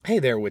Hey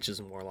there, witches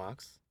and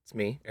warlocks. It's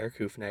me, Erik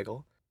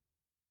Hoofnagel.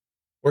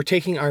 We're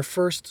taking our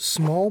first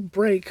small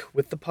break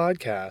with the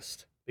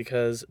podcast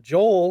because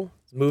Joel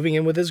is moving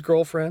in with his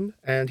girlfriend,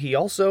 and he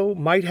also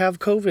might have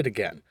COVID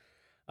again.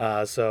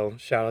 So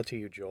shout out to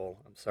you, Joel.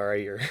 I'm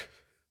sorry you're...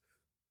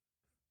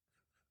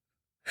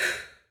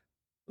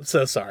 I'm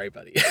so sorry,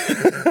 buddy.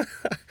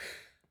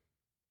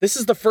 This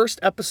is the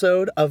first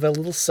episode of a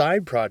little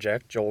side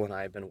project Joel and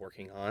I have been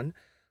working on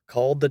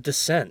called The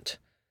Descent,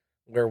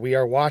 where we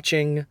are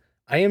watching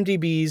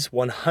IMDb's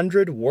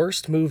 100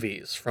 worst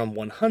movies from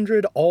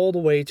 100 all the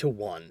way to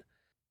 1.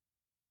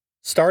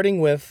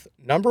 Starting with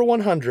number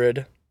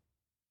 100,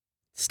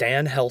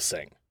 Stan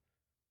Helsing.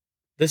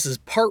 This is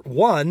part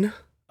 1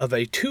 of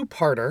a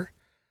two-parter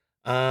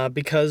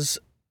because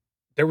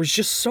there was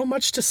just so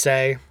much to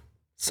say,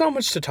 so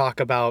much to talk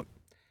about,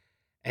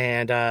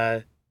 and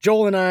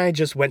Joel and I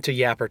just went to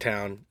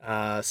Yappertown.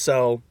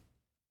 So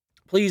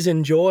please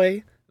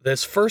enjoy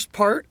this first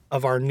part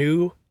of our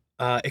new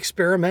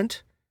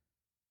experiment.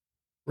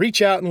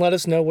 Reach out and let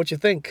us know what you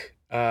think.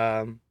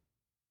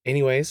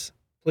 Anyways,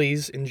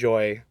 please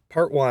enjoy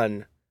part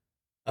 1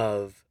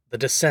 of The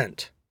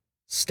Descent,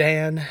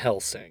 Stan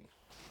Helsing.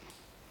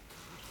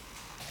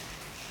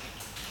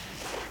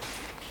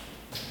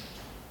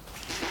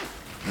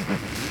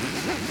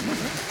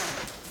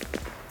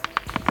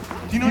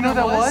 Do you know who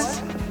that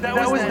was?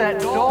 That was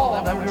that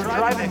doll that we were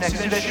driving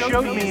next to that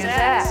showed me his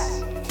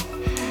ass.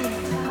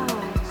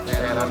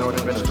 And I know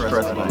it's been a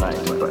stressful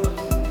night, but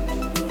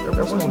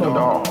there was no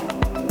doll.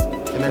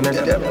 And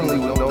there's definitely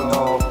no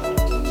doll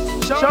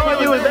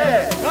Showing you his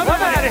ass. Come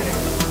at it.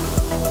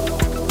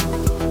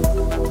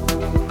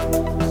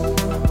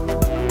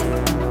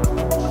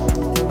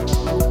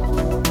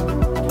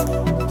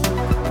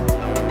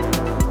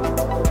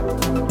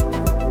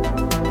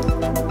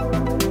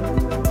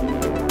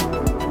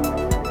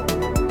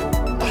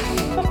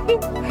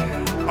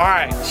 All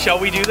right, shall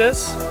we do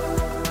this?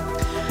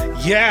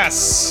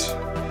 Yes.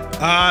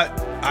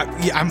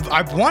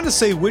 I want to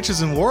say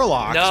Witches and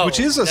Warlocks, which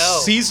is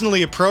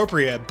seasonally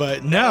appropriate,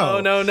 but no.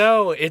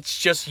 No. It's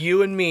just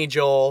you and me,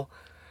 Joel.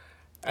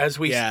 As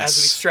we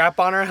strap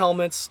on our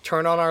helmets,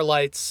 turn on our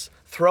lights,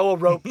 throw a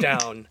rope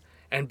down,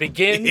 and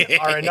begin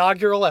our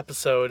inaugural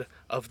episode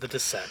of The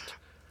Descent.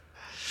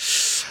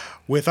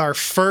 With our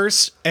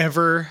first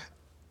ever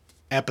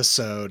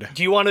episode.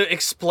 Do you want to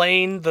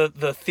explain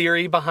the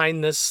theory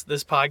behind this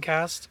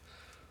podcast?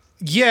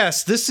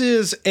 Yes, this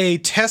is a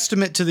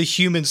testament to the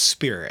human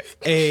spirit,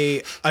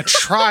 a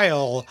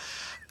trial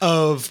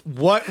of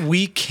what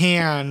we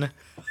can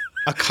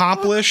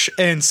accomplish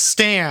and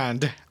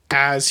stand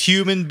as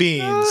human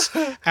beings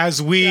as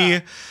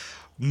we,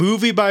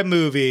 movie by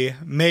movie,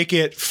 make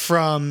it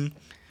from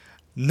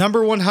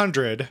number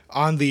 100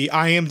 on the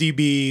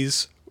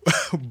IMDb's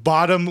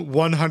bottom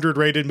 100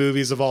 rated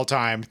movies of all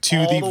time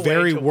to the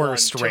very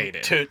worst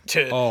rated.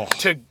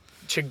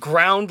 To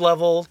ground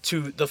level,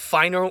 to the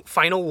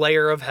final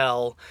layer of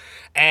hell,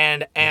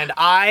 and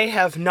I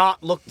have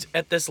not looked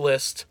at this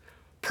list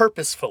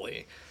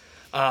purposefully.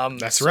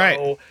 That's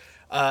right.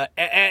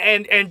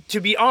 And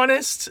to be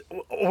honest,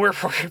 we're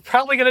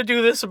probably gonna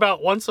do this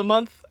about once a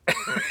month.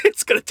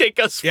 It's gonna take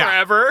us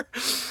forever.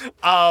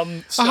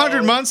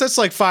 100 months. That's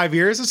like 5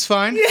 years. It's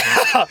fine.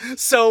 Yeah.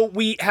 So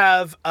we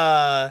have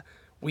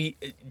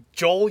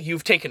Joel,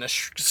 you've taken a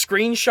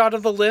screenshot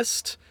of the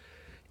list.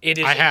 It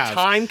is a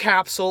time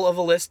capsule of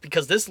a list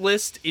because this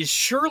list is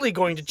surely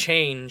going to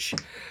change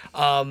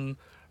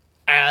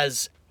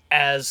as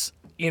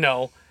you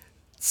know,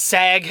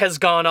 SAG has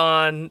gone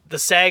on, the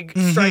SAG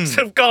strikes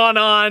have gone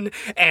on,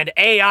 and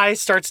AI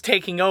starts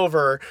taking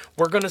over.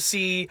 We're going to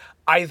see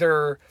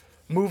either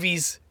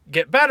movies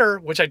get better,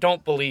 which I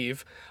don't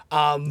believe,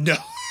 no,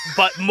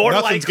 but more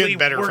likely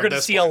we're going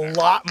to see a point.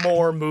 lot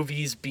more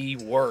movies be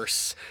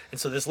worse. And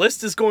so this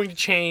list is going to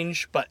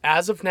change, but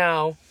as of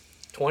now,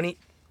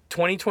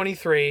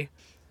 2023,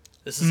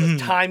 this is a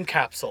time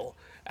capsule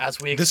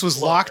as we explore. This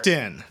was locked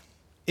in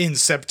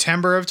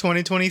September of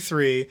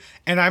 2023,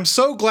 and I'm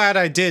so glad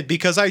I did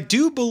because I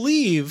do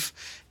believe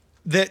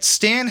that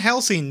Stan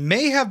Helsing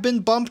may have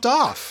been bumped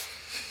off.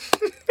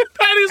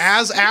 That is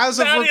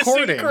of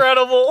recording. Is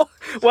incredible.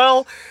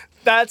 Well,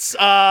 that's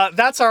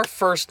our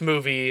first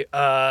movie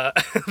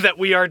that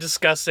we are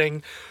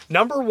discussing.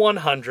 Number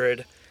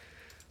 100,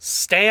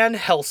 Stan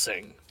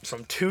Helsing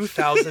from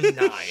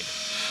 2009.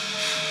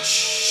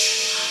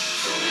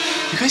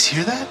 You guys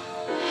hear that?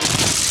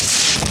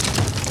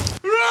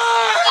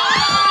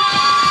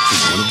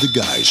 One of the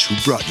guys who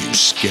brought you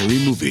Scary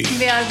Movie.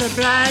 We are the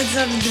brides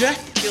of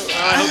Dracula.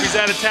 I hope he's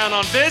out of town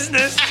on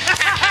business.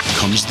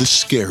 Comes the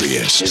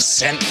scariest.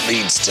 Descent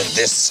leads to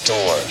this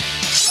store.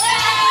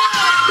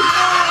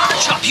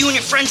 Chop you and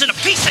your friends into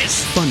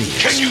pieces. Funniest.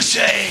 Can you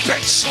say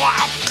bitch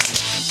slap?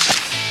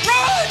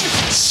 Run!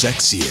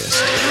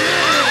 Sexiest.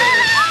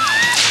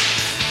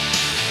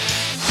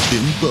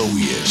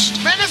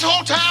 Bimboiest. Man, this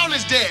whole town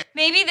is dead.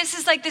 Maybe this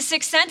is like the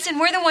Sixth Sense and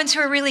we're the ones who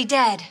are really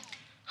dead.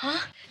 Huh?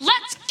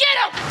 Let's get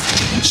him!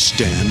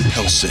 Stan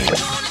Helsing.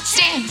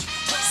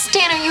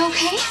 Stan, are you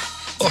okay?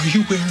 Are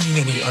you wearing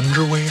any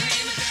underwear?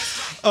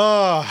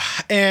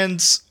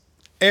 And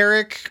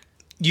Erik,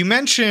 you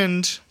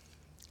mentioned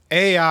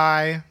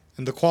AI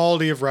and the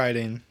quality of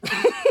writing.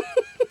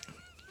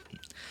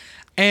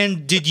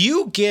 And did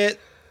you get,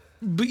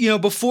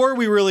 before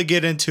we really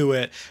get into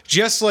it,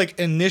 just like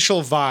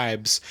initial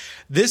vibes,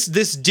 this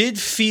did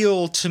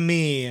feel to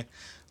me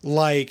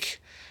like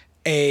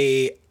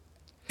an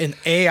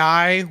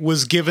AI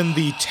was given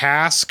the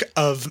task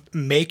of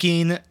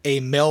making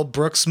a Mel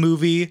Brooks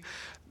movie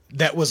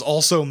that was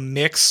also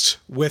mixed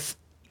with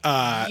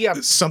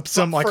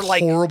some like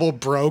horrible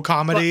bro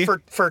comedy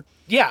for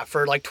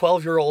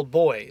 12-year-old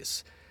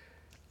boys.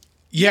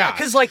 Yeah,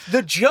 because like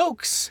the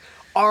jokes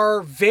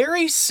are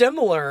very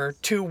similar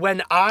to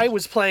when I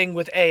was playing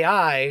with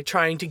AI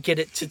trying to get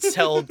it to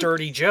tell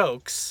dirty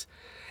jokes,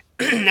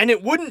 and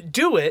it wouldn't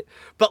do it,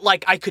 but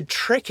like I could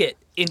trick it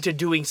into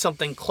doing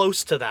something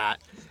close to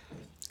that.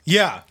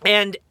 Yeah.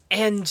 And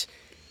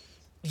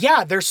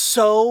yeah, they're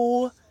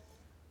so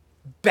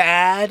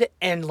bad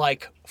and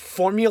like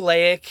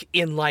formulaic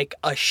in like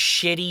a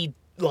shitty,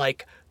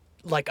 like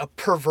a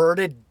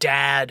perverted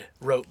dad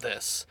wrote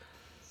this.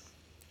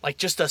 Like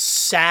just a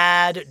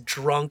sad,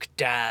 drunk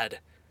dad.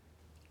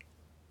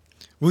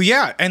 Well,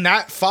 yeah, and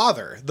that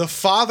the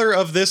father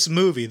of this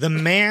movie, the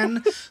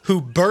man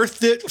who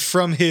birthed it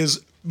from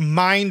his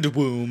mind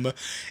womb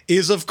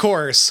is, of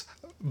course,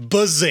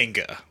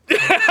 Bazinga.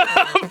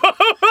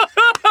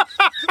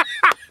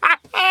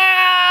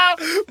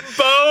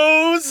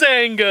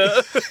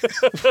 Bozanga.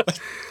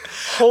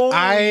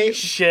 Holy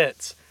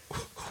shit.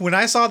 When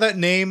I saw that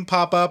name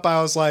pop up,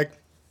 I was like,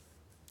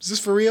 is this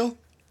for real?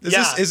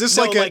 Is this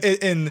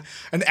an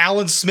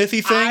Alan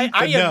Smithy thing?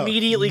 I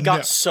immediately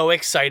got so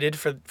excited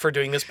for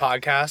doing this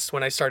podcast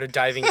when I started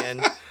diving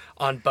in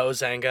on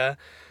Bozanga.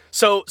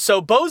 So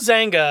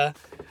Bozanga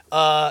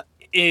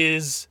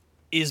is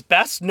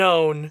best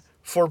known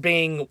for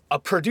being a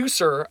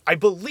producer, I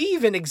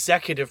believe an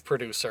executive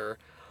producer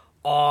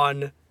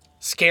on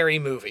Scary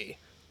Movie.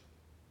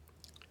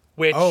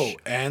 Which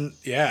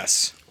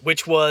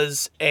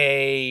was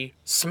a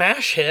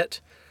smash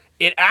hit.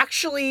 It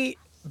actually,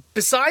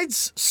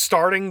 besides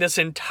starting this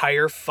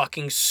entire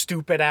fucking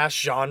stupid ass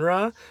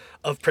genre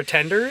of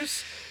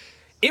pretenders,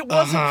 it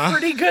was a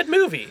pretty good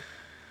movie.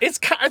 It's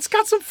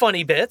got some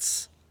funny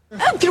bits.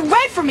 Oh, get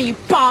away from me, you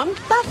bum!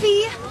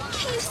 Buffy,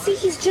 can you see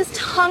he's just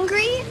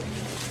hungry?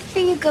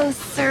 Here you go,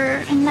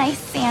 sir. A nice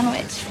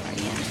sandwich for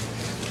you.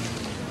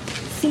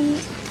 See?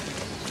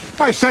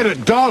 I said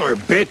 $1,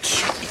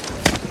 bitch.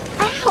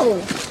 Ow!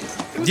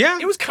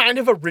 It was kind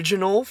of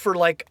original for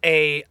like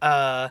a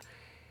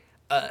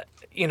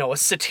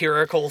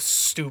satirical,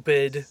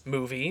 stupid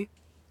movie.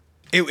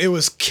 It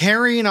was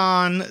carrying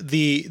on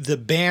the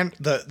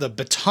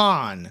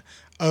baton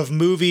of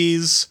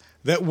movies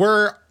that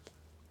were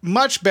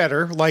much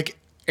better, like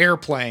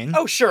Airplane.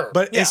 Oh, sure.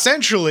 But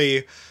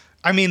essentially,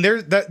 I mean,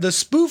 the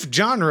spoof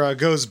genre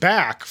goes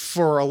back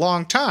for a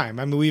long time.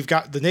 I mean, we've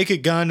got The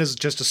Naked Gun is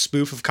just a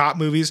spoof of cop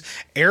movies.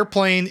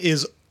 Airplane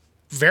is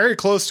very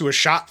close to a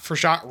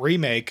shot-for-shot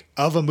remake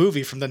of a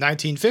movie from the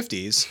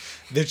 1950s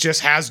that just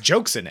has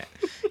jokes in it.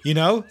 You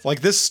know? Like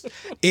this,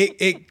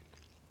 the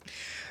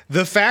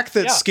fact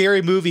that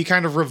Scary Movie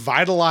kind of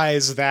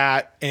revitalized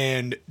that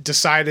and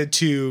decided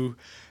to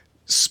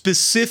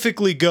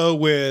specifically go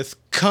with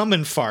Cum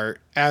and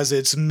Fart as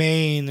its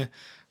main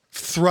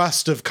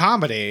thrust of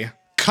comedy.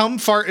 Cum,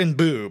 Fart, and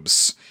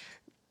Boobs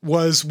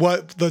was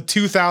what the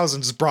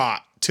 2000s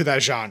brought to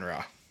that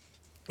genre.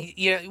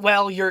 Yeah,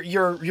 well,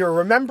 your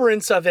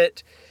remembrance of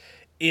it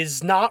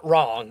is not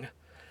wrong,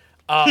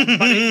 but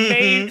it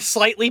may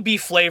slightly be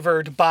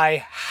flavored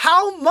by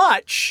how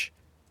much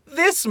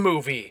this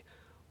movie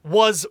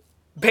was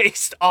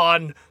based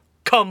on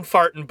Cum,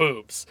 Fart, and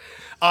Boobs.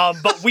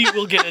 But we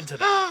will get into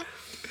that.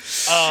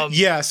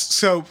 Yes.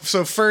 So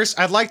first,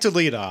 I'd like to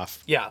lead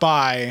off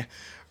by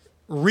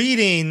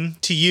reading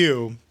to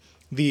you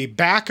the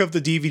back of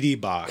the DVD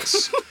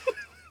box.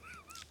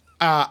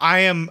 I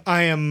am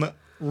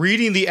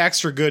reading the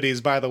extra goodies,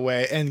 by the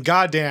way, and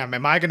goddamn,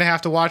 am I going to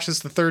have to watch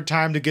this the third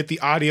time to get the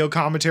audio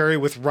commentary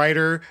with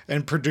writer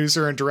and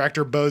producer and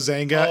director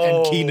Bozanga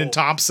and Kenan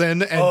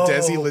Thompson and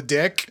Desi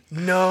LeDick?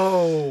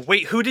 No.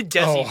 Wait, who did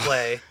Desi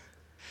play?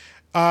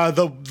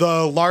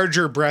 The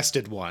larger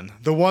breasted one.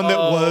 The one that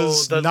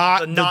was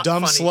not the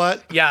dumb funny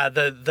slut. Yeah,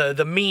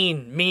 the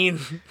mean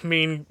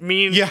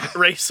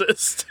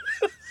racist.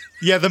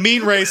 Yeah, the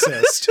mean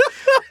racist.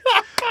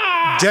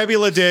 Debbie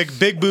LeDick,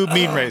 big boob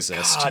mean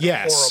racist. God,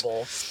 yes.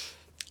 Horrible.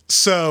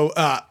 So,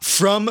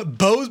 from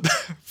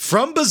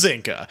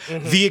Bazinga,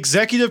 the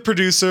executive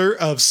producer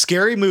of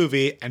Scary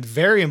Movie, and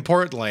very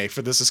importantly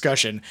for this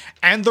discussion,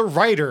 and the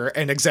writer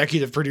and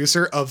executive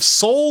producer of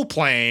Soul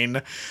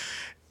Plane,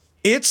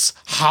 it's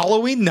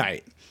Halloween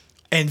night.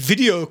 And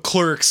video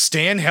clerk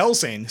Stan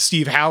Helsing,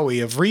 Steve Howie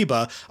of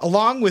Reba,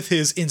 along with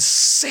his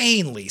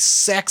insanely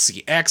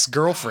sexy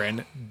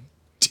ex-girlfriend,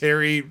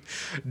 Terry,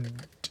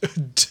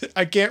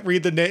 I can't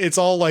read the name. It's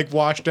all like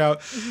washed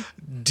out.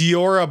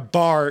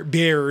 Diora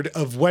Baird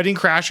of Wedding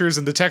Crashers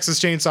and the Texas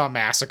Chainsaw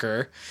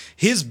Massacre.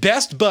 His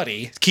best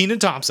buddy, Kenan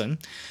Thompson,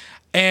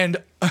 and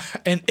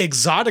an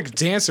exotic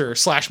dancer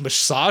 /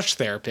 massage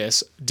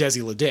therapist,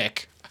 Desi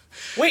LeDick.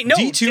 Wait, no,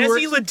 Detour.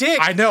 Desi LeDick.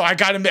 I know, I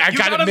got him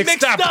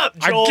mixed up.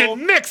 Joel. I get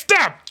mixed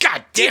up.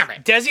 God damn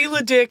it. Desi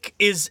LeDick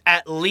is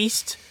at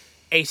least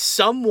a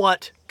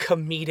somewhat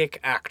comedic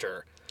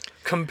actor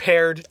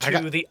compared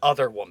to the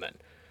other woman.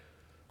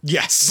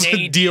 Yes,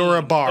 Nadine,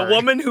 Diora Baird. the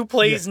woman who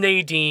plays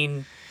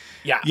Nadine.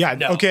 Yeah,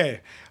 no.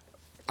 Okay.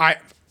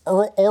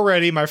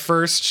 Already my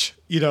first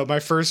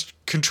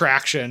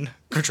retraction.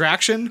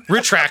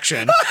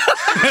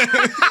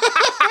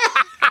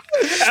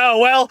 Oh,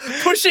 well,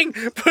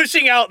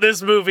 pushing out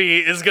this movie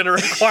is going to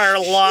require a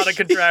lot of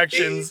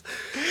contractions.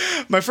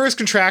 My first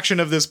contraction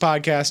of this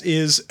podcast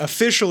is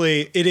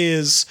officially, it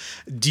is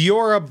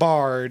Diora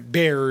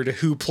Baird,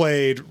 who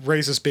played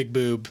racist big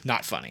boob,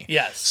 not funny.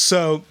 Yes.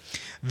 So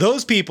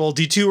those people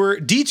detour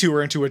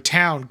into a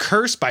town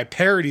cursed by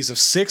parodies of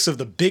 6 of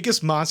the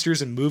biggest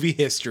monsters in movie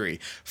history: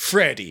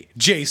 Freddy,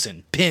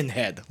 Jason,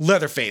 Pinhead,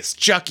 Leatherface,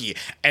 Chucky,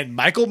 and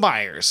Michael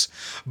Myers.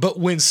 But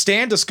when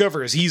Stan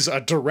discovers he's a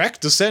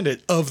direct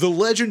descendant of the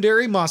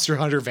legendary monster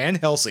hunter Van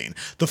Helsing,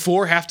 the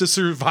 4 have to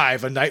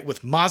survive a night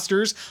with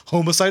monsters,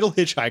 homicidal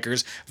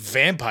hitchhikers,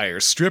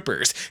 vampires,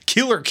 strippers,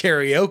 killer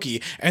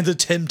karaoke, and the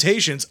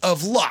temptations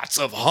of lots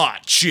of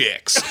hot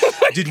chicks.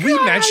 Did we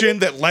mention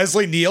that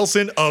Leslie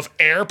Nielsen of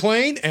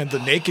Airplane and The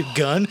Naked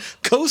Gun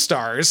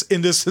co-stars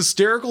in this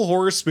hysterical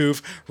horror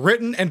spoof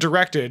written and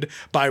directed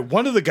by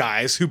one of the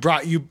guys who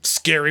brought you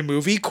Scary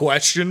Movie ?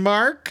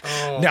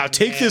 Now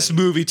take this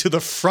movie to the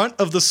front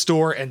of the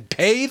store and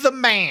pay the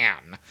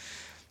man.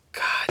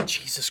 God,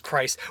 Jesus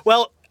Christ.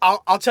 Well,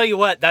 I'll tell you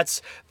what.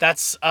 That's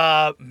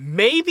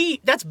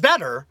maybe that's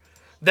better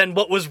than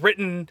what was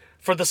written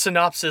for the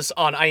synopsis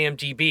on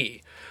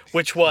IMDb,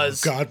 which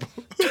was God.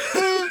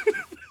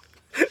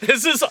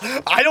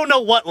 I don't know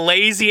what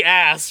lazy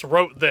ass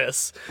wrote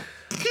this.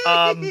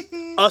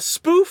 A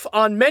spoof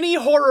on many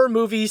horror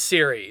movie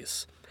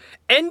series.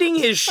 Ending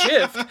his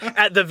shift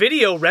at the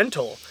video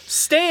rental,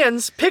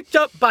 Stan's picked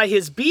up by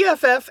his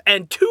BFF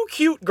and 2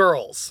 cute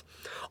girls,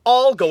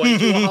 all going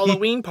to a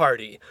Halloween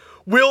party.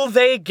 Will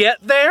they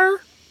get there?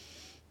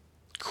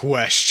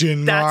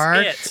 Question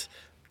mark.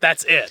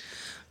 That's it.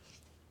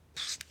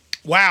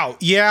 Wow.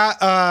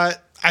 Yeah.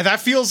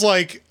 That feels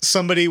like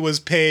somebody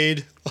was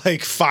paid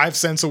like 5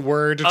 cents a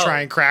word to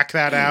try and crack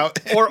that out.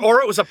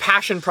 or it was a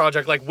passion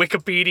project like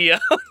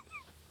Wikipedia.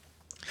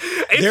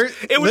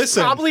 It was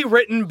probably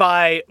written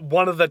by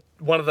one of the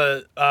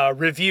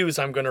reviews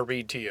I'm going to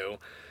read to you.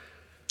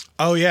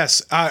 Oh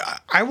yes,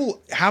 I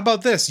will. How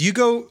about this? You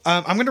go.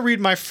 I'm going to read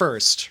my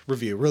first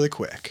review really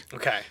quick.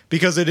 Okay.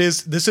 Because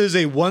this is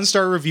a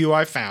 1-star review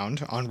I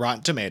found on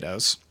Rotten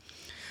Tomatoes,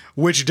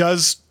 which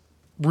does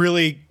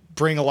really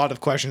bring a lot of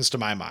questions to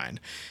my mind.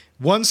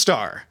 1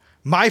 star.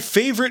 My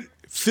favorite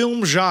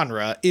film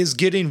genre is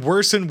getting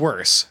worse and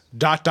worse. ...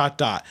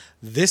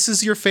 This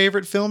is your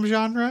favorite film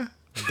genre?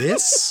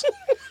 This?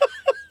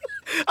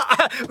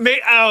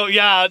 Oh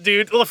yeah,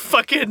 dude.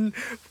 Fucking.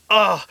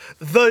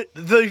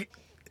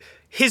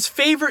 His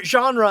favorite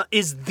genre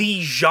is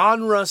the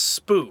genre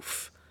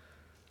spoof.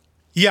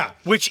 Yeah,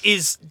 which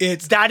is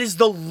that is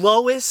the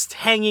lowest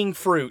hanging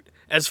fruit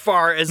as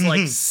far as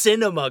like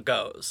cinema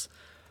goes.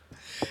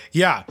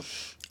 Yeah.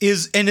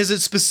 Is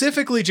it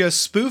specifically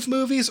just spoof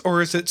movies,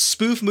 or is it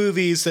spoof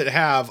movies that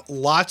have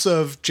lots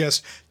of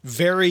just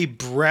very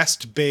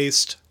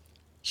breast-based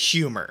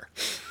humor?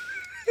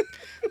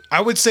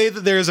 I would say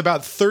that there's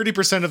about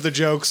 30% of the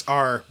jokes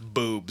are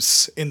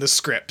boobs in the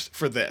script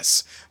for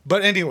this.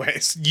 But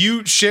anyways,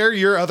 you share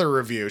your other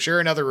review. Share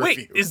another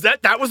review. Wait, is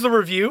that was the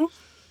review?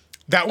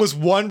 That was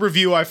one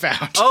review I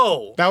found.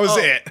 Oh. That was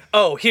it.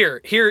 Oh,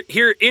 here.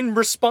 In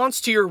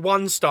response to your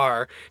 1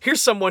 star,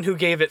 here's someone who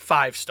gave it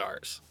 5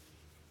 stars.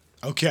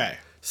 Okay.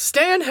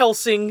 Stan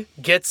Helsing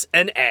gets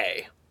an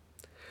A.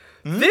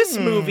 This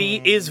movie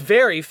is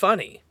very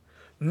funny.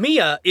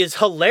 Mia is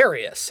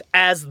hilarious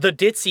as the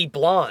ditzy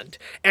blonde,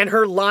 and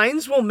her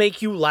lines will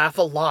make you laugh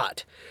a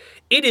lot.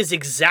 It is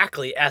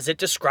exactly as it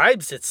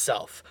describes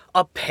itself,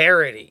 a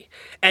parody,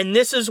 and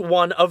this is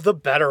one of the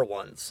better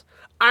ones.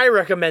 I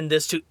recommend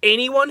this to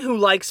anyone who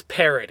likes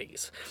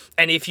parodies,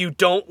 and if you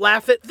don't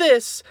laugh at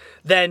this,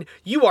 then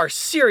you are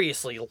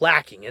seriously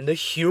lacking in the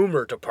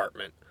humor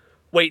department.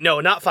 Wait, no,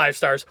 not 5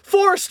 stars,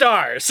 4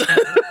 stars!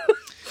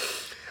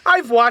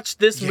 I've watched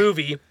this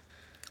movie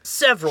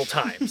several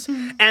times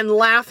and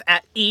laugh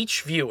at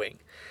each viewing.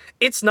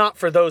 It's not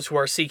for those who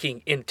are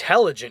seeking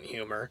intelligent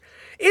humor.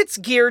 It's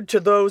geared to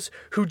those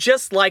who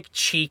just like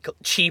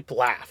cheap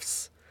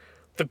laughs.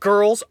 The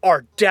girls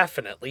are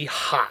definitely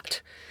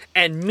hot,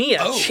 and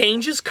Mia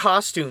changes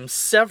costumes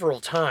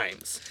several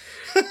times.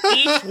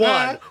 Each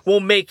one will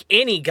make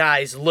any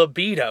guy's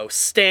libido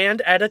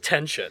stand at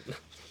attention.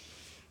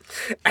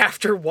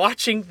 After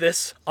watching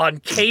this on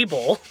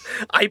cable,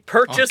 I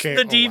purchased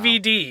the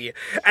DVD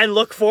and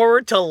look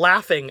forward to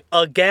laughing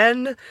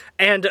again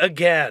and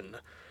again.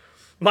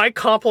 My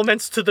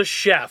compliments to the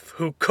chef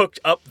who cooked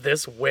up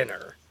this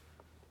winner.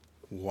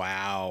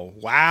 Wow.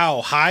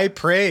 High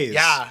praise.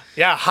 Yeah.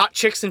 Hot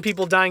chicks and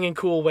people dying in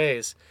cool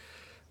ways.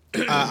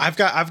 I've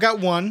got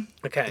one.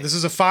 Okay. This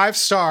is a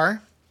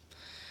 5-star.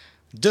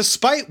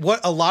 Despite what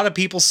a lot of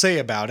people say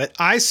about it,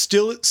 I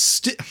still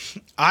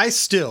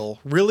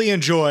really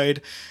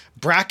enjoyed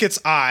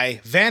 (I)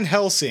 Van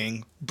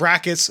Helsing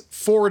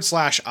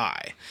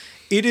 (/I).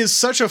 It is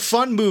such a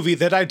fun movie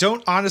that I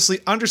don't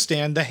honestly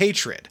understand the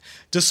hatred.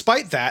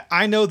 Despite that,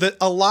 I know that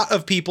a lot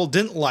of people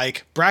didn't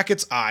like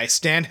 (I)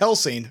 Stan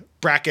Helsing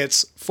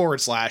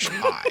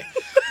 (/I).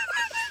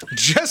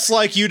 Just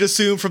like you'd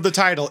assume from the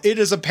title, it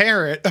is a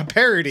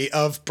parody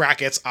of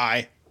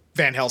 (I)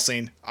 Van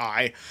Helsing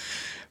 (I).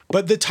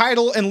 But the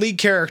title and lead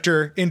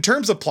character, in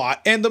terms of plot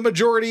and the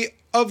majority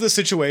of the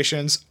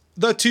situations,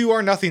 the two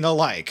are nothing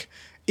alike.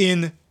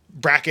 In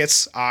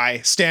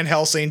 (I) Stan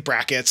Helsing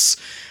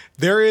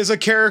there is a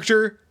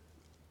character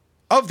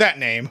of that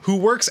name who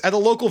works at a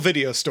local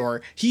video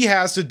store. He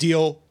has to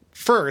deal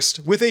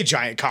first with a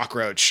giant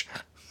cockroach.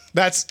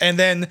 And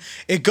then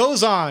it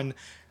goes on.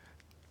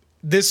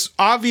 This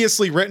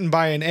obviously written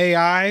by an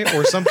AI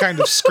or some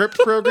kind of script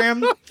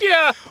program.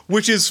 Yeah.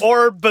 Which is...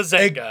 Or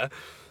Bazenga.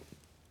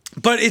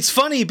 But it's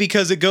funny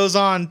because it goes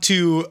on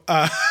to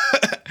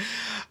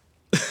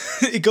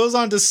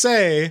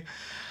say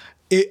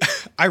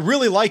I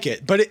really like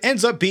it, but it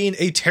ends up being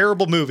a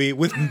terrible movie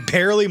with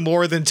barely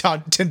more than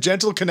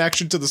tangential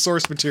connection to the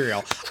source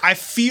material. I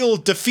feel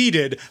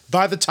defeated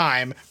by the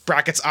time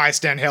 (I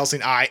Stan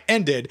Helsing I)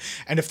 ended,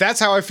 and if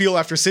that's how I feel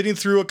after sitting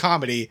through a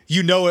comedy,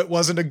 you know it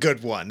wasn't a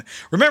good one.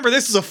 Remember,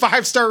 this is a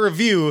 5-star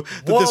review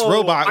that this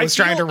robot was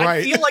trying to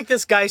write. I feel like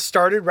this guy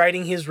started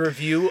writing his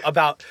review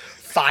about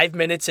 5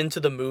 minutes into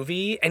the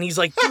movie, and he's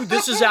like, dude,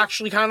 this is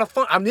actually kind of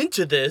fun. I'm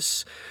into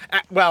this.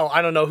 Well,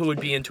 I don't know who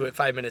would be into it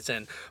 5 minutes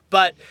in,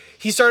 but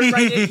he started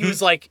writing it. He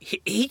was like,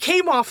 he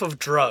came off of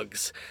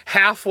drugs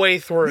halfway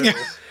through,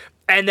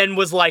 and then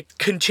was like,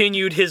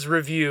 continued his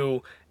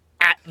review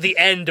at the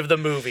end of the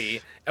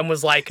movie, and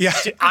was like,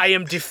 I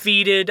am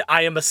defeated.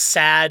 I am a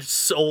sad,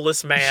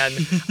 soulless man.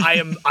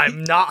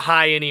 I'm not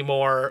high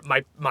anymore.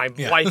 My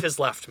wife has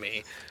left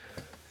me.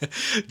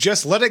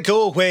 Just let it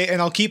go away,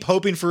 and I'll keep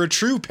hoping for a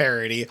true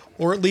parody,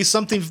 or at least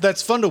something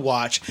that's fun to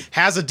watch,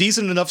 has a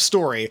decent enough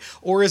story,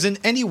 or is in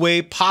any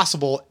way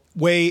possible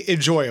way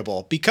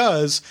enjoyable.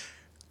 Because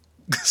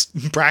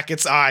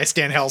 (I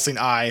Stan Helsing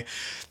I)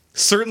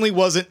 certainly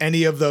wasn't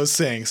any of those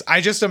things. I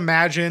just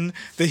imagine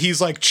that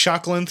he's like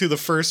chuckling through the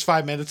first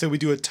 5 minutes, and we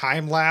do a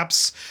time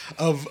lapse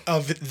of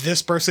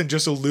this person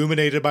just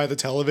illuminated by the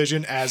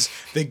television as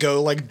they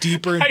go like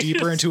deeper and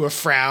deeper into a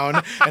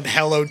frown, and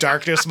 "Hello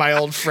Darkness, My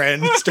Old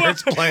Friend"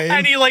 starts playing.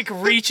 And he like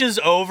reaches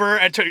over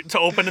to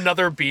open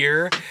another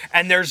beer,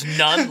 and there's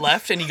none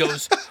left, and he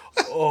goes,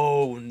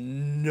 "Oh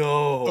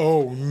no.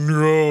 Oh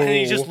no." And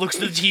he just looks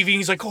at the TV and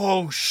he's like,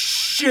 "Oh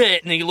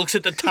shit." And he looks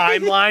at the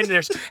timeline and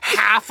there's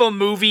half a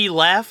movie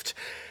left.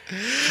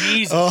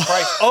 Jesus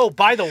Christ. Oh,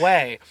 by the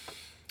way,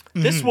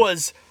 this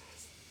was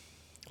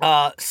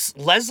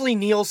Leslie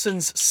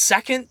Nielsen's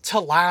second to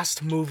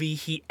last movie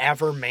he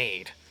ever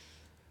made.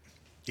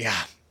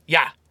 Yeah.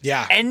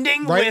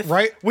 Ending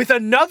with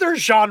another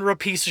genre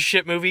piece of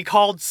shit movie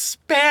called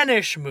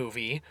Spanish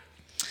Movie.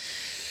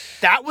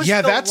 That was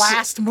the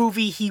last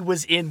movie he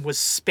was in, was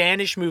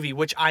Spanish Movie,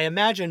 which I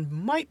imagine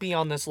might be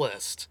on this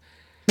list.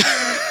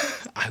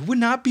 I would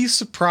not be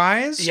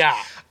surprised. Yeah.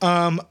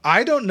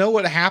 I don't know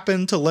what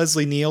happened to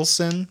Leslie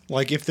Nielsen.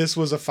 Like, if this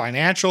was a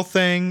financial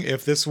thing,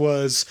 if this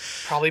was...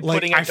 Probably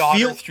putting a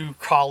daughter through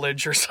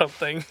college or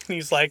something.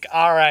 He's like,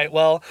 all right,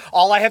 well,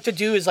 all I have to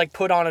do is, like,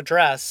 put on a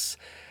dress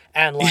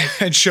and,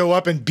 like... and show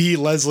up and be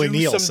Leslie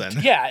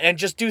Nielsen. And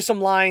just do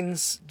some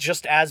lines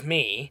just as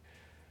me.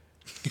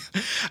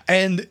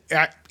 And,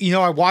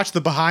 I watched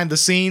the behind the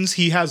scenes.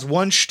 He has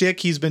one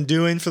shtick he's been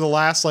doing for the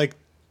last,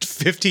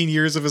 15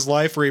 years of his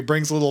life, where he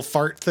brings a little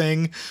fart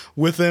thing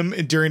with him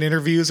during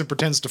interviews and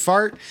pretends to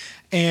fart.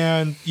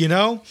 And,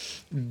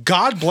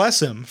 God bless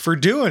him for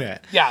doing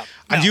it. Yeah.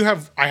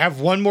 No. I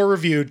have one more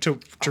review to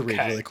read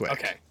really quick.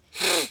 Okay.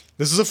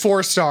 This is a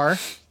 4-star.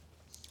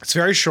 It's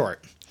very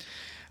short.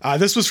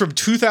 This was from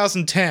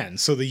 2010,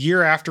 so the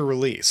year after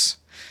release.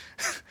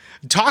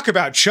 Talk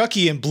about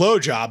Chucky and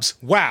blowjobs.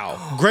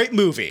 Wow, great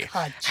movie.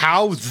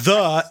 How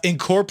the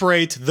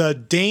incorporate the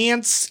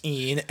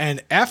dancing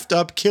and effed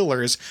up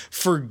killers,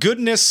 for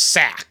goodness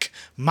sack.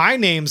 My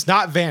name's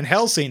not Van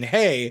Helsing.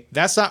 Hey,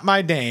 that's not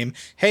my name.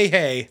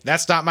 Hey,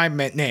 that's not my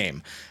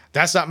name.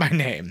 That's not my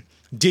name.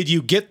 Did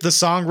you get the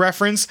song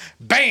reference?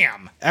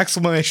 Bam!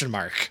 Exclamation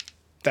mark.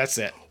 That's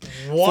it.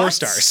 What? 4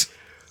 stars.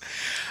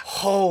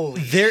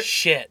 Holy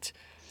shit.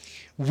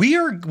 We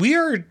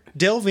are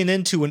delving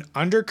into an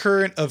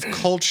undercurrent of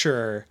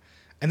culture,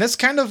 and that's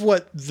kind of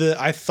what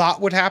I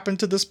thought would happen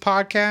to this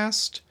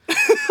podcast,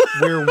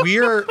 where we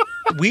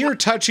are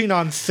touching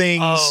on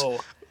things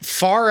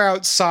far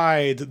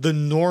outside the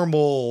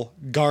normal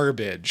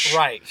garbage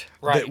Right.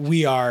 that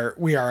we are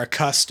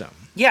accustomed.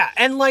 Yeah,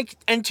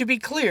 and to be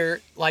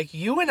clear, like,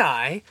 you and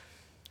I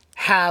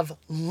have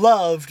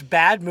loved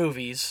bad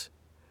movies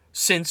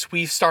since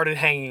we've started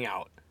hanging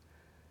out.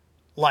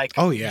 Like,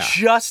 oh yeah,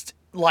 just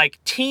like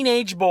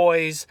teenage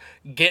boys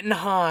getting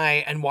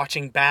high and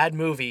watching bad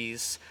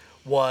movies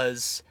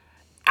was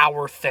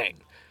our thing.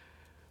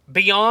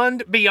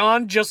 Beyond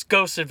just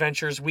Ghost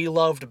Adventures, we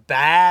loved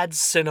bad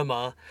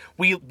cinema.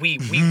 We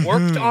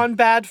worked on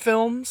bad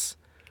films.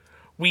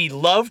 We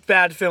loved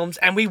bad films,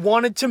 and we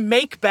wanted to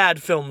make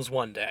bad films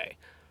one day.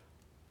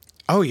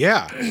 Oh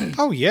yeah.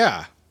 Oh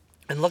yeah.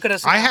 And look at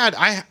us.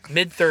 I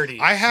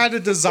mid-30s. I had a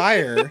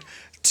desire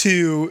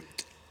to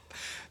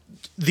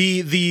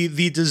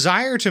the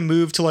desire to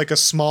move to like a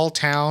small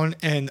town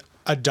and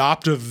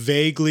adopt a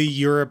vaguely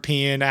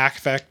European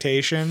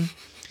affectation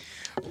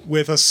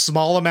with a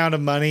small amount of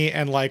money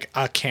and like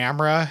a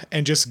camera,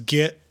 and just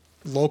get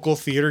local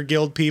theater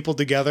guild people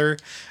together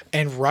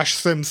and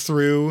rush them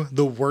through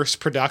the worst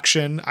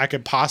production I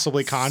could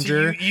possibly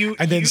conjure,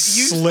 and then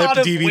slip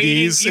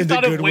DVDs into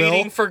Goodwill.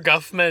 Waiting for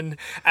Guffman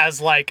as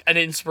like an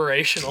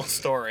inspirational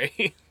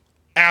story.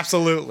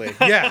 Absolutely,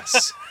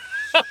 yes.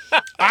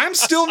 I'm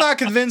still not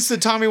convinced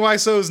that Tommy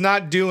Wiseau is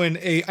not doing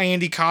a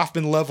Andy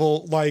Kaufman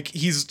level. Like,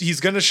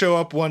 he's going to show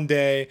up one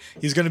day.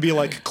 He's going to be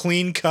like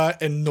clean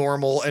cut and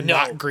normal and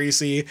not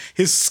greasy.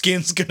 His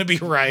skin's going to be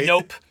right.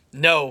 Nope.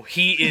 No,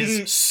 he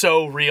is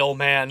so real,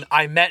 man.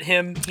 I met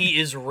him. He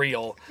is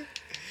real.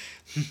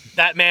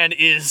 That man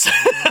is...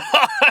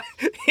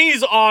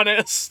 he's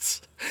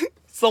honest.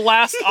 It's the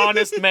last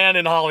honest man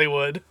in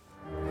Hollywood.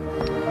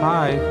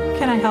 Hi.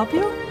 Can I help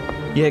you?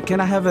 Yeah,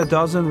 can I have a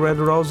dozen red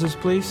roses,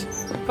 please?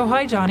 Oh,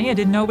 hi, Johnny. I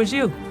didn't know it was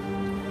you.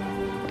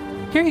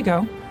 Here you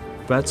go.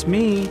 That's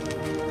me.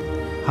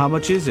 How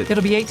much is it?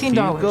 It'll be $18. Here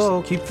you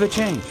go. Keep the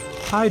change.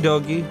 Hi,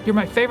 doggy. You're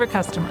my favorite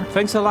customer.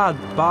 Thanks a lot.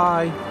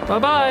 Bye.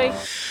 Bye-bye.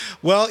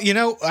 Well, you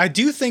know, I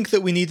do think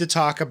that we need to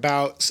talk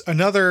about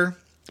another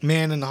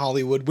man in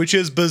Hollywood, which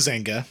is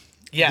Bazinga.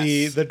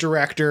 Yes. The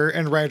director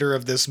and writer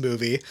of this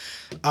movie.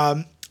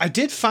 I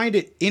did find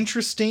it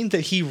interesting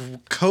that he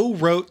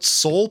co-wrote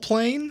Soul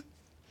Plane,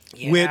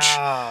 which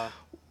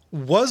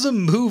was a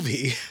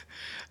movie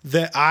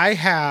that I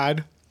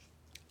had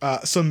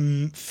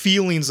some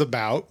feelings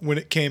about when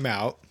it came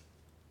out,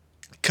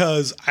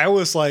 because I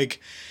was like,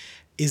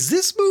 is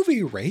this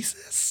movie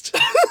racist?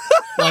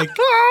 Like,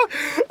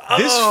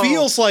 this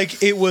feels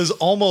like it was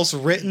almost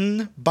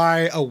written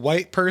by a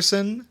white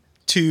person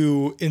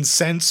to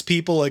incense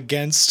people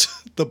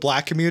against the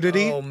black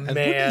community. Oh, man.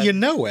 And wouldn't you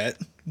know it?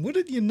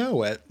 Wouldn't you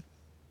know it?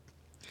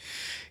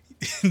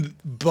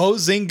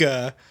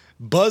 Bazinga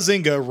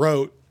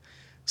wrote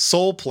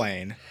Soul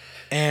Plane,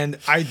 and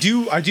I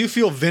do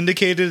feel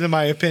vindicated in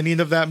my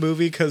opinion of that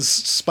movie, because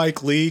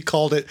Spike Lee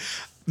called it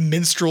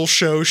minstrel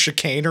show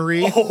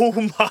chicanery.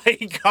 Oh my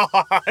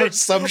god. Or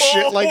some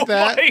shit like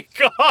that. Oh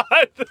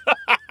my god.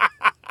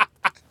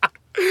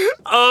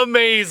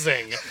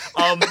 Amazing.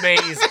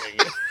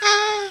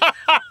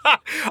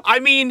 I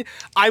mean,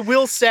 I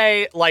will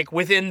say, like,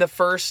 within the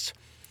first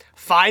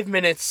 5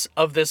 minutes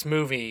of this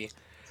movie,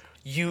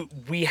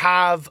 we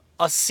have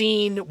a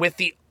scene with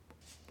the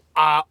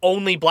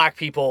only black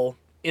people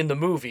in the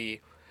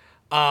movie,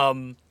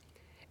 and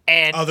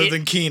other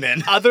than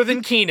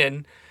Keenan,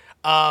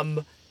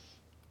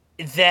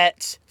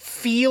 that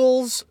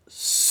feels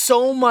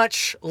so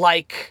much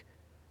like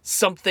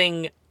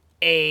something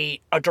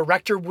a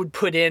director would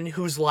put in,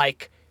 who's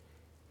like,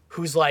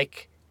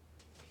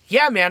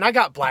 yeah, man, I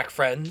got black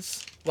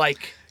friends.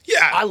 Like,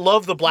 yeah, I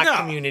love the black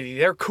community.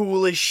 They're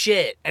cool as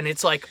shit. And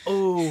it's like,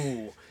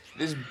 oh,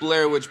 this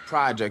Blair Witch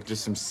Project is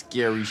some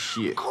scary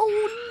shit.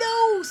 Oh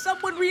no,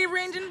 someone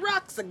rearranging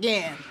rocks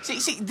again.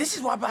 See, this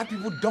is why black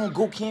people don't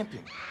go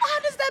camping. Why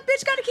does that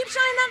bitch gotta keep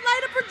shining that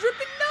light up her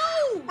dripping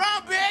nose?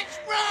 Run, bitch,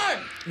 run!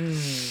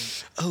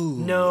 Oh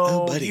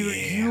no, buddy.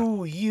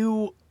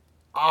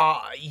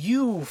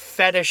 You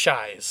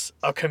fetishize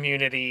a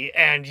community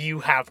and you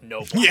have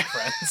no black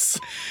friends.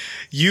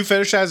 You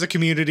fetishize a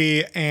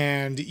community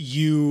and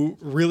you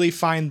really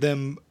find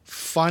them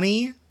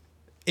funny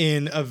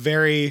in a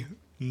very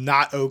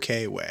not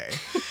okay way.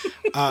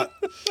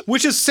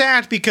 Which is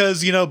sad,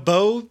 because, you know,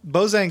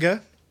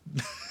 Bazinga,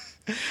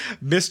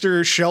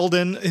 Mr.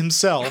 Sheldon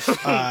himself,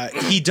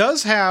 he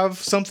does have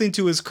something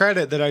to his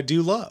credit that I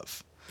do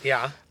love.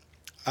 Yeah.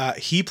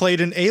 He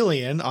played an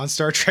alien on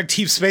Star Trek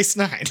Deep Space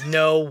Nine.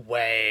 No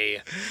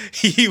way.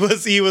 He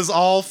was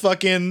all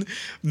fucking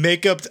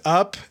makeuped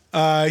up.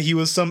 He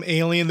was some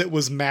alien that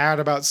was mad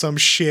about some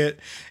shit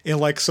in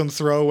like some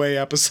throwaway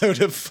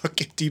episode of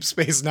fucking Deep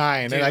Space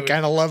Nine. Dude. And I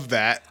kind of love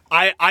that.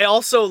 I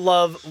also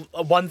love,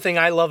 one thing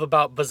I love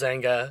about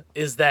Bazinga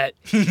is that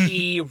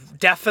he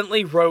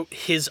definitely wrote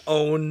his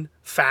own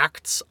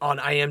facts on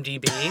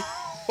IMDb.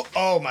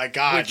 Oh my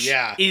god, which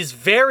yeah. is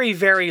very,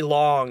 very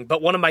long,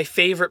 but one of my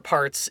favorite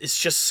parts is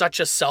just such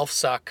a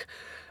self-suck,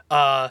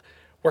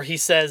 where he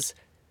says,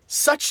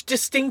 such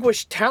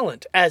distinguished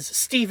talent as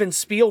Steven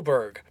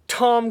Spielberg,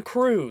 Tom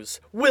Cruise,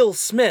 Will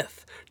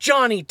Smith,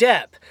 Johnny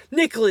Depp,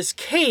 Nicolas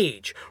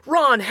Cage,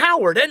 Ron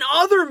Howard, and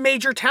other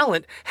major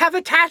talent have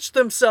attached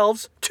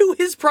themselves to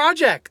his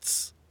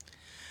projects.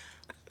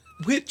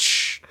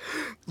 Which,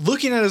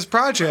 looking at his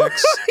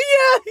projects...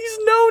 yeah, he's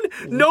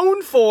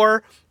known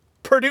for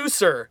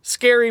producer,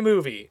 Scary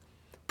Movie,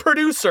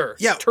 producer,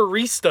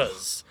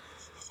 Turistas,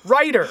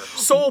 writer,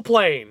 Soul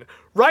Plane,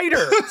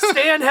 writer,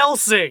 Stan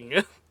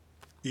Helsing.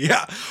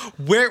 Yeah,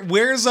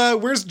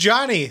 where's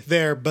Johnny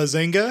there,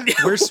 Bazinga?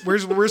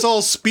 Where's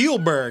all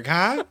Spielberg,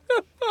 huh?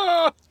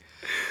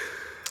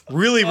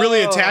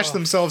 Really attach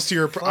themselves to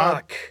your.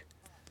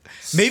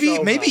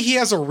 Maybe he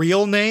has a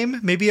real name.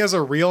 Maybe he has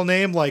a real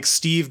name like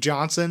Steve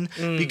Johnson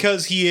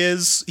because he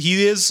is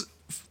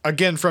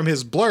again from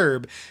his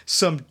blurb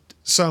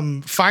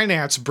some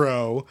finance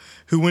bro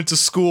who went to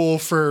school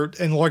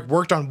and like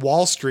worked on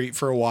Wall Street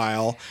for a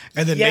while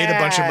and then made a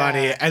bunch of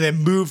money and then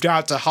moved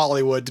out to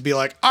Hollywood to be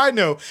like, I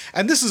know.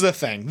 And this is the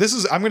thing.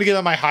 I'm going to get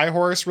on my high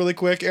horse really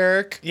quick,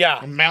 Eric. Yeah.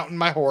 I'm mounting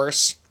my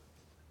horse.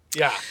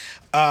 Yeah.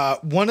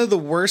 One of the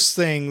worst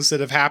things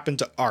that have happened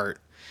to art,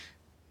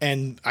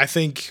 and I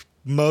think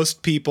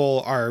most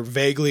people are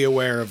vaguely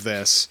aware of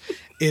this,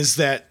 is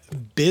that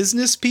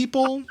business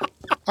people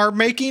are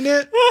making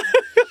it.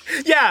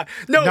 Yeah,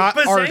 no, not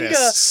Bazenga.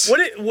 Artists.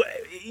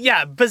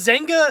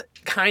 Bazenga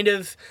kind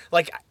of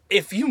like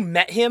if you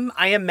met him,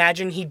 I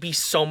imagine he'd be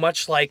so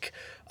much like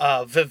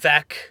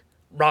Vivek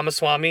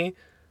Ramaswamy,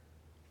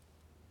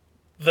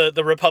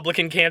 the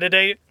Republican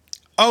candidate.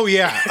 Oh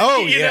yeah,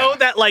 oh you know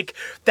that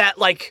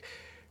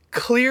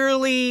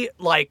clearly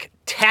like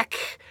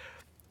techie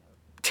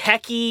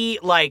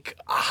like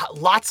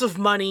lots of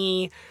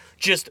money,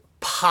 just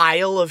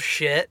pile of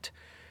shit.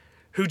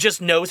 Who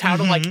just knows how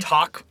to like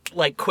talk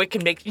like quick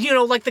and make,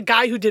 like the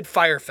guy who did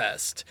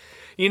Firefest,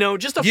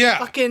 just a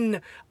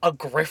fucking a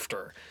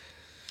grifter.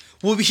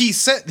 Well, he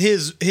said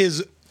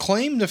his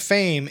claim to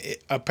fame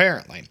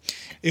apparently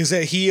is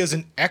that he is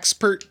an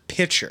expert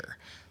pitcher.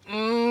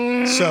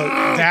 So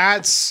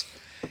that's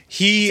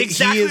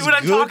exactly what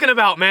I'm talking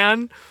about,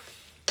 man.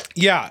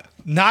 Yeah,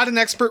 not an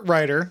expert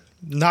writer,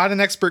 not an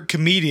expert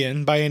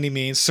comedian by any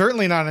means,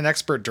 certainly not an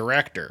expert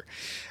director.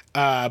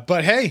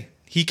 But hey,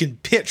 he can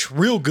pitch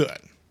real good.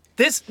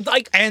 This,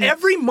 and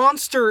every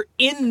monster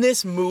in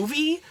this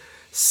movie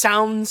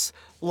sounds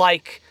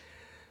like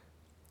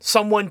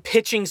someone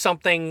pitching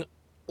something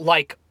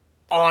like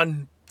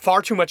on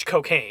far too much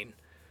cocaine.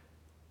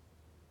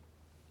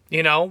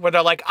 Where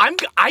they're like,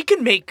 I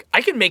can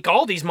make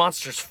all these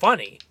monsters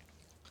funny.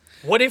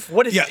 What if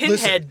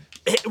Pinhead,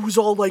 it was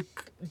all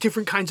like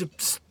different kinds of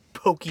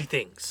pokey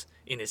things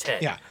in his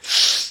head. Yeah.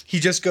 He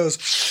just goes,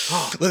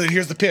 listen,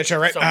 here's the pitch, all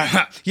right?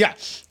 Yeah,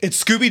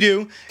 it's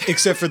Scooby-Doo,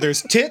 except for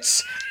there's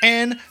tits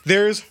and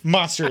there's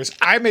monsters.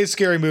 I made a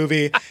Scary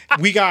Movie.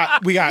 We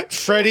got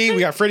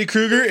Freddy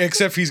Krueger,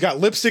 except he's got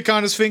lipstick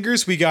on his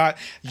fingers. We got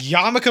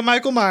Yarmulke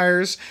Michael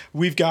Myers.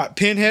 We've got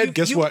Pinhead.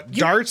 Guess what?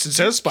 Darts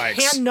instead of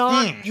spikes.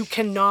 You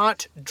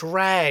cannot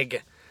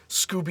drag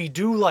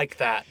Scooby-Doo like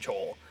that,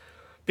 Joel.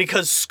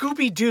 Because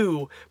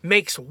Scooby-Doo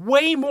makes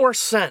way more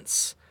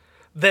sense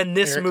than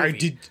this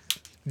movie.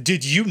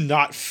 Did you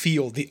not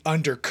feel the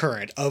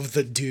undercurrent of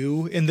the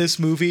do in this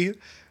movie?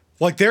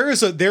 Like there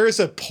is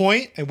a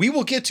point, and we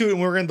will get to it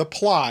when we're in the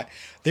plot.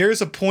 There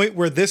is a point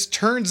where this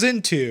turns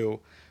into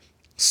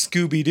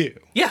Scooby-Doo.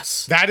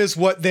 Yes, that is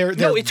what their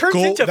it turns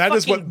goal. Into that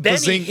is what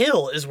Benny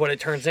Hill is what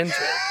it turns into.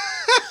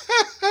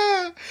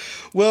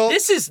 Well,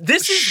 this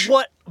is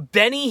what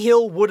Benny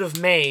Hill would have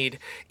made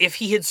if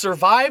he had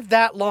survived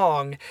that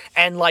long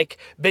and like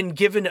been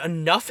given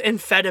enough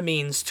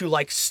amphetamines to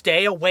like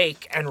stay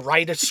awake and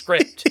write a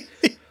script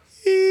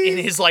in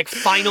his like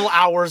final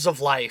hours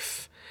of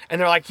life. And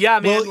they're like, yeah,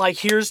 man, like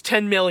here's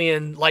 10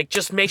 million, like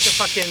just make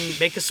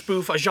a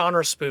spoof, a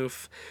genre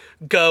spoof.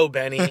 Go,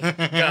 Benny,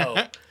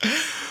 go.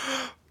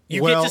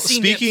 You get to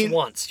see Nips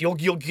once. You'll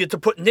get to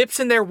put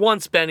Nips in there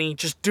once, Benny.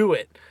 Just do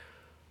it.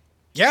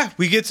 Yeah,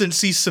 we get to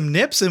see some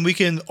nips and we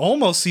can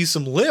almost see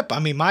some lip. I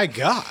mean, my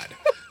God.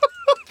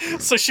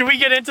 So should we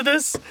get into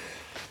this?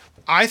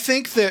 I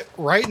think that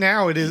right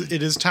now it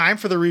is time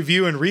for the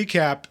review and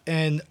recap.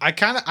 And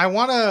I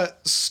want to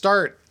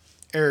start,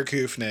 Erik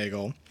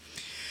Hoofnagel.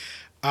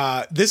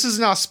 This is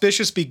an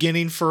auspicious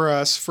beginning for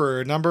us for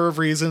a number of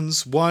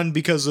reasons. One,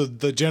 because of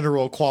the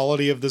general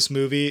quality of this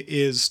movie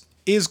is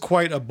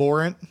quite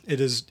abhorrent. It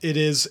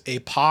is a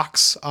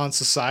pox on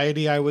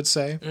society, I would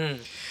say.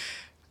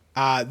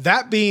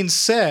 That being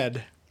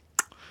said,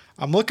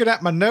 I'm looking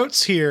at my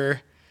notes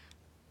here,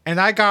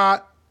 and I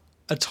got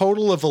a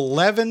total of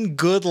 11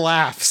 good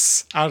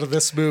laughs out of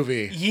this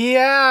movie.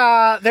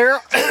 Yeah,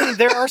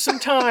 there are some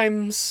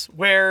times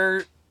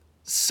where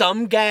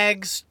some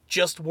gags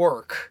just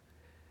work.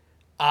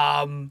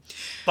 But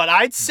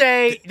I'd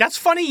say that's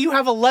funny. You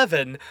have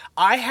 11.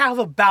 I have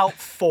about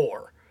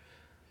 4.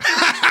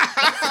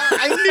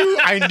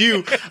 I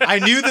knew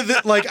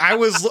that like I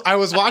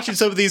was watching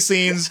some of these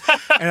scenes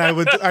and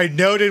I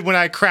noted when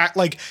I cracked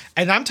like,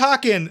 and I'm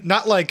talking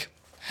not like,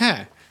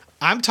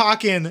 I'm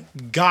talking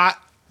got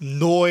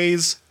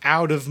noise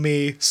out of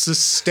me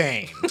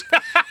sustained.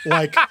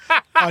 Like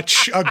a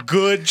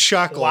good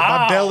chuckle. Wow,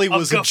 my belly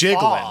was guffaw.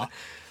 jiggling.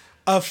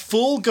 A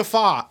full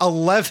guffaw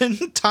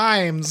 11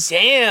 times.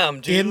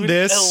 Damn, dude. In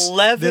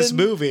this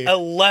movie.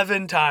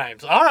 11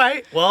 times. All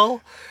right.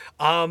 Well,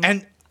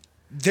 and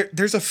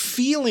there's a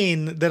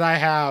feeling that I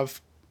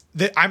have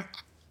that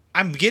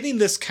I'm getting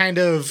this kind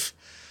of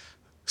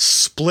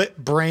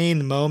split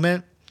brain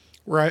moment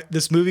where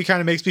this movie kind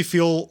of makes me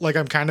feel like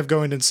I'm kind of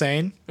going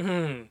insane.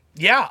 Mm-hmm.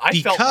 Yeah,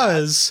 I felt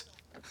that.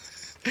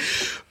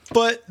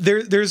 But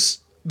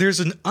there's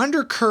an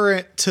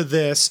undercurrent to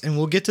this, and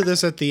we'll get to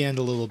this at the end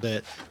a little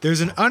bit.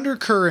 There's an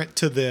undercurrent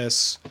to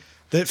this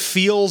that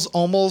feels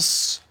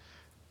almost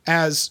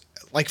as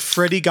like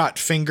Freddy Got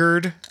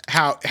Fingered,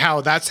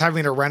 how that's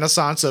having a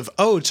renaissance of,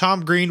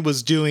 Tom Green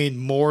was doing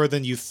more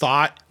than you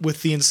thought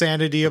with the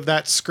insanity of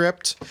that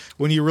script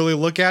when you really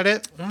look at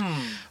it.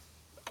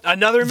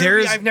 Another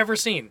movie I've never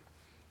seen.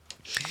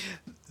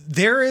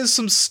 There is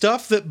some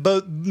stuff that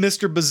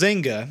Mr.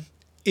 Bazinga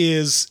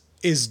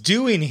is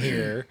doing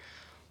here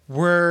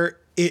where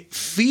it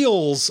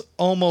feels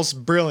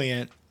almost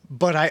brilliant,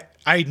 but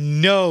I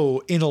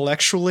know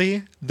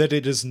intellectually that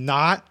it is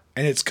not,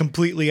 and it's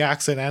completely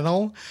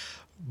accidental,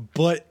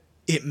 but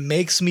it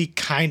makes me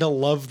kind of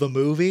love the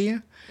movie.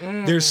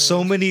 There's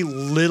so many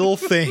little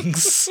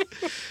things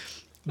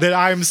that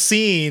I'm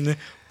seeing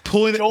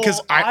pulling,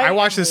 because I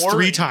watched this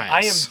 3 times.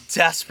 I am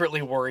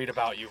desperately worried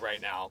about you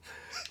right now.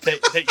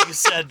 That you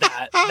said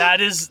that. That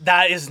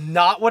is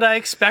not what I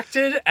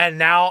expected, and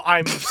now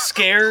I'm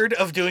scared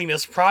of doing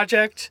this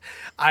project.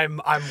 I'm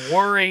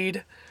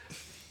worried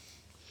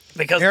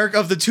because Eric,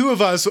 of the two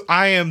of us,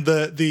 I am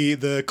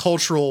the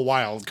cultural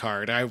wild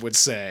card, I would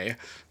say.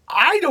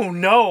 I don't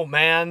know,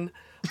 man.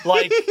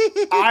 Like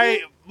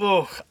I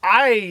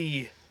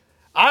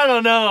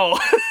don't know.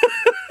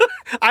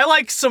 I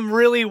like some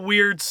really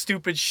weird,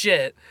 stupid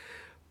shit,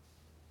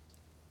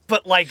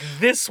 but like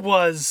this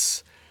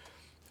was.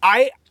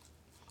 Well,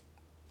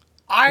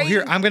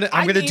 here I'm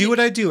gonna do what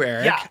I do,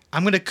 Eric. Yeah.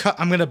 I'm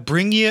gonna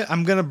bring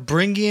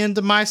you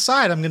into my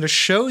side. I'm gonna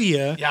show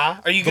you. Yeah.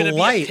 Are you gonna be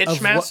a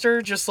pitch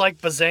master just like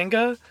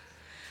Bazinga?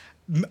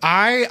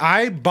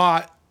 I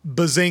bought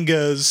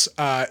Bazinga's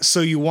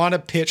So You Want to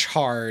Pitch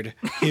Hard,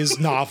 his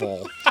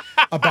novel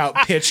about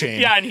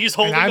pitching. Yeah, and he's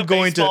holding a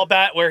baseball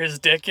bat where his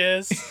dick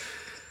is.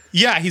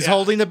 Yeah, he's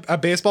holding a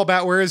baseball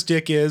bat where his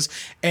dick is,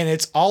 and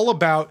it's all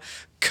about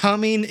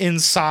coming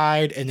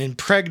inside and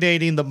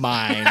impregnating the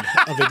mind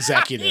of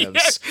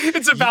executives. Yeah,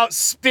 it's about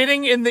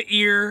spitting in the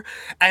ear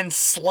and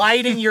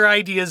sliding your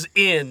ideas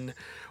in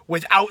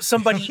without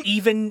somebody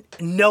even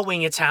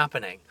knowing it's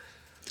happening.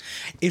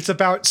 It's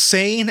about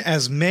saying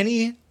as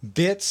many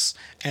bits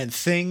and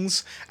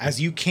things as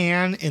you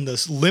can in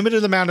this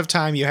limited amount of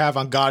time you have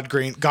on God's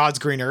green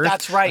earth.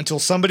 That's right. Until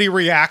somebody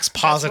reacts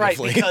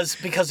positively. That's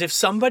right, because if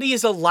somebody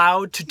is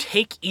allowed to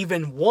take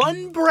even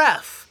one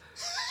breath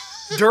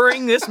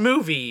during this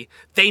movie,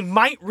 they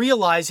might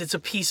realize it's a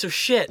piece of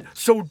shit.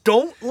 So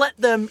don't let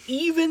them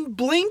even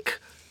blink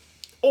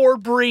or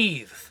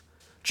breathe.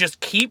 Just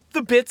keep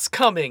the bits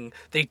coming.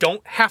 They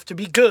don't have to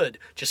be good.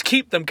 Just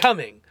keep them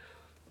coming.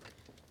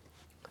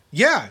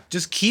 Yeah,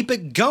 just keep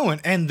it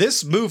going. And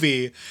this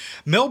movie,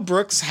 Mel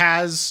Brooks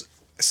has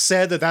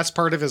said that that's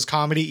part of his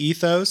comedy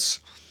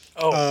ethos.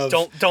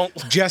 Oh, don't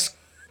just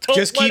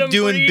keep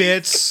doing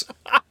bits.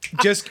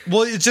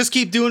 Just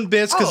keep doing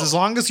bits, because as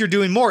long as you're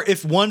doing more,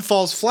 if one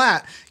falls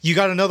flat, you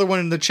got another one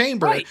in the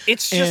chamber. Right.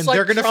 It's just and like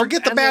they're gonna Trump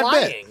forget the and bad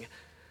lying. bit.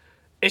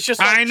 It's just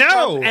like I know.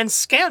 Trump and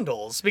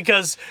scandals,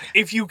 because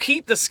if you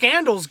keep the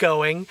scandals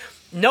going,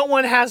 no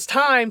one has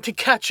time to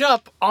catch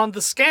up on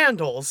the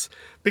scandals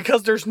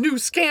because there's new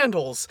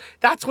scandals.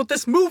 That's what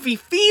this movie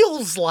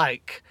feels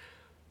like.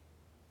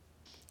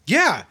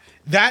 Yeah,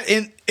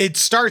 it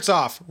starts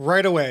off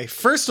right away.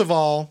 First of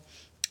all,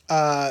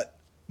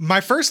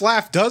 my first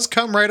laugh does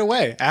come right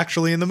away,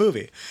 actually, in the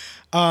movie.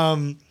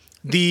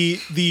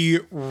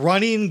 The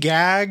running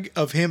gag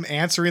of him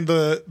answering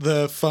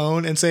the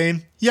phone and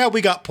saying, "Yeah,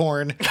 we got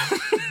porn,"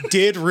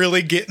 did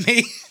really get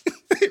me.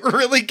 It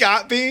really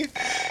got me.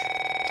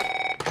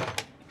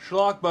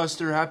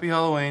 Schlockbuster, happy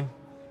Halloween.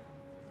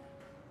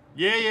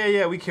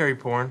 Yeah, we carry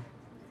porn.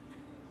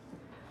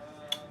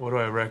 What do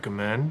I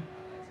recommend?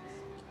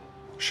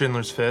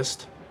 Schindler's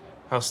Fist.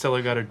 How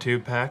Stella got her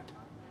tube packed.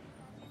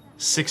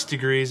 6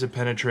 Degrees of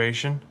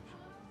Penetration.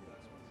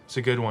 It's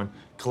a good one.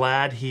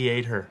 Glad he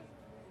ate her.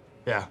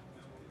 Yeah.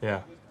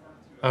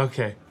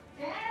 Okay.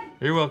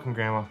 You're welcome,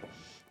 Grandma.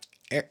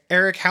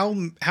 Eric,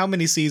 how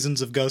many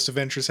seasons of Ghost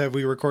Adventures have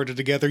we recorded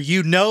together?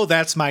 You know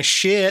that's my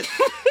shit.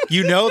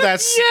 You know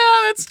that's...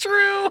 Yeah, that's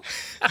true.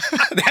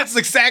 That's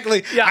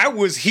exactly... Yeah. I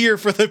was here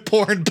for the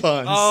porn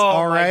puns. Oh,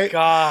 all right? My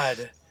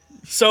God.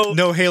 So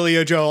no,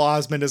 Haley Joel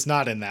Osment is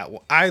not in that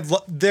one.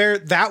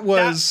 That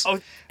was...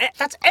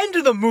 That's end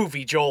of the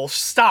movie, Joel.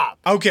 Stop.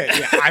 Okay,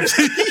 yeah.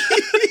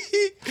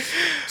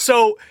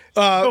 So,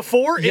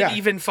 before it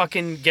even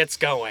fucking gets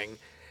going,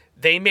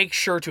 they make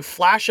sure to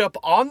flash up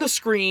on the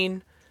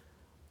screen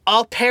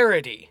a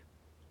parody.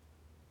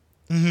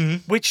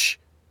 Mm-hmm. Which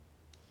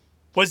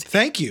was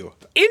thank you.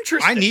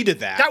 Interesting. I needed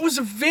that. That was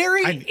a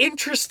very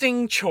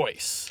interesting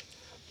choice.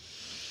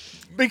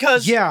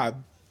 Because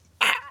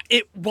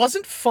it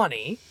wasn't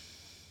funny.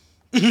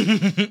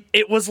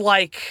 It was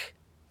like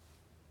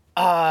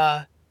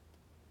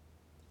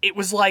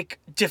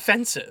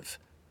defensive.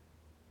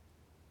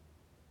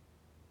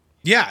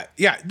 Yeah.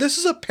 This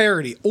is a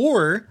parody,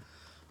 or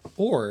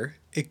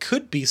it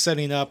could be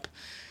setting up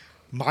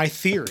my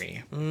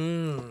theory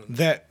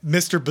that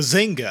Mr.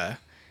 Bazinga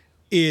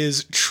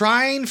is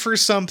trying for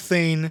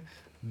something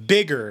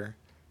bigger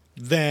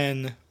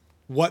than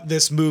what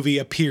this movie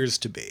appears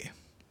to be.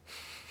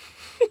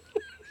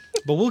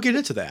 But we'll get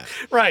into that.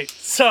 Right.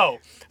 So,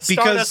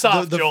 start us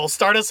off, Joel.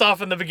 Start us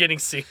off in the beginning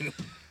scene.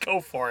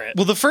 Go for it.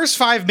 Well, the first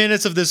 5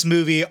 minutes of this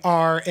movie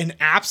are an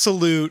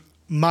absolute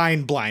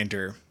mind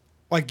blinder.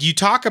 Like, you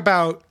talk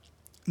about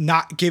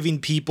not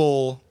giving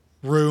people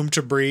room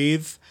to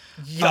breathe.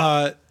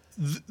 Yeah.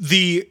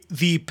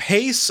 The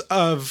pace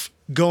of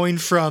going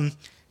from,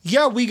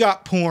 we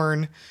got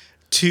porn,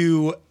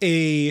 to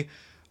a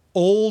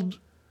old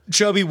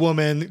chubby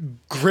woman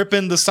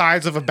gripping the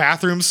sides of a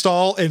bathroom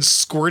stall and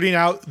squirting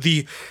out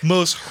the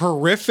most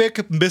horrific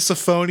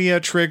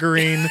misophonia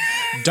triggering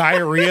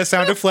diarrhea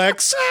sound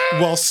effects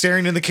while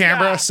staring in the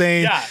camera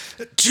saying,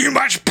 too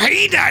much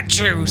peanut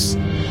juice. Too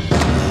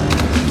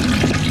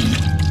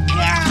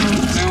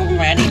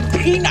many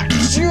peanut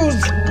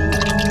juice.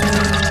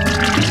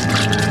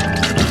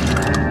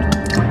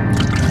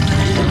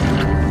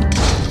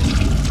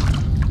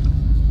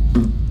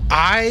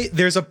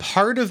 There's a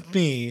part of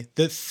me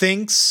that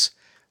thinks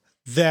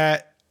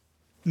that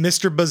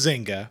Mr.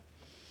 Bazinga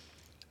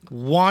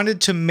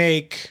wanted to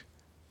make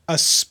a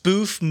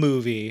spoof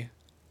movie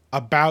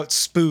about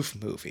spoof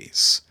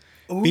movies.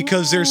 Ooh,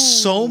 because there's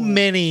so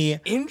many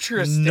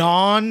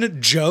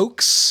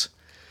non-jokes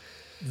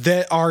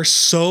that are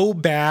so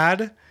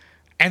bad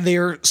and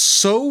they're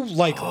so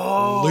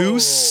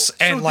loose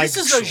and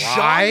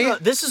dry.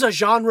 This is a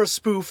genre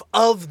spoof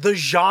of the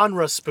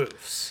genre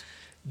spoofs.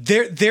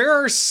 There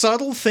are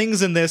subtle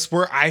things in this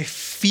where I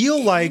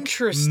feel like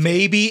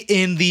maybe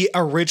in the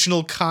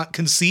original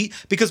conceit,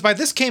 because by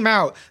this came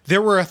out,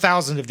 there were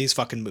 1,000 of these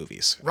fucking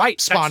movies.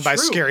 Right. Spawned by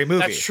Scary Movie.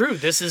 That's true.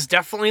 This is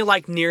definitely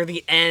near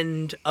the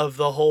end of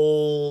the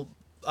whole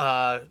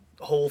fad.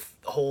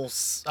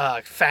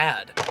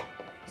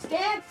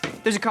 Stan?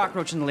 There's a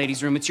cockroach in the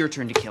ladies' room. It's your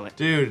turn to kill it.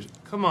 Dude,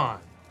 come on.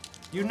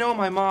 You know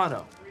my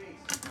motto.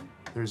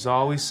 There's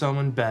always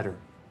someone better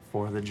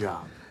for the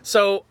job.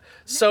 So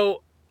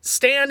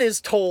Stan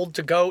is told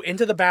to go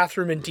into the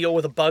bathroom and deal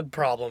with a bug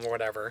problem or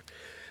whatever.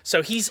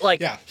 So he's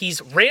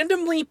he's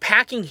randomly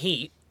packing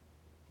heat.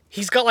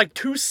 He's got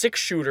 2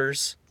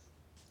 6-shooters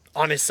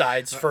on his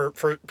sides for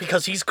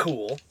because he's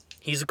cool.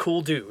 He's a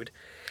cool dude.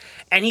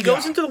 And he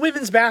goes into the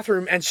women's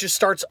bathroom and just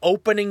starts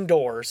opening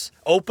doors,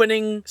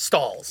 opening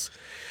stalls.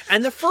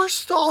 And the first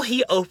stall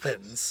he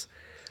opens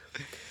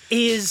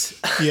is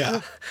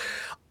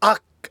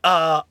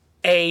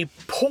a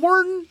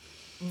porn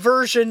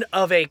version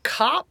of a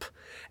cop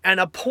and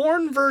a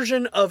porn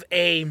version of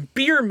a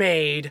beer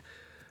maid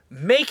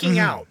making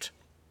out.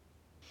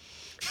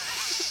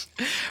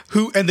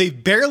 And they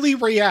barely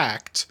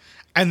react.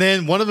 And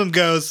then one of them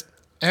goes,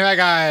 oh my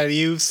God,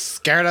 you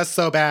scared us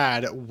so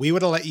bad. We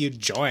would have let you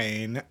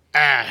join.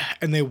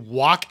 And they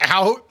walk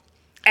out.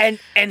 And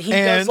he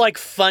does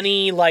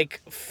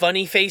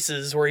funny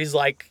faces where he's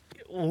like,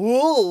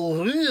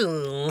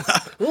 whoa,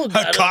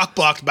 I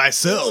cock-blocked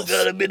myself.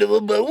 Got a bit of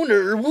a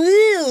boner.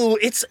 Woo.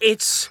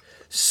 It's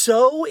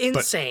so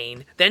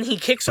insane. Then he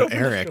kicks open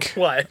Erik.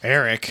 What?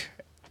 Erik.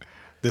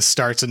 This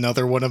starts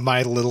another one of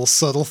my little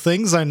subtle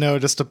things I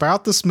noticed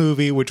about this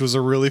movie, which was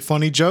a really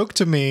funny joke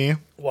to me.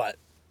 What?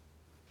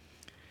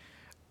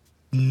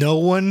 No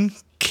one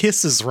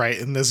kisses right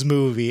in this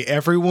movie.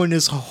 Everyone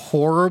is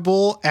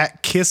horrible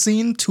at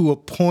kissing to a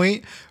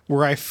point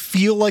where I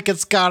feel like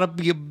it's gotta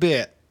be a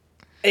bit.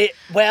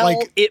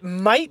 It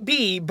might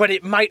be, but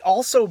it might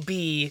also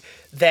be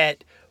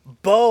that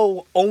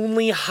Bo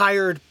only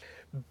hired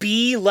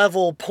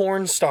B-level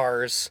porn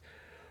stars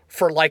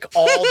for all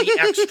the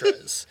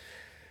extras.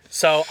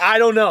 So I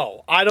don't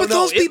know. But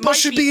those people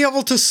should be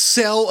able to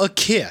sell a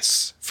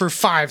kiss for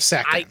 5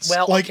 seconds.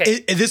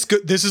 Okay.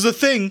 This is a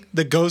thing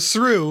that goes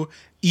through.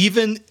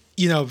 Even,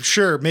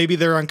 sure, maybe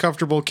they're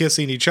uncomfortable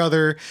kissing each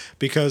other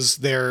because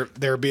they're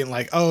being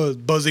like, oh,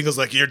 Bazinga's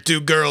like, you're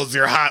 2 girls,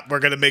 you're hot, we're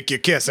gonna make you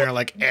kiss. And they're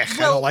like, I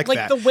don't like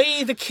that. The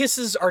way the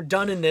kisses are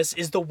done in this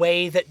is the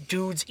way that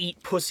dudes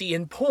eat pussy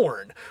in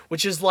porn,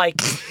 which is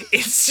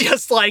it's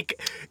just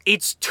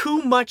it's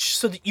too much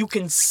so that you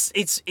can.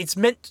 It's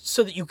meant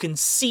so that you can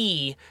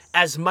see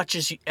as much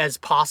as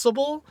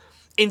possible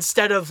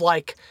instead of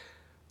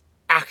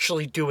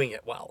actually doing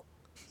it well.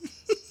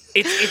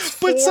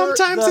 But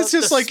sometimes it's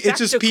just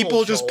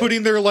people just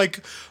putting their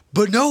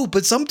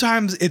but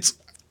sometimes it's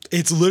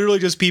literally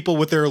just people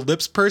with their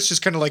lips pursed,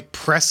 just kind of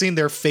pressing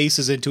their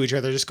faces into each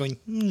other, just going,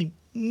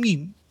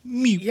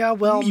 Yeah,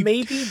 well,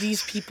 maybe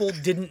these people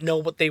didn't know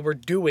what they were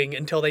doing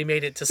until they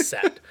made it to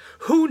set.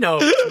 Who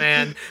knows,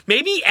 man?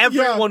 Maybe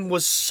everyone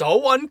was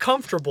so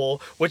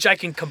uncomfortable, which I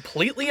can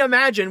completely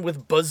imagine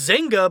with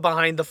Bazinga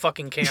behind the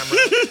fucking camera,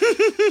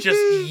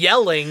 just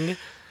yelling.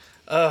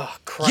 Oh,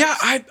 Christ. Yeah,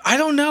 I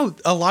don't know.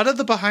 A lot of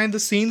the behind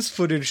the scenes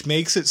footage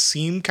makes it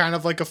seem kind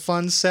of like a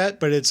fun set,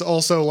 but it's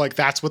also like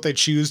that's what they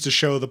choose to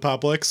show the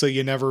public, so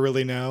you never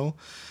really know.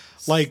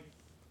 Like,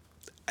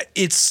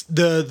 it's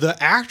the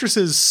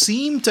actresses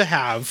seem to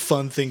have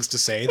fun things to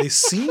say. They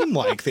seem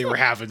like they were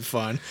having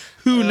fun.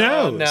 Who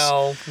knows?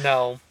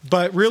 No.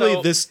 But really,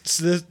 So,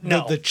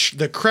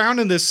 the crown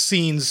in this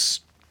scene's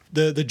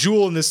the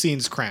jewel in this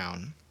scene's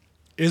crown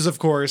is, of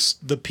course,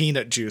 the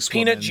peanut juice.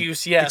 Peanut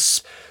juice,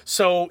 yes.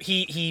 So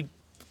he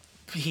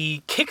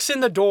kicks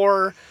in the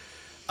door,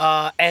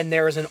 and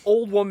there's an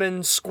old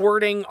woman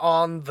squirting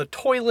on the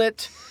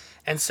toilet.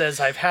 And says,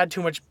 I've had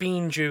too much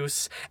bean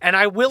juice. And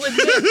I will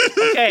admit,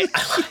 okay,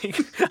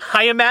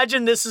 I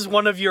imagine this is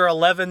one of your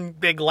 11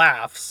 big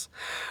laughs.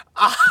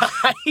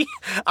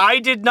 I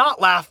did not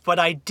laugh, but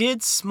I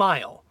did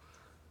smile.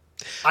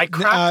 I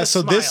cracked a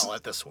smile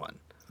at this one.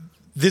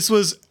 This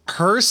was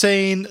her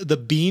saying the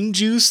bean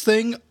juice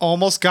thing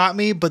almost got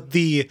me, but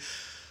the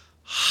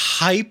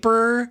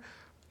hyper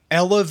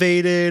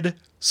elevated,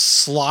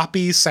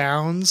 sloppy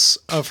sounds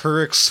of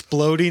her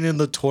exploding in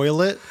the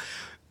toilet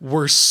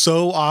were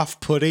so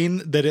off-putting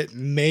that it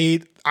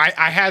made...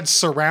 I had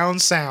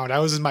surround sound. I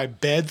was in my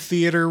bed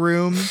theater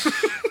room,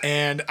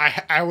 and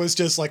I was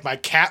just like, my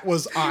cat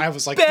was... I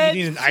was like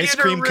eating an ice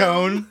cream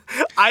cone.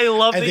 I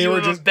love that you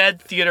have a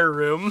bed theater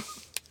room.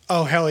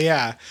 Oh, hell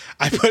yeah.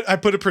 I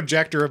put a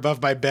projector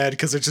above my bed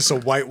because it's just a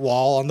white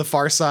wall on the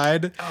far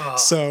side. Oh,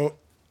 so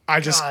I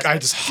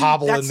just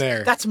hobble in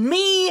there. That's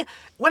me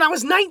when I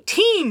was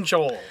 19,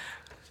 Joel.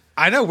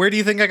 I know. Where do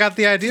you think I got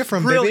the idea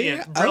from,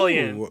 Brilliant.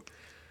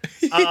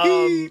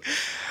 Oh.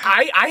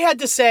 I had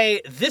to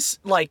say this,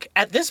 like,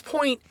 at this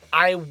point,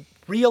 I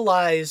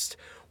realized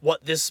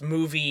what this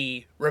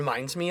movie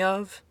reminds me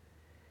of.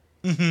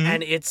 Mm-hmm.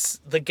 And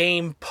it's the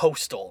game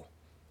Postal.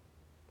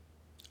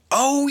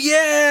 Oh,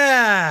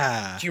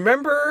 yeah! Do you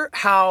remember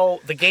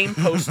how the game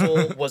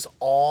Postal was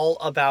all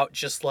about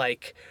just,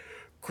 like,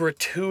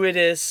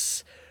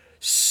 gratuitous,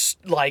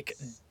 like,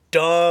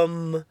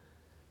 dumb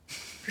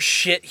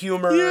shit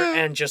humor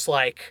and just,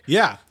 like...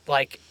 Yeah.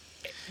 Like...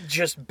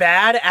 just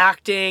bad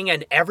acting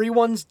and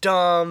everyone's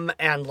dumb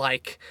and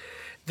like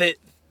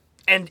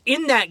and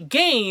in that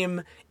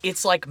game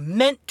it's like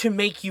meant to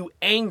make you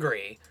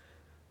angry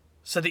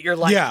so that you're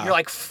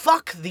like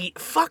fuck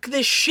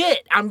this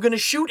shit, I'm gonna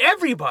shoot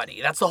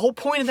everybody. That's the whole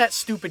point of that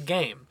stupid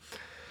game.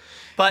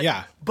 But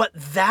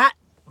that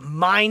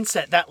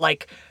mindset,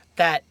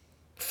 that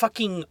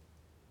fucking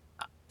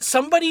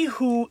somebody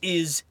who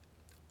is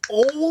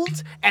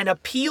old and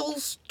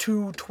appeals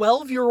to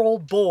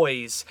 12-year-old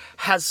boys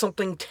has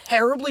something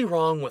terribly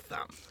wrong with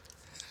them.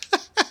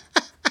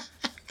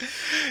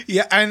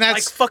 Yeah, and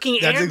that's like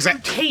fucking Andrew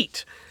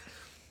Tate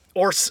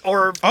or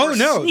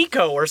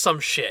Sneeko or some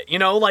shit. You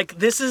know, like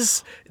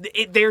there's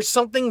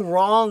something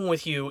wrong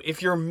with you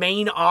if your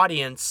main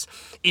audience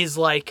is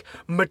like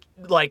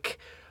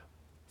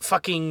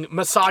fucking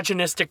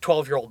misogynistic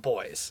 12-year-old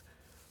boys.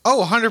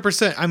 Oh,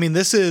 100%. I mean,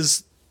 this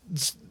is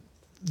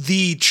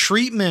the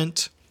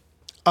treatment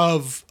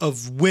of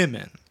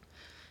women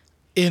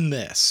in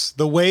this.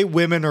 The way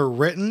women are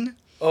written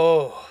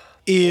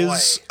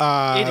is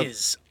it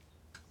is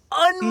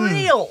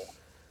unreal.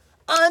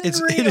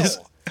 Unreal. It is.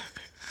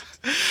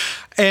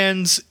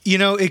 And you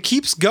know, it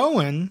keeps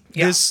going,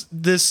 this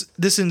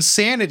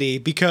insanity,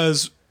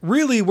 because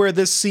really where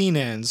this scene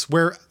ends,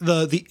 where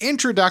the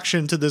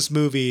introduction to this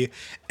movie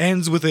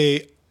ends with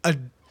a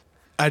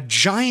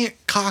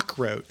giant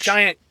cockroach.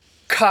 Giant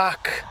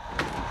cockroach.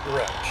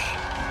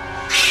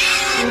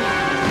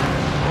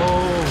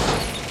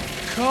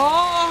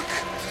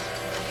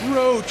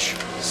 Cockroach.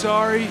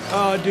 Sorry,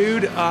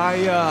 dude.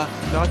 I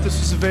thought this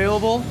was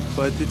available,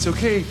 but it's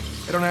okay.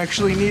 I don't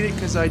actually need it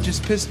because I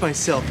just pissed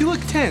myself. You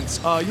look tense.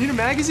 You need a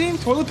magazine?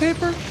 Toilet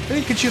paper? I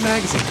think get you a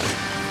magazine.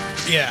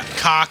 Yeah,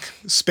 cock,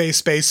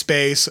 space,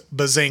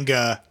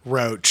 bazinga,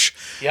 roach.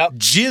 Yep.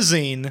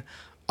 Jizzing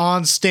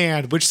on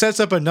stand, which sets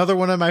up another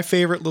one of my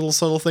favorite little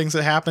subtle things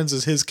that happens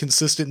is his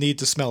consistent need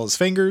to smell his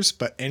fingers.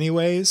 But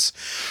anyways.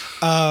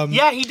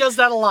 Yeah, he does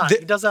that a lot.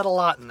 He does that a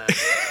lot in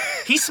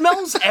this. He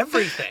smells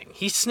everything.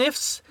 He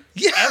sniffs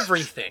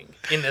everything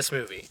in this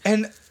movie.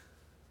 And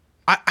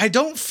I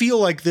don't feel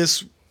like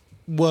this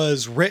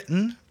was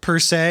written per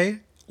se,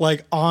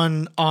 like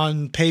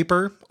on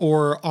paper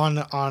or on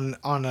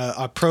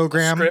a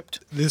program. Script.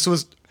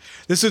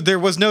 There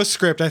was no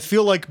script. I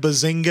feel like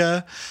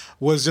Bazinga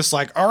was just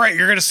like, all right,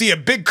 you're going to see a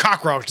big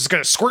cockroach. It's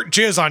going to squirt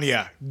jizz on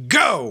you.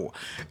 Go.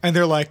 And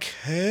they're like,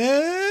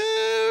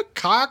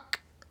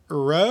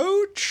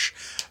 cockroach?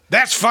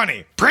 That's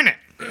funny. Print it.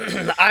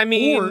 I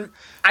mean,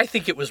 I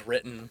think it was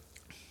written.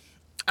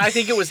 I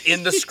think it was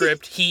in the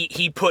script.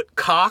 He put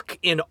cock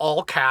in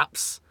all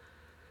caps.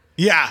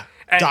 Yeah.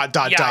 And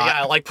dot.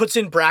 Yeah, like puts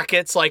in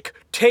brackets, like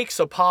takes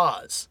a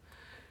pause.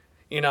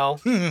 You know,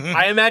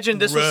 I imagine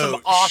this was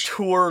some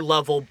auteur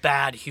level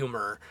bad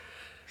humor.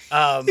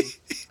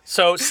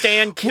 So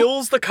Stan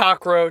kills the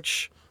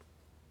cockroach.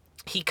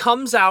 He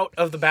comes out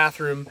of the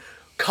bathroom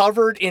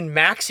covered in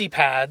maxi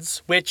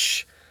pads,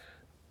 which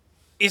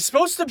is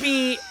supposed to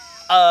be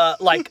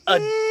like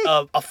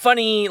a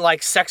funny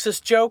like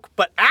sexist joke,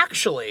 but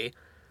actually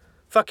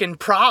fucking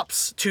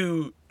props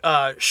to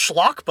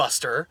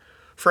Schlockbuster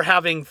for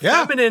having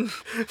feminine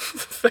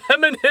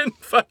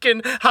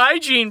fucking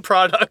hygiene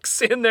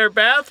products in their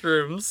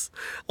bathrooms.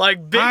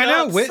 Like big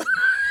ups.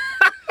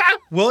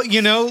 Well,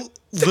 you know,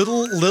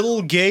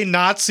 little gay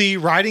Nazi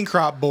riding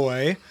crop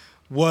boy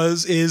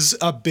is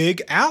a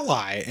big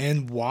ally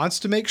and wants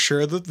to make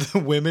sure that the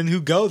women who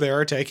go there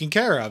are taken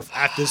care of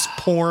at this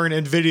porn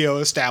and video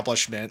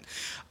establishment.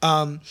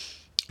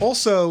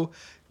 Also,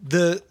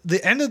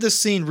 the end of this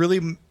scene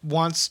really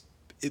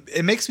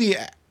it makes me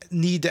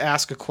need to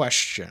ask a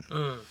question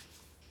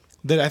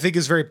that I think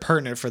is very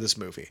pertinent for this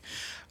movie.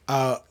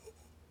 Because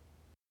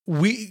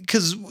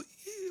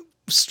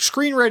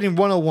screenwriting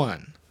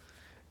 101,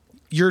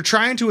 you're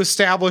trying to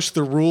establish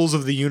the rules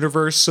of the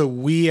universe so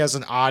we as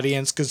an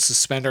audience can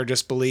suspend our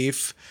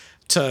disbelief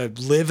to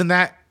live in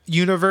that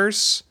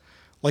universe.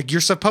 Like,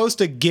 you're supposed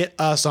to get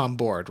us on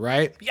board,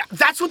 right? Yeah,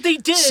 that's what they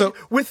did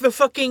with the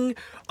fucking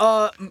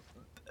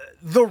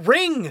The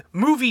Ring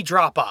movie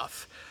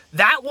drop-off.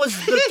 That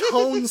was the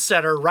tone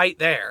setter right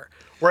there,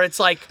 where it's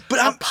like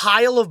a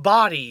pile of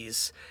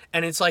bodies,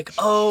 and it's like,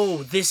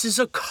 oh, this is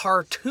a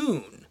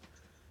cartoon.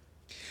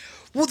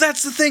 Well,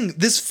 that's the thing.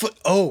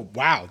 Oh,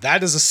 wow,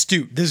 that is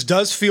astute. This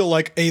does feel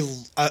like a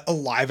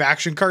live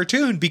action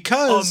cartoon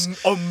because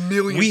a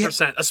million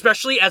 %,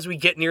 especially as we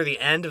get near the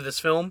end of this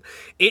film.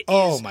 It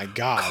is my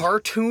God,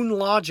 cartoon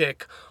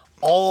logic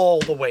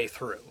all the way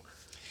through.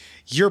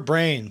 Your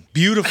brain,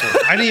 beautiful.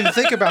 I didn't even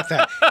think about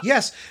that.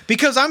 Yes,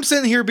 because I'm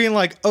sitting here being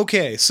like,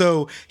 okay,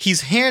 so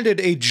he's handed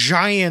a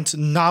giant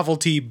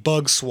novelty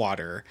bug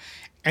swatter.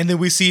 And then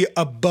we see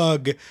a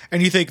bug,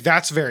 and you think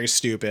that's very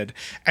stupid.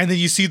 And then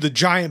you see the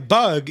giant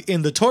bug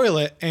in the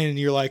toilet, and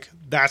you're like,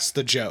 that's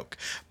the joke.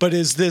 But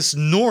is this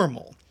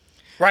normal?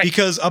 Right.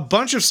 Because a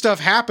bunch of stuff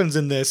happens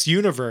in this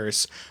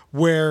universe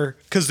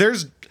because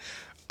there's,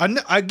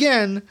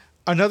 again,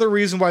 another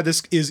reason why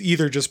this is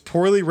either just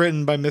poorly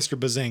written by Mr.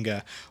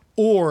 Bazinga,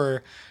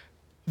 or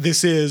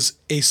this is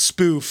a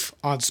spoof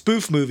on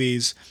spoof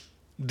movies.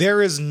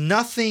 There is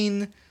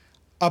nothing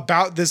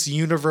about this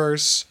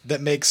universe that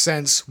makes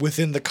sense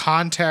within the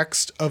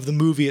context of the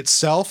movie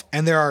itself,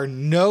 and there are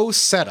no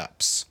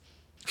setups.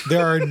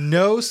 There are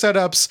no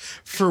setups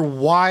for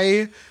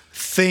why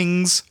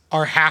things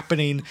are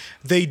happening.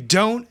 They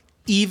don't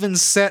even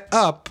set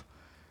up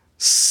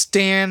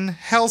Stan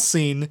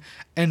Helsing,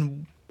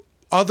 and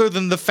other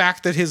than the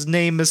fact that his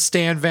name is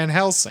Stan Van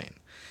Helsing.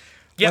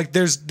 Yep. Like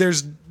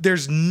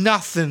there's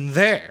nothing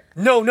there.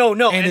 No.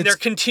 And there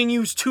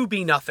continues to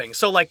be nothing.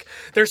 So like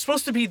there's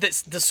supposed to be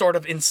this sort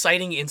of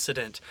inciting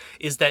incident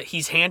is that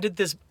he's handed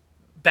this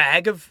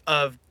bag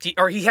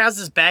he has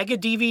this bag of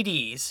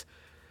DVDs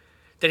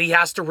that he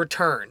has to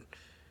return.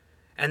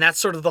 And that's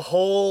sort of the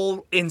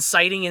whole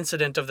inciting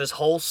incident of this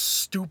whole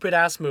stupid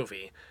ass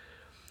movie.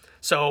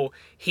 So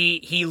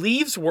he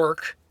leaves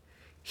work.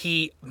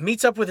 He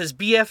meets up with his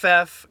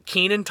BFF,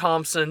 Kenan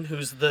Thompson,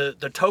 who's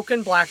the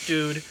token black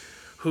dude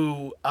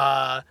who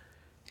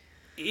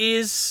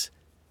is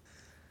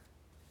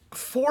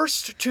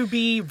forced to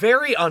be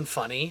very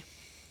unfunny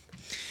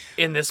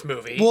in this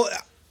movie. Well,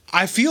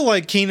 I feel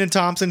like Kenan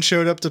Thompson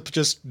showed up to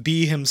just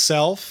be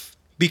himself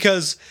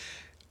because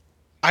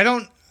I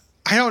don't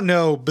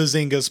know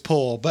Bazinga's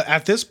pull, but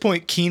at this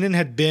point, Kenan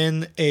had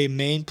been a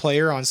main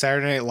player on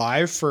Saturday Night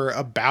Live for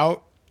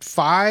about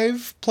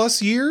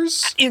 5+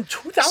 years. In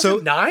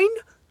 2009?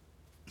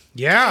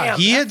 Yeah, Damn,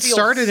 he had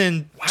started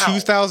in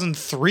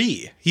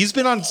 2003. He's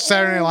been on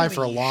Saturday Night Live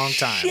for a long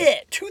time.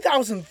 Shit,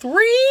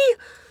 2003?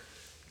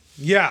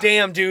 Yeah.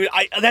 Damn, dude.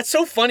 That's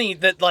so funny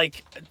that,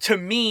 like, to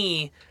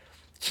me,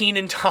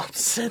 Kenan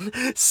Thompson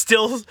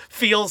still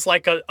feels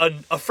like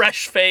a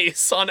fresh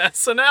face on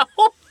SNL.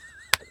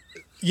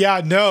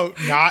 Yeah, no,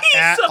 not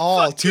at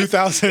all.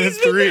 2003. He's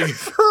been there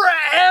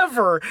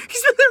forever.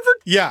 He's been there for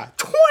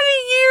 20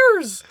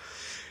 years.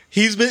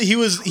 He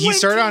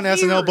started on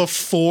SNL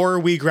before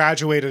we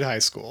graduated high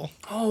school.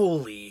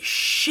 Holy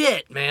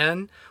shit,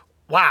 man.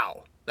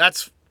 Wow.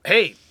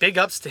 Hey, big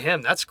ups to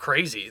him. That's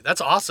crazy. That's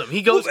awesome.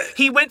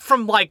 He went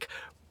from like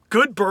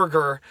Good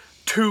Burger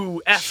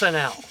to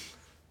SNL.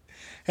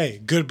 Hey,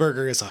 Good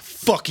Burger is a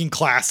fucking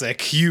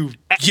classic. Yes.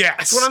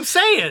 That's what I'm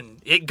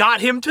saying. It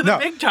got him to the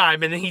big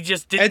time, and then he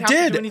just didn't have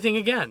to do anything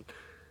again.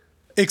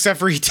 Except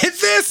for he did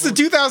this in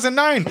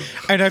 2009.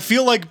 And I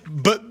feel like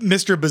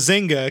Mr.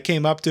 Bazinga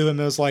came up to him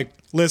and was like,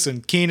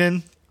 listen,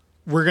 Kenan,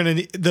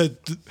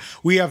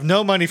 we have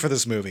no money for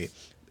this movie.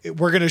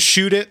 We're going to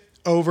shoot it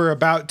over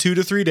about 2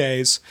 to 3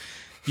 days.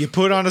 You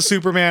put on a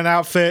Superman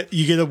outfit.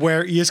 You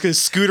just gonna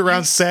scoot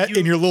around set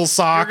in your little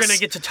socks. You're gonna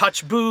get to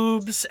touch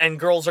boobs, and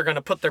girls are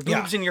gonna put their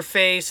boobs in your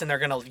face, and they're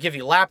gonna give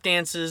you lap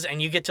dances,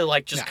 and you get to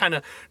like just kind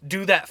of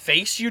do that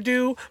face you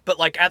do, but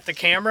like at the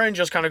camera, and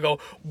just kind of go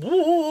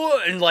woo,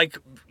 and like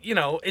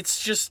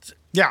it's just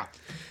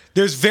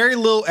There's very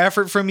little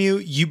effort from you.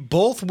 You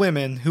both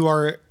women who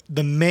are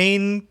the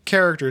main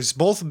characters,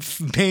 both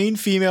main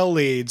female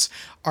leads,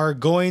 are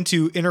going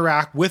to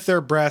interact with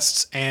their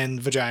breasts and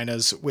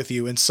vaginas with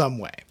you in some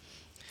way.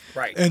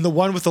 Right. And the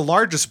one with the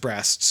largest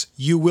breasts,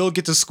 you will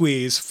get to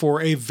squeeze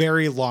for a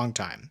very long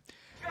time.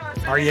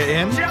 Are you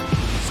in?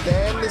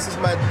 Stan, this is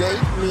my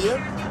date,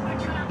 Mia.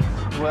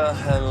 Well,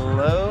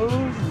 hello,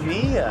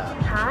 Mia.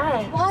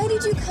 Hi. Why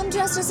did you come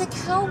dressed as a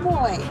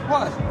cowboy?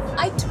 What?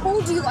 I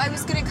told you I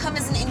was gonna come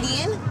as an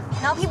Indian.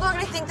 Now people are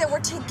gonna think that we're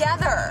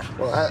together.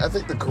 Well, I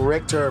think the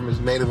correct term is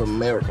Native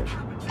American.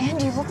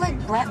 And you look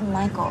like Bret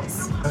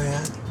Michaels. Oh,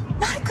 yeah?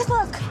 Not a good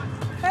look.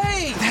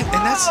 Hey! And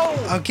that's,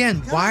 again,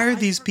 why are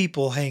these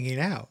people hanging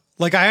out?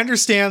 Like, I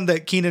understand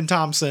that Kenan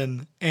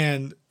Thompson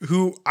and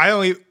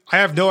I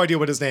have no idea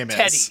what his name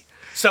Teddy. is.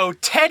 So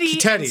Teddy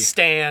and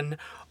Stan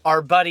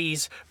are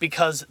buddies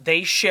because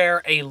they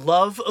share a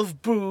love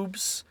of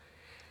boobs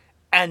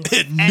and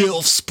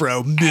MILFs,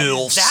 bro.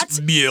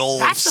 MILFs. MILFs.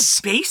 That's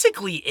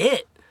basically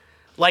it.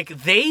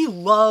 Like they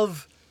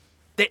love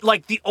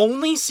like the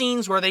only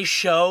scenes where they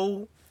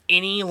show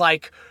any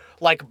like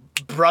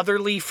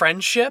brotherly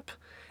friendship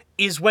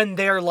is when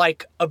they're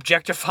like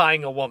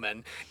objectifying a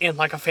woman in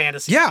like a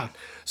fantasy. Yeah.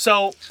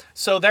 Scene.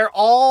 So they're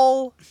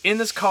all in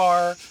this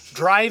car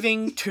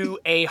driving to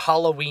a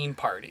Halloween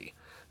party.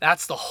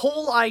 That's the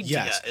whole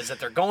idea, is that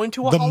they're going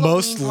to a Halloween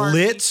most party.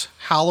 Lit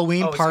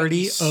Halloween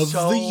party of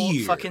the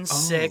year. Fucking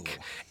sick.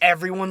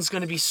 Everyone's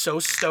gonna be so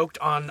stoked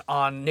on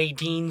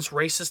Nadine's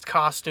racist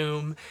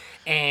costume,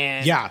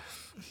 and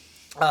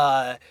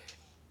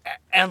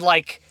and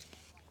like,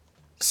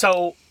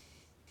 so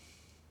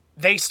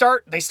they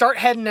start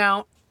heading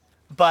out,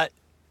 but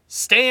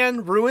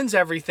Stan ruins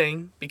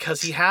everything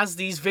because he has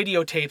these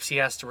videotapes he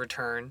has to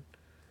return.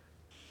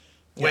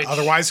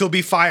 Otherwise he'll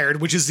be fired,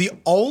 which is the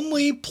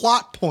only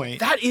plot point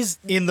that is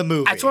in the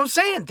movie. That's what I'm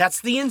saying. That's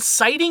the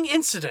inciting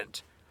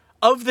incident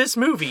of this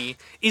movie,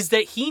 is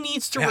that he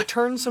needs to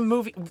return some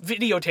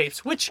videotapes,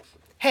 which,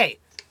 hey,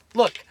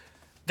 look,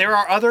 there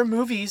are other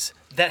movies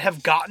that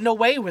have gotten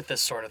away with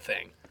this sort of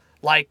thing.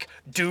 Like,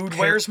 Dude,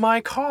 Where's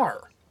My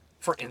Car,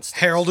 for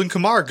instance. Harold and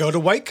Kumar Go to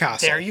White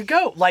Castle. There you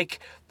go. Like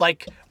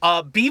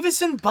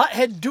Beavis and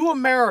Butthead Do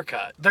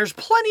America. There's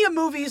plenty of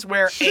movies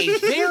where a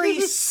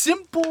very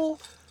simple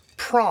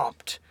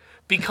prompt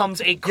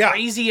becomes a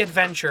crazy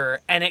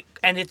adventure, and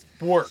it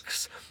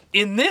works.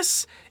 In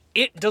this,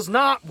 it does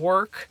not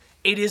work.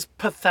 It is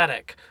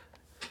pathetic.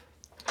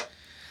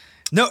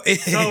 No,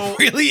 it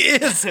really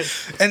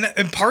is.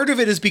 And part of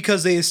it is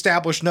because they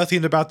establish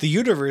nothing about the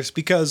universe,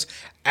 because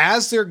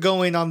as they're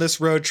going on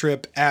this road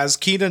trip, as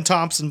Kenan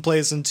Thompson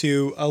plays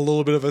into a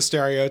little bit of a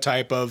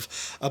stereotype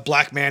of a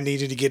black man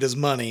needing to get his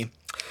money,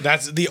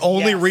 that's the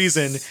only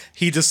reason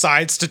he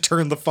decides to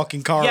turn the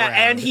fucking car around.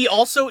 Yeah, and he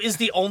also is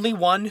the only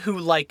one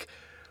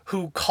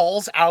who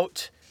calls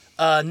out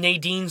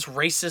Nadine's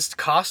racist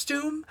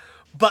costume,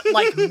 but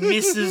like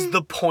misses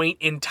the point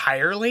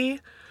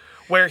entirely,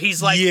 where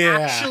he's like,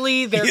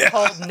 actually, they're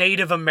called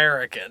Native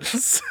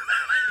Americans.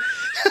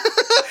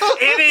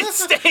 And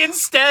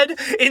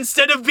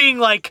instead of being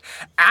like,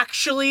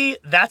 actually,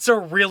 that's a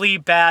really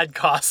bad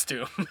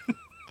costume.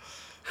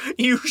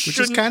 You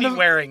shouldn't be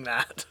wearing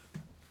that.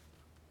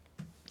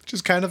 Which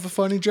is kind of a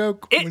funny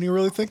joke when you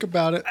really think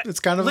about it. It's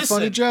kind of a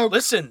funny joke.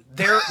 Listen,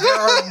 there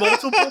are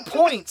multiple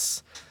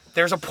points.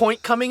 There's a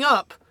point coming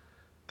up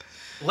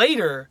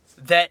later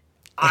that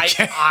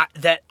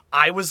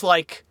I was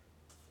like,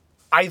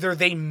 either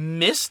they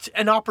missed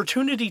an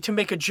opportunity to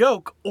make a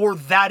joke, or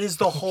that is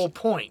the whole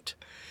point.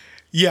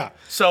 Yeah.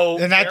 So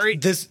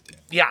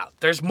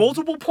there's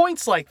multiple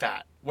points like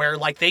that where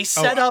like they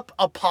set up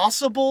a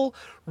possible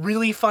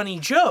really funny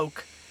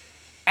joke,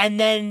 and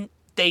then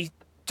they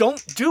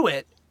don't do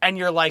it, and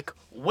you're like,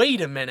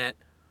 wait a minute.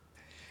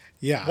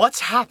 Yeah.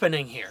 What's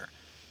happening here?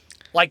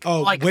 Like,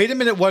 wait a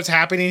minute, what's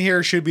happening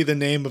here should be the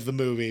name of the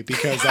movie,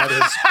 because that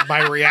is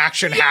my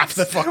reaction half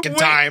the fucking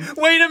time.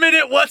 Wait a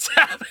minute, what's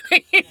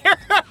happening here?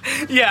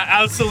 Yeah,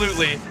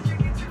 absolutely.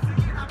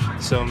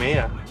 So,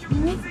 Mia,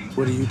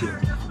 what do you do?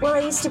 Well, I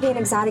used to be an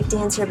exotic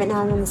dancer, but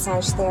now I'm a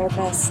massage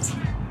therapist.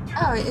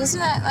 Oh, isn't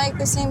that like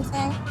the same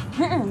thing?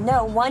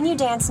 No, one you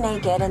dance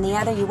naked, and the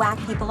other you whack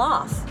people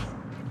off.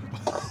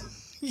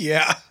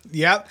 Yeah.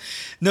 Yep.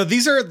 No,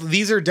 these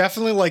are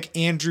definitely like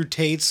Andrew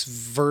Tate's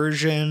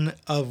version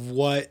of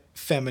what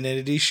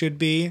femininity should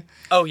be.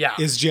 Oh yeah.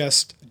 Is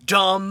just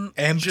dumb,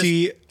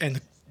 empty, and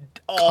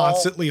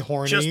constantly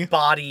horny. Just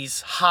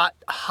bodies,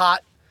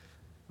 hot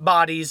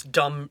bodies,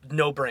 dumb,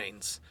 no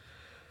brains.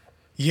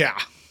 Yeah.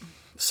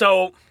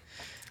 So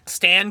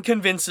Stan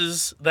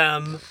convinces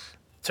them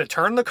to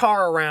turn the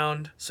car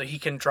around so he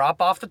can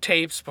drop off the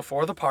tapes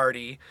before the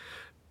party.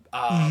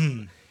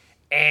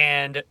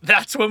 And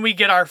that's when we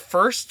get our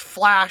first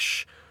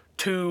flash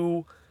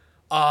to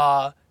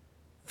the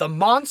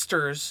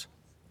monsters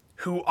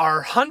who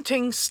are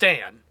hunting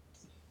Stan.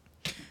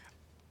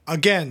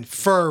 Again,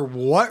 for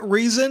what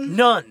reason?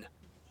 None.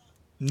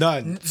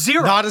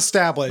 Zero. Not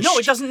established. No,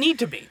 it doesn't need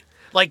to be.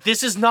 Like,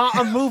 this is not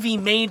a movie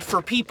made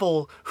for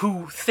people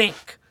who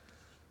think.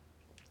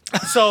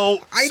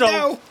 So I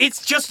know. It's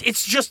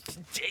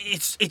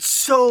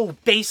so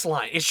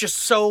baseline. It's just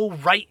so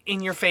right in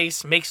your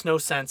face, makes no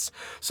sense.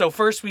 So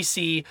first we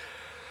see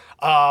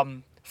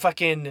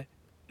fucking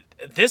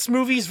this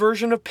movie's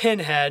version of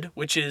Pinhead,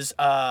 which is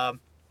a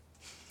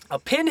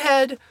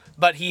pinhead,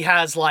 but he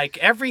has like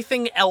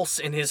everything else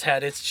in his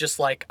head. It's just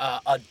like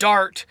a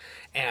dart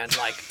and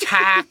like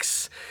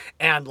tacks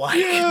and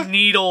like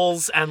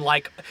needles and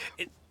like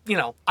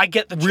I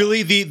get the joke.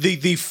 Really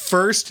the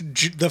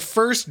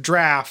first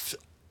draft.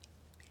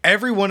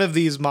 Every one of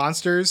these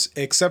monsters,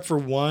 except for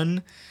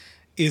one,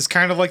 is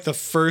kind of like the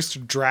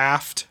first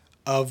draft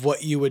of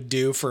what you would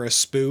do for a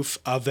spoof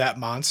of that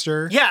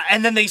monster. Yeah,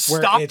 and then they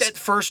stopped at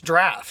first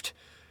draft.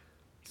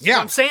 Yeah,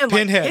 I'm saying,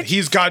 Pinhead. Like,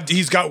 he's got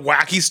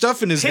wacky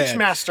stuff in his head.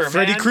 Pitchmaster,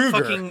 Freddy man.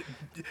 Krueger. Fucking,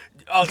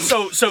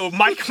 so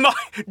Mike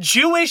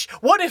Jewish.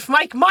 What if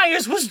Mike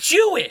Myers was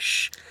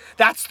Jewish?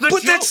 That's the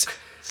joke.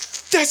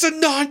 That's a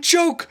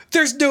non-joke.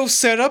 There's no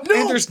setup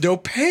and there's no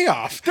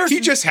payoff.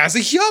 He just has a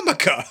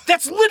yarmulke.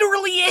 That's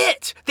literally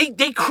it.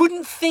 They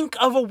couldn't think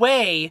of a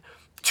way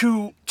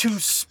to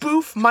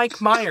spoof Mike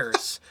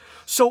Myers.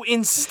 So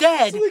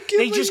instead,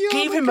 they just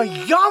gave him a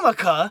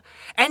yarmulke,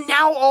 and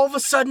now all of a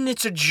sudden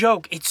it's a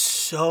joke. It's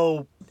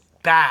so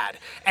bad.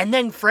 And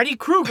then Freddy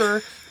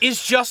Krueger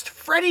is just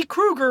Freddy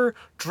Krueger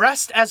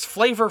dressed as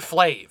Flavor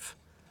Flav.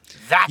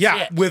 That's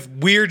it. With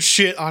weird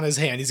shit on his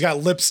hand. He's got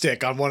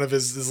lipstick on one of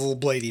his little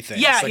bladey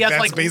things. Yeah, he has that's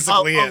like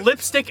basically a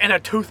lipstick and a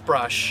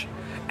toothbrush,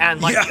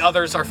 and like the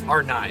others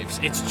are knives.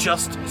 It's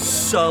just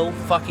so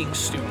fucking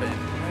stupid.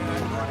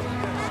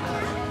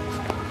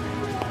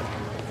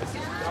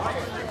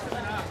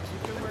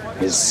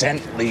 His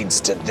scent leads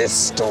to this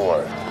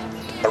store.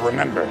 But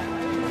remember,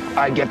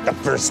 I get the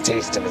first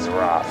taste of his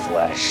raw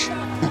flesh.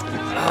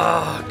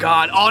 Oh,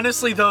 God.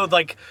 Honestly, though,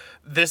 like,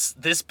 this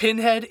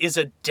Pinhead is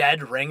a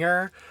dead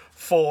ringer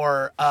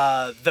for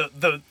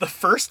the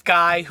first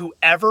guy who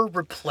ever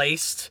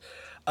replaced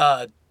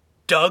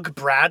Doug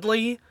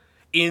Bradley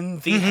in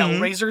the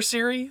Hellraiser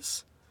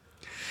series.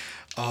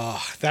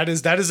 Oh, that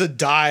is a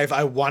dive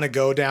I want to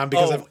go down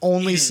because I've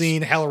only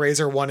seen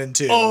Hellraiser 1 and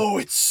 2. Oh,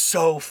 it's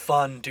so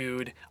fun,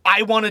 dude.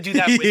 I want to do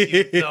that with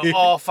you. Though.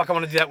 Oh, fuck, I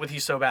want to do that with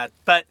you so bad.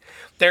 But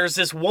there's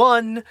this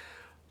one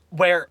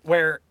where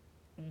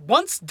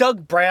once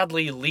Doug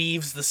Bradley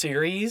leaves the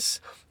series,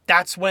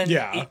 that's when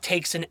it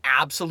takes an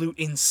absolute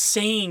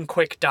insane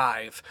quick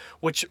dive,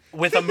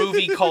 with a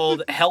movie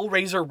called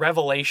Hellraiser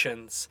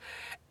Revelations.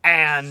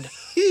 And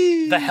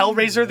the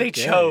Hellraiser they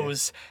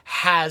chose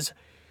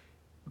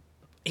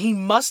he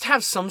must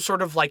have some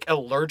sort of like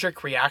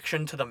allergic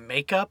reaction to the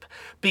makeup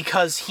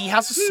because he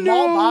has a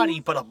small body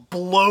but a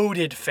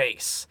bloated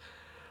face.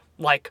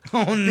 Like big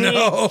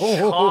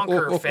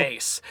chonker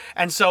face.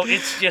 And so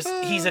it's just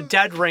he's a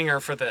dead ringer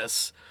for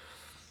this.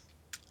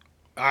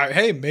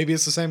 Hey, maybe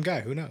it's the same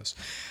guy. Who knows?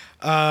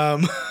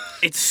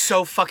 It's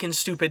so fucking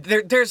stupid.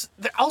 There's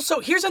also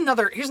here's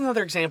another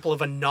example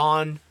of a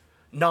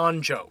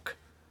non-joke.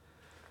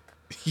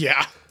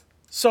 Yeah.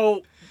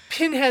 So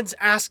Pinhead's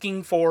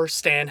asking for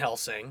Stan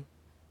Helsing,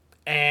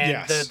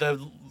 and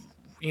the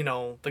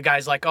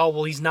guy's like, oh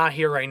well, he's not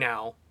here right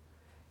now,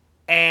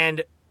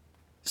 and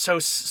so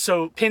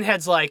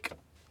Pinhead's like,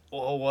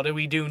 well, what do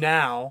we do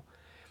now?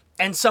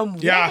 And some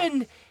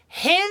woman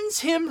hands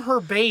him her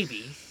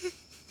baby.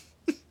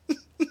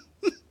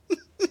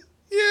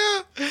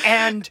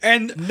 And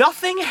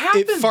nothing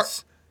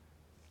happens.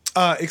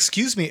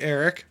 Excuse me,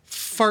 Eric.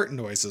 Fart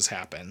noises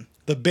happen.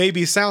 The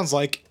baby sounds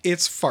like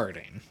it's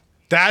farting.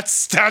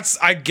 That's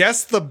I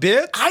guess the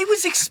bit. I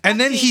was expecting, and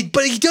then he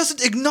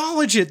doesn't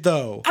acknowledge it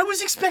though. I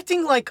was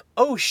expecting like,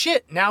 oh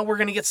shit, now we're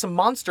gonna get some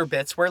monster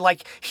bits where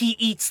like he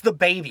eats the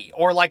baby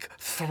or like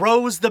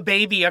throws the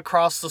baby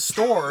across the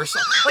store or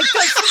something.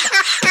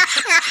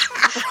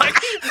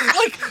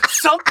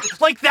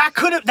 Like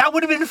that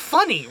would have been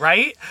funny,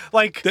 right?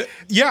 Like throws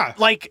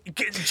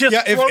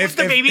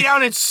the baby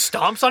down and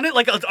stomps on it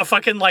like a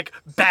fucking like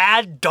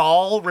bad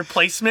doll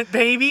replacement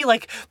baby.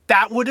 Like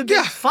that would have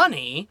been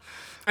funny.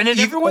 And then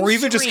everyone or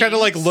even screams. just kind of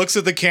like looks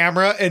at the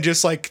camera and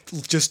just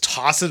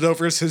toss it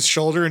over his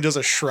shoulder and does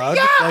a shrug.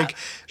 Like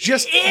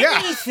just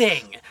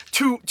anything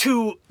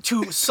to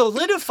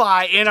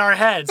solidify in our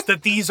heads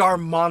that these are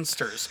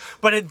monsters.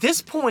 But at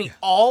this point,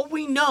 all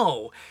we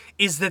know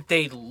is that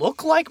they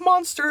look like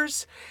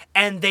monsters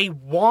and they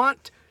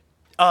want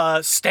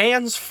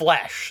Stan's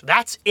flesh.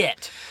 That's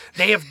it.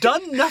 They have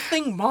done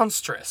nothing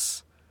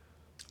monstrous.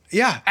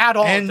 Yeah. At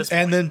all. And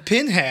then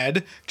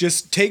Pinhead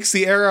just takes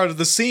the air out of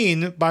the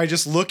scene by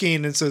just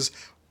looking and says,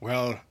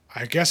 well,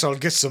 I guess I'll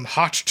get some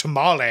hot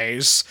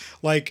tamales.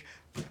 Like,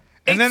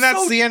 And then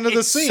that's the end of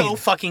the scene.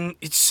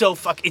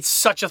 It's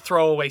such a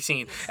throwaway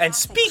scene. And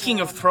speaking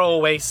of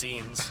throwaway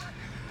scenes,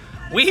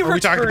 Are we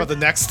talking about the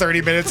next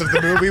 30 minutes of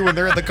the movie when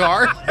they're in the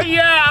car?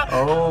 Yeah.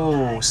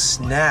 Oh,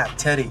 snap,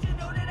 Teddy.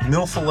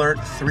 MILF alert,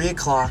 3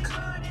 o'clock.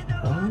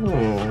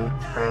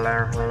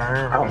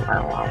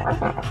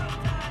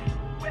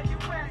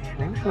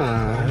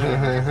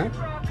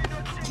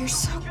 You're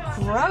so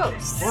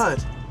gross. What?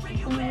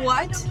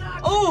 What?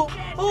 Oh,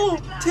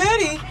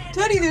 Teddy,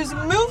 there's a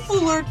MILF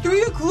alert,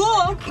 3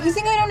 o'clock. You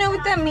think I don't know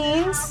what that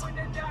means?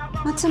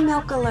 What's a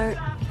milk alert?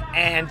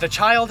 And the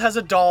child has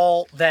a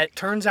doll that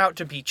turns out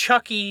to be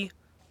Chucky.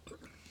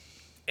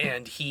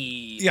 And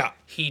he's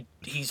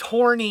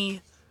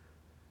horny.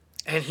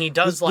 And he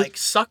does like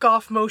suck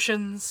off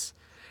motions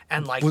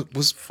and like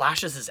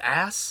flashes his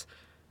ass.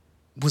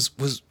 Was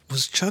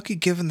Chucky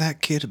giving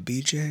that kid a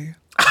BJ?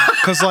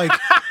 Because like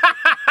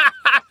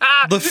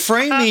the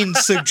framing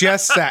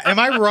suggests that. Am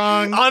I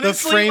wrong? Honestly, the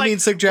framing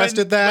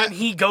suggested that when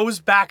he goes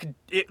back,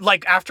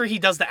 like after he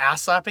does the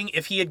ass slapping,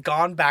 if he had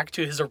gone back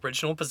to his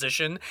original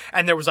position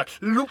and there was a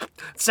loop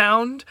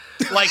sound,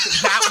 like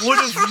that would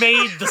have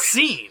made the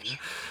scene.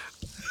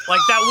 Like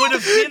that would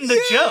have been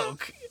the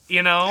joke.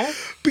 You know,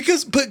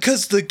 because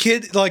the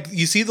kid, like,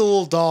 you see the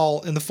little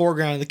doll in the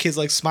foreground and the kid's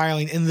like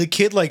smiling and the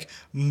kid like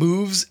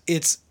moves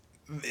his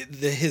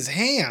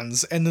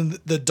hands and then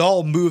the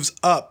doll moves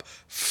up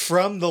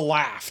from the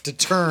laugh to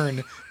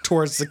turn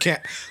towards the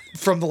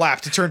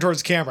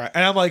camera.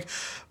 And I'm like,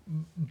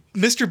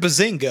 Mr.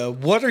 Bazinga,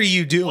 what are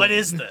you doing? What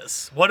is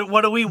this? What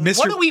are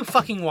we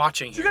fucking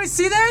watching here? Did you guys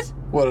see that?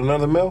 What,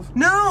 another MILF?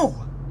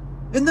 No!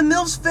 In the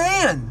MILF's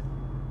van!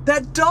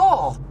 That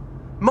doll!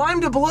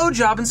 Mimed a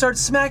blowjob and started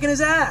smacking his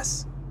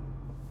ass.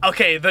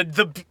 Okay,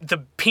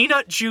 the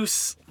peanut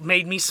juice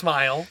made me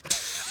smile.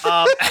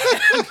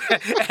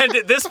 And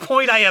at this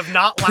point, I have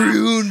not laughed.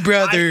 Prune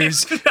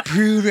Brothers.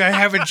 Prune, I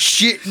haven't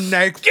shit in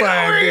like 5 Get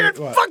over here minutes.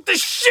 and fuck the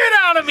shit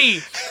out of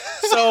me!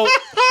 So,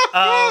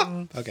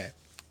 okay.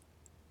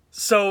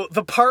 So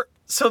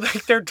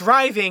they're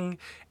driving,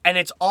 and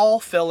it's all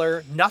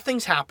filler,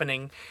 nothing's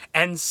happening,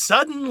 and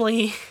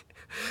suddenly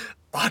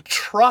a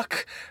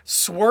truck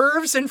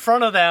swerves in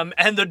front of them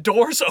and the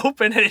doors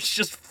open and it's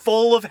just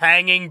full of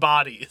hanging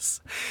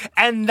bodies.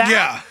 And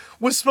that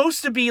was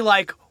supposed to be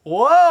like,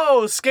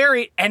 whoa,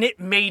 scary. And it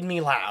made me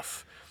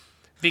laugh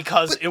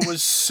because it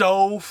was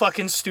so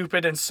fucking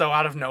stupid and so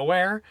out of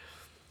nowhere.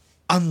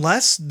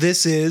 Unless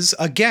this is,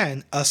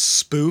 again, a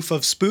spoof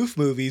of spoof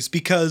movies,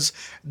 because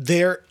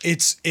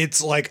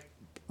it's like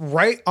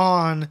right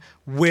on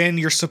when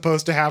you're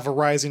supposed to have a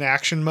rising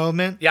action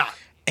moment. Yeah.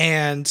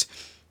 And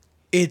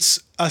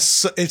it's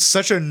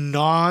such a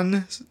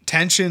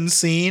non-tension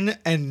scene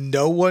and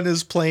no one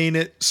is playing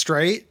it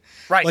straight.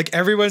 Right. Like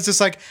everyone's just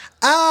like,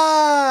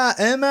 oh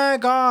my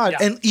God.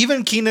 Yeah. And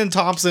even Kenan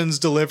Thompson's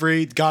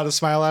delivery got a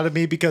smile out of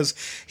me because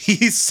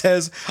he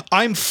says,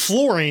 I'm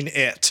flooring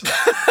it,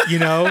 you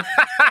know?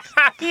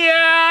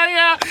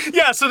 Yeah.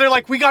 So they're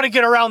like, we got to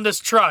get around this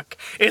truck.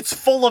 It's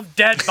full of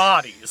dead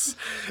bodies.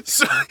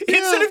 So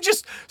instead of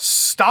just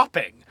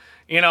stopping,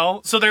 you know,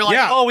 so they're like,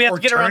 oh, we have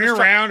to get around this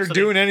truck. Around or so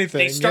doing anything.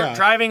 They start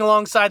driving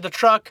alongside the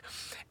truck,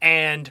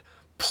 and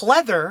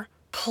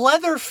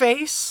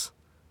Pleatherface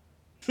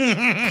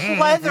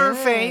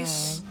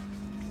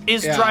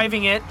is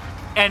driving it,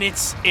 and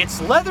it's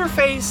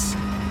Leatherface,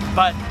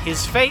 but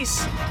his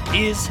face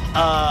is is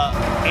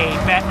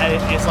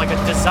like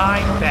a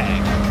design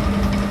bag.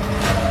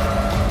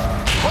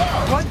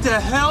 What the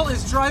hell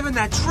is driving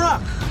that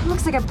truck?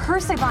 Looks like a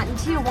purse I bought in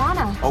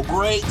Tijuana. Oh,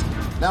 great.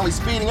 Now he's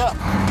speeding up.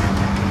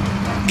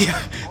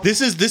 Yeah, this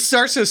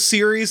starts a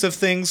series of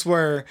things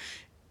where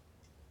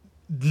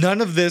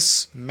none of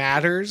this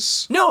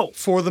matters. No,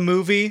 for the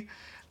movie,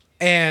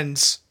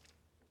 and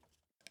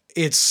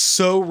it's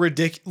so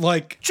ridiculous.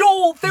 Like,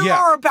 Joel, there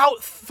are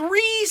about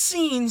 3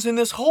 scenes in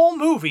this whole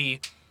movie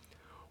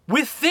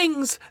with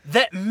things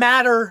that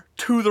matter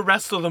to the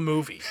rest of the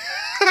movie.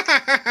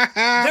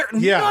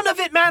 None of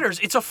it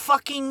matters. It's a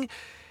fucking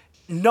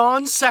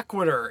non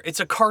sequitur. It's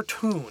a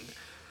cartoon.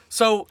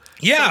 So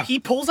he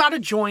pulls out a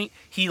joint,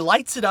 he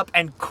lights it up,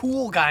 and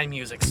cool guy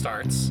music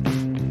starts.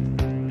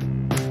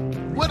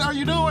 What are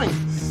you doing?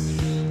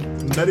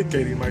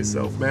 Medicating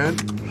myself, man.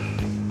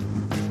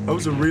 That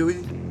was a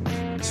really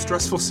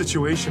stressful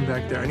situation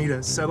back there. I need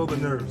to settle the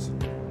nerves.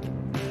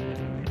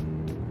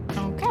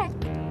 Okay.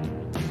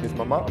 It's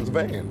my mom's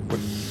van.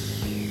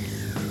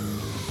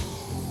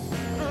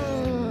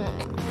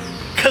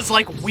 Because,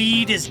 like,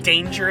 weed is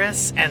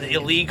dangerous and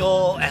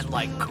illegal and,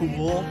 like,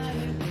 cool.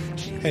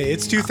 Hey,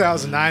 it's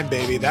 2009,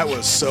 baby. That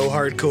was so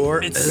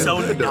hardcore. It's so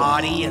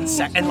naughty and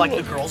and like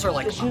the girls are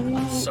like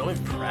so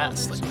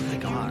impressed. Like, oh my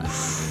god, this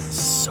is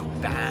so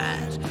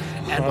bad.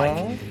 And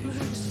like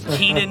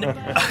Kenan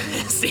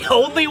is the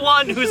only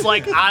one who's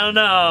like, I don't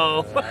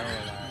know.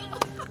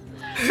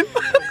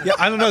 Yeah,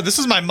 I don't know. This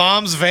is my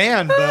mom's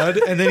van, bud.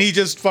 And then he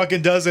just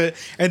fucking does it.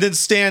 And then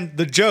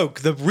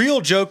the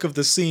real joke of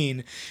the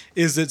scene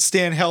is that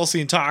Stan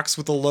Helsing talks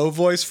with a low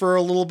voice for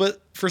a little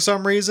bit for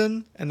some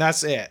reason, and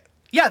that's it.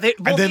 Yeah,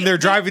 and then they're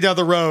driving down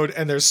the road,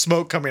 and there's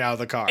smoke coming out of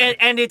the car.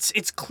 And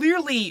it's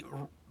clearly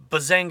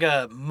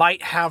Bazenga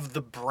might have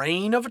the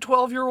brain of a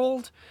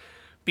 12-year-old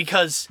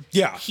because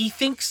he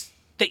thinks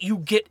that you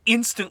get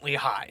instantly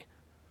high.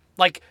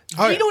 Like,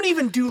 they don't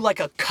even do like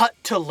a cut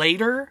to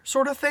later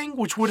sort of thing,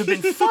 which would have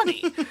been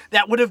funny.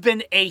 That would have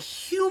been a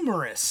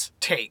humorous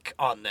take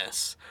on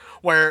this,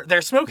 where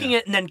they're smoking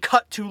it and then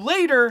cut to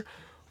later,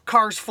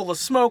 cars full of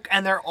smoke,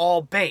 and they're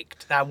all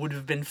baked. That would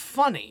have been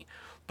funny.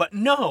 But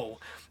no,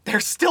 they're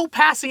still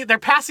passing it. They're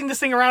passing this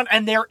thing around,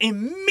 and they're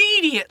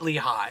immediately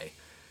high.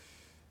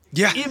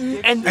 Yeah.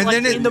 And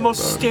like, in the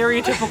most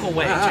stereotypical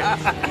way, too.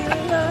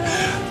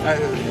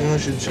 I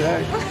should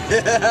check.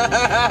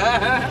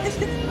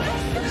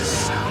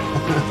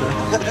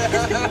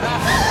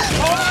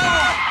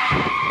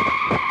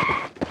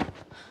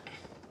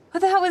 What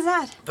the hell was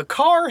that? The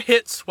car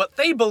hits what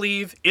they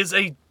believe is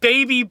a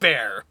baby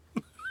bear.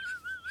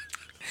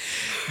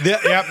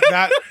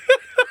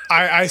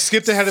 I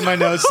skipped ahead in my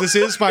notes. This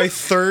is my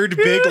third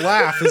big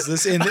laugh.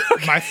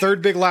 My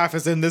third big laugh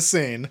is in this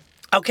scene.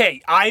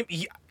 Okay,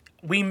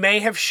 we may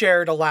have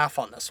shared a laugh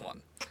on this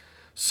one.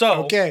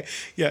 So set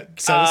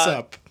us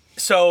up.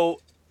 So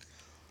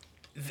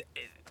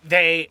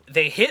they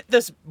hit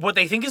this what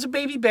they think is a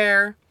baby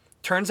bear.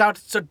 Turns out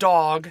it's a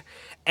dog,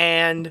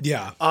 and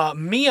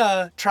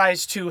Mia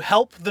tries to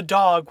help the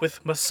dog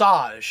with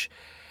massage,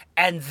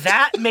 and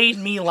that made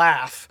me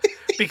laugh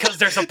because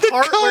there's a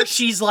part where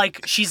she's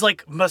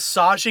like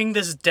massaging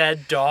this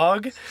dead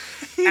dog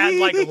and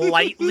like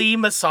lightly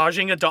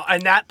massaging a dog,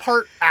 and that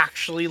part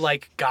actually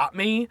like got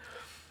me.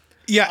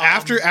 Yeah,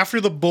 after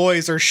the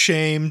boys are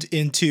shamed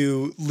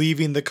into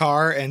leaving the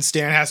car, and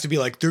Stan has to be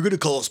like, they're gonna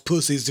call us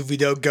pussies if we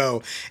don't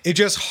go. It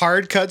just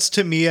hard cuts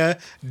to Mia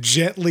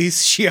gently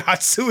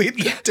shiatsuing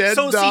the dead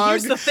dog. See,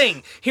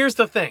 here's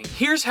the thing.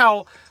 Here's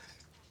how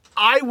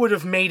I would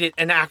have made it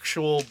an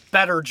actual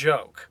better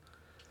joke.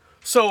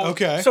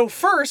 So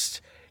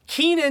first,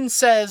 Keenan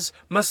says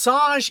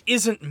massage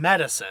isn't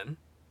medicine.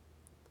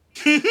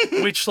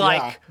 Which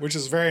which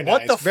is very nice.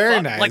 What the very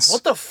fuck? nice. Like,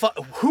 what the fuck?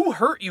 Who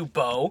hurt you,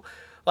 Bo?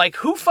 Like,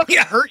 who fucking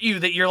hurt you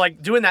that you're,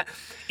 like, doing that?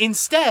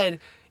 Instead,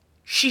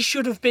 she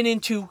should have been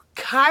into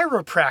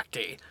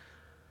chiropractic.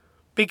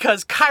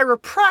 Because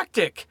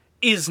chiropractic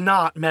is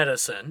not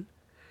medicine.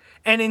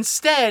 And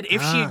instead,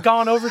 if she had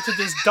gone over to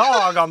this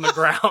dog on the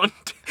ground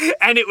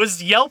and it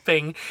was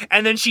yelping,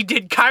 and then she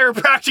did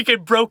chiropractic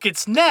and broke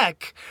its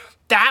neck,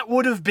 that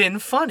would have been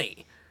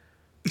funny.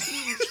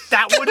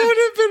 That would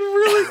have been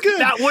really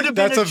good. That would have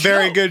been That's a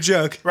very good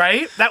joke.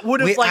 Right? That would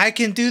have Wait, I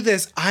can do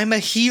this. I'm a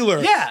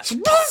healer. Yeah.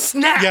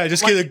 Snap. Yeah,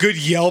 just get a good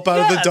yelp out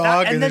of the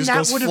dog and then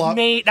just that goes flop.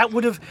 That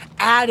would have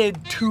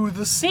added to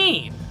the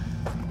scene.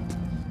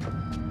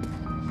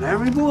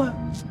 Sammy boy?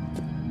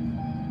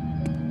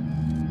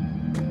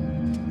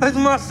 That's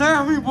my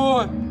Sammy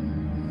boy!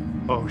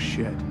 Oh,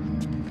 shit.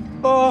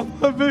 Oh,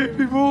 my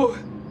baby boy!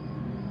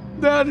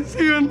 Daddy's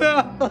here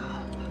now!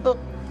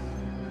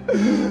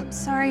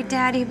 Sorry,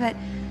 Daddy, but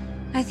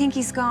I think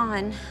he's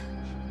gone.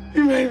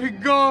 He may be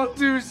gone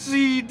to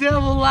see a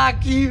devil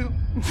like you.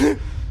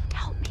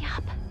 Help me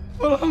up.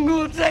 But I'm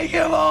gonna take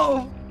him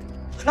home.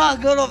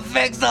 I'm gonna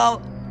fix him.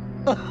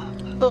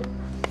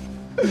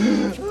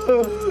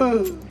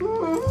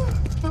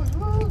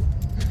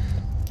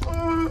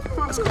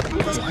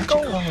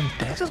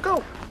 Let's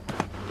go.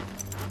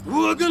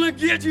 We're gonna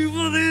get you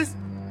for this.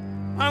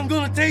 I'm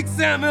gonna take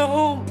Samuel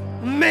home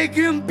and make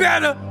him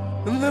better.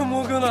 And then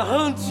we're gonna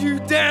hunt you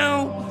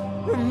down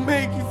and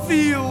make you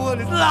feel what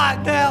it's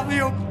like to have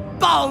your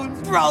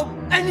bones broke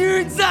and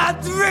your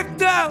insides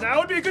ripped out. That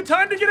would be a good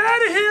time to get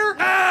out of here.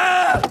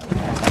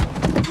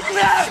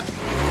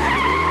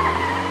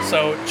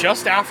 So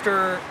just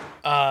after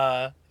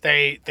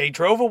they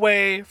drove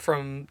away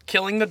from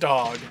killing the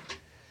dog,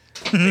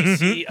 they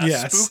see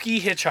a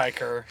spooky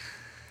hitchhiker,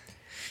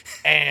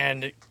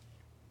 and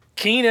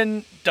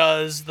Keenan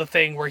does the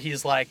thing where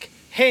he's like,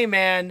 "Hey,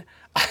 man."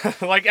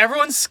 Like,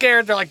 everyone's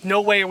scared. They're like,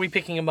 no way are we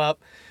picking him up.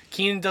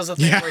 Keenan does a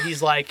thing where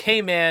he's like,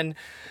 hey, man,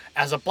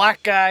 as a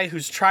black guy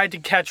who's tried to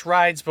catch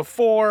rides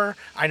before,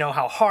 I know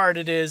how hard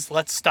it is.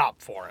 Let's stop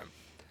for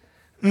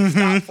him.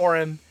 Stop for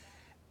him.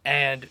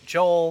 And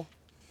Joel,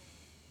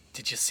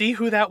 did you see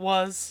who that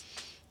was?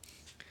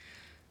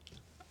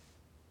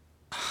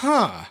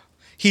 Huh.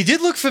 He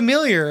did look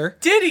familiar.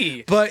 Did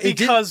he? But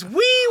because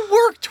we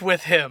worked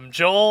with him,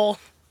 Joel.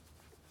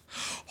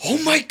 Oh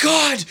my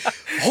god!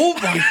 Oh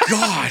my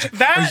god!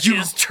 That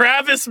is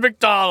Travis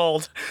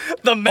McDonald,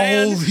 the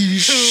man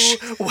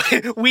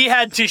who we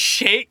had to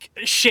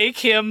shake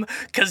him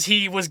because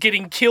he was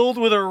getting killed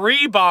with a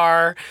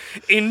rebar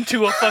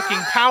into a fucking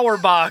power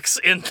box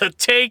in The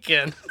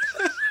Taken.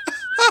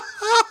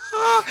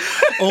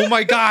 Oh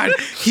my god,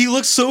 he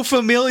looks so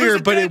familiar,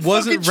 but it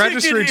wasn't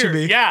registering to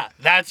me. Yeah,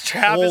 that's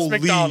Travis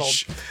McDonald.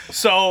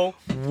 So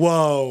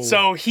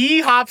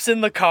he hops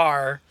in the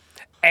car.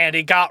 And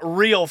it got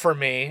real for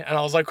me, and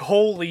I was like,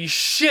 holy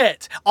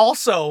shit.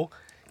 Also,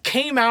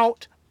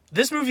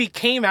 this movie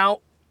came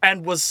out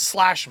and was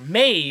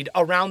 /made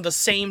around the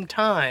same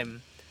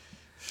time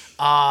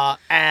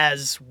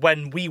as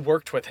when we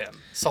worked with him.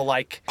 So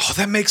like, oh,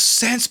 that makes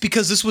sense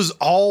because this was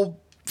all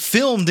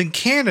filmed in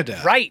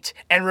Canada, right?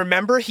 And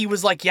remember, he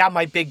was like, "Yeah,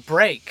 my big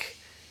break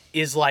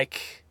is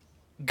like,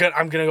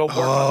 I'm gonna go work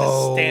on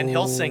this Stan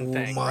Helsing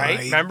thing, right?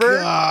 Remember?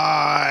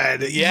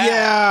 God,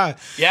 yeah.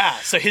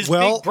 So his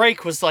big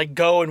break was like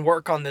go and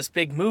work on this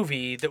big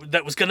movie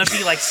that was gonna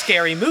be like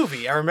Scary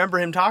Movie. I remember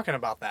him talking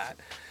about that.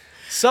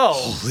 So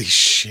holy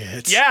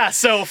shit. Yeah.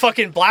 So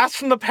fucking blast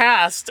from the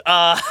past.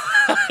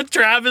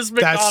 Travis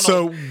McDonald. That's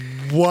so.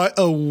 What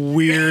a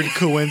weird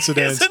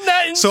coincidence. Isn't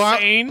that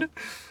insane?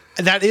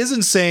 That is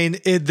insane.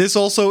 This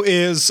also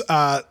is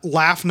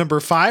laugh number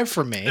 5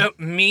 for me.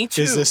 Me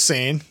too. Is this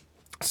scene?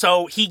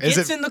 So he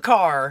gets in the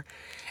car,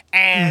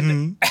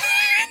 and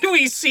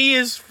we see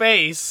his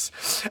face,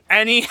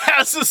 and he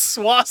has a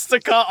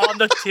swastika on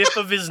the tip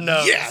of his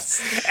nose.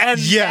 Yes. And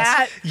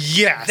yes.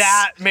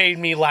 That made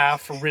me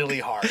laugh really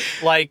hard.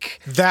 Like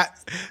that.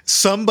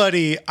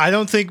 Somebody. I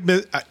don't think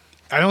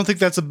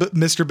that's a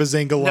Mr.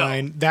 Bazinga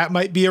line. No. That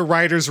might be a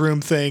writer's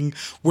room thing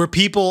where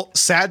people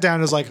sat down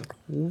and was like,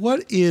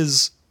 what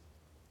is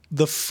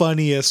the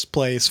funniest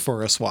place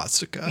for a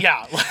swastika?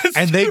 Yeah.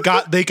 And they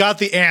got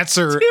the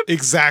answer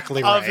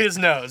exactly right. Of his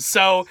nose.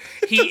 So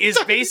he is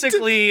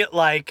basically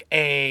like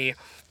a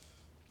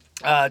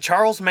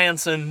Charles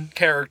Manson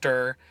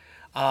character.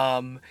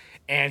 And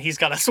he's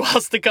got a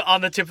swastika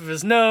on the tip of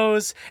his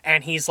nose.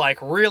 And he's like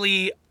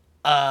really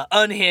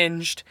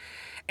unhinged.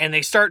 And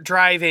they start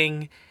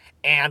driving.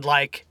 And,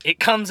 like, it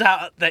comes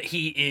out that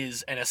he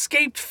is an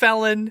escaped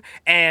felon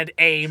and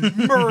a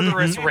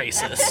murderous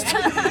racist.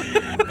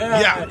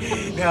 Yeah.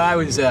 No, I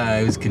was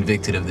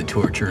convicted of the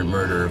torture and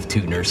murder of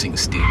 2 nursing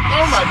students.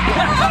 Oh, my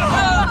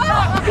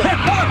God.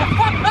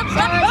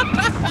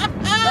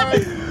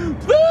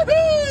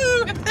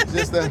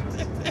 Just that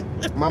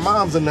my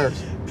mom's a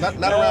nurse.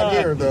 Not around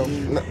here, though.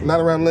 Not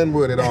around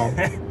Linwood at all.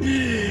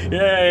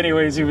 Yeah,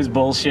 anyways, it was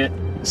bullshit.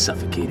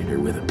 Suffocated her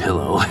with a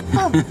pillow.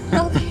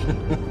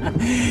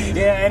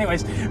 Yeah,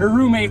 anyways, her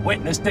roommate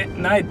witnessed it,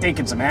 and I had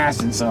taken some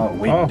acid, so I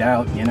wigged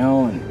out, you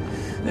know, and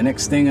the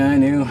next thing I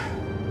knew,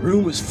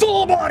 room was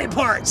full of body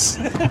parts.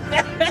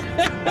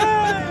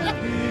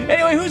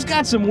 Anyway, who's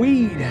got some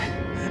weed?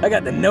 I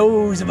got the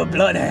nose of a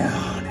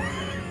bloodhound.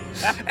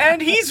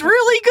 And he's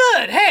really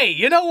good. Hey,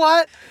 you know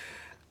what?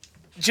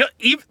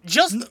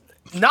 Just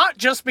not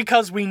just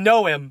because we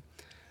know him.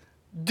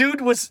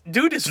 Dude is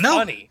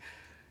funny.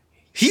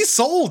 He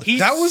sold.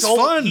 That was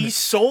fun. He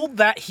sold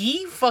that.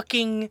 He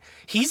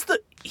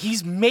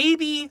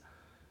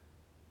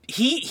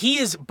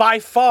is by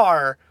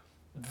far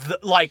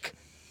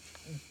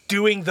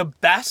doing the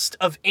best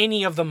of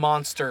any of the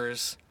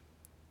monsters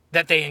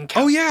that they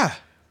encounter. Oh yeah.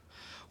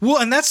 Well,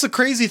 and that's the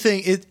crazy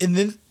thing.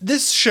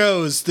 This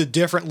shows the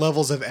different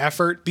levels of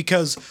effort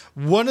because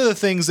one of the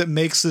things that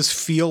makes this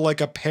feel like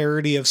a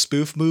parody of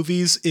spoof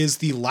movies is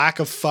the lack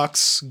of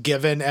fucks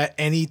given at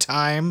any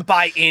time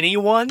by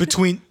anyone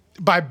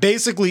by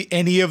basically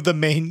any of the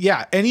main,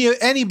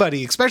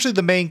 anybody, especially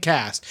the main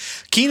cast.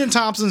 Kenan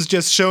Thompson's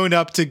just showing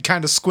up to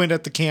kind of squint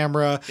at the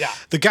camera. Yeah.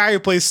 The guy who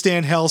plays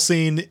Stan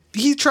Helsing,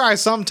 he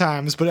tries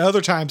sometimes, but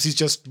other times he's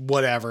just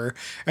whatever.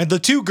 And the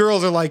 2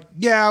 girls are like,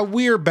 yeah,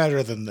 we're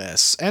better than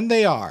this. And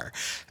they are.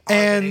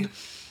 And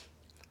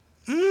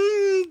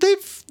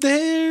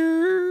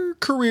their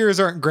careers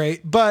aren't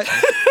great, but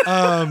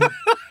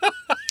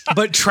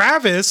but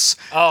Travis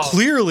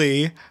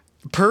clearly,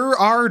 per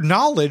our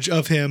knowledge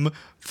of him,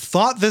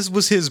 thought this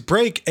was his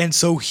break, and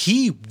so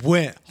he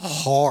went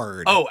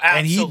hard. Oh, absolutely.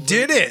 And he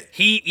did it.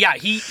 He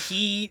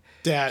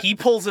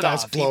pulls it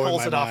off. He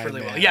pulls it off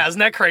really well. Yeah, isn't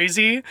that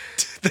crazy?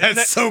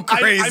 That's so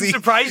crazy. I'm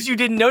surprised you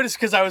didn't notice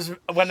because I was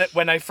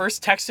when I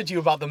first texted you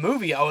about the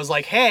movie, I was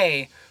like,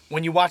 hey,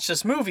 when you watch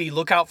this movie,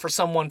 look out for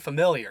someone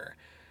familiar.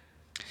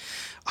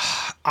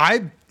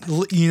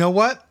 You know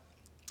what?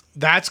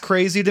 That's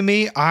crazy to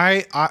me.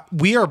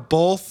 We are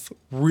both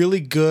really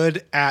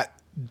good at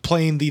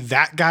playing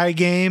that guy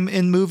game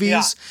in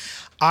movies.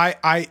 Yeah.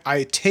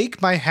 I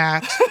take my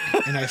hat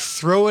and I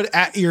throw it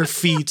at your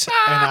feet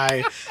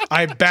and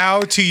I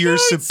bow to your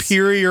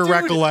superior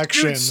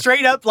recollection. Dude,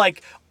 straight up,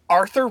 like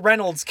Arthur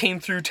Reynolds came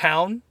through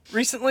town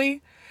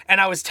recently and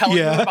I was telling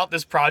him about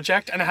this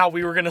project and how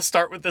we were going to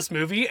start with this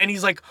movie. And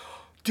he's like,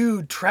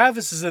 dude,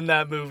 Travis is in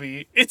that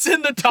movie. It's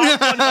in the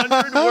top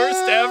 100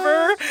 worst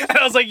ever. And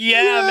I was like,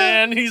 yeah,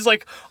 man. And he's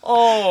like,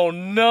 oh,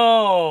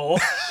 no.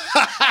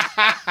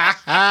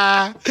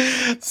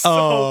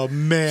 Oh,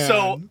 man.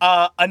 So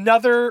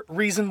another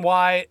reason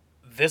why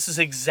this is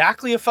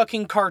exactly a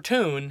fucking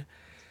cartoon,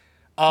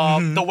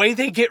 the way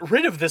they get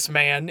rid of this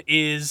man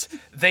is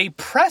they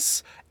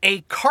press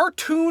a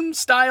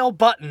cartoon-style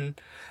button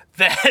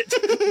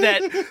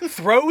that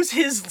throws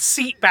his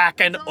seat back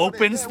and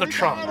opens the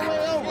trunk.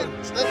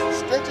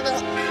 Stretch it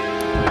out.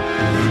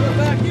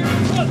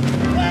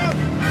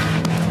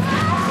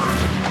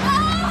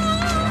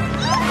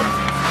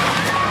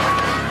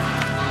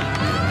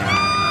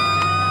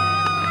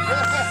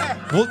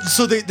 Well,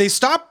 so they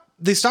stop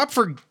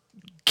for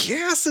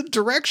guess, and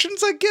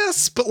directions, I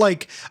guess. But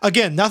like,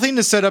 again, nothing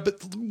to set up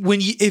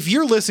if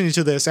you're listening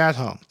to this at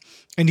home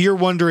and you're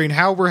wondering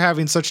how we're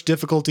having such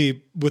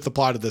difficulty with the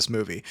plot of this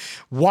movie,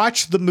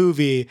 watch the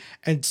movie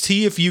and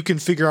see if you can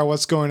figure out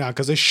what's going on.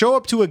 Because they show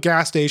up to a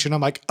gas station.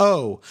 I'm like,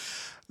 oh,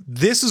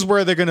 this is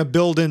where they're going to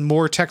build in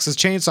more Texas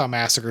Chainsaw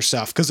Massacre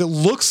stuff. Because it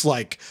looks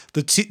like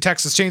the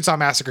Texas Chainsaw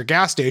Massacre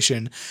gas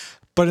station,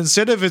 but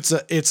instead of it's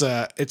a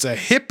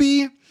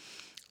hippie,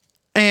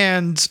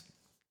 and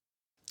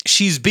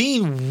she's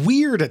being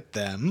weird at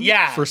them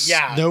for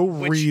no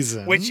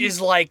reason. Which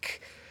is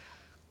like,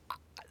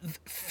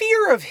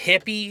 fear of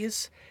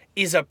hippies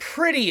is a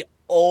pretty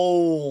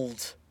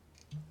old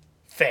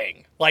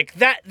thing. Like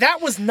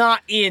that was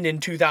not in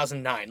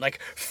 2009. Like,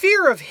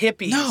 fear of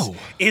hippies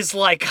is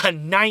like a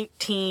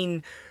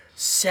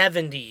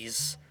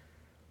 1970s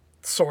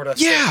sort of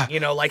thing. You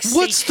know, like,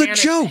 what's the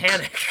joke?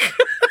 Panic.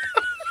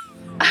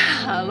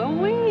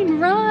 Halloween,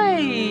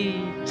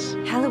 right.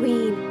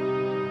 Halloween.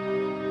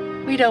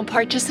 We don't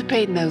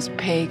participate in those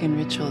pagan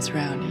rituals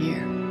around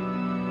here.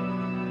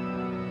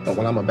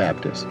 Well, I'm a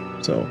Baptist,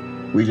 so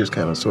we just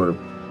kind of sort of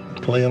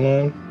play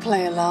along.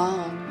 Play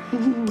along.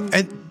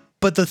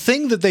 But the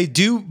thing that they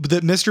do,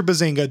 that Mr.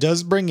 Bazinga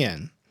does bring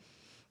in,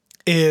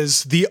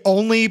 is the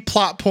only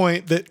plot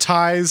point that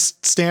ties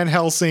Stan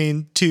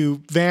Helsing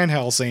to Van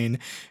Helsing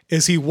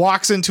is he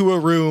walks into a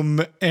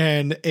room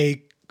and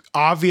a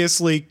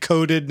obviously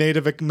coded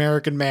Native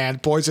American man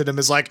points at him,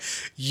 is like,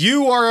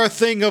 you are a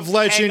thing of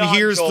legend.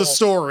 Here's Joel. the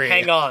story.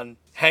 Hang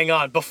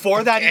on.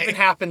 Before that even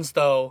happens,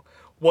 though,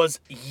 was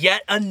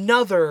yet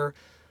another,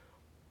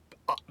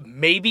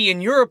 maybe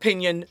in your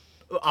opinion,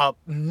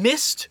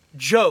 missed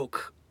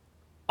joke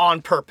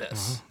on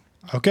purpose.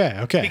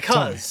 Okay.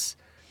 Because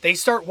they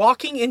start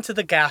walking into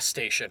the gas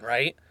station,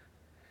 right?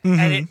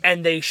 Mm-hmm.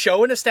 And they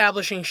show an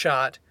establishing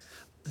shot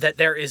that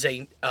there is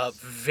a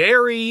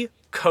very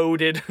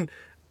coded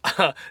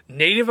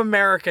Native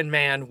American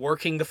man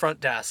working the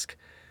front desk.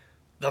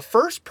 The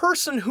first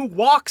person who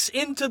walks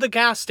into the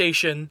gas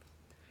station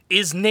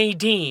is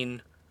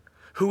Nadine,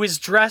 who is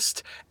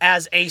dressed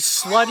as a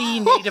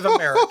slutty Native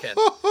American.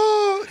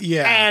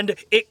 Yeah. And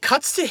it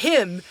cuts to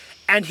him,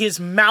 and his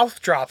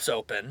mouth drops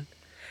open.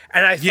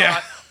 And I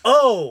thought,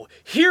 oh,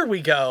 here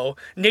we go.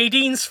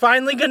 Nadine's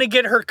finally going to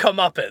get her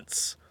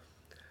comeuppance.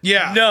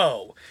 Yeah.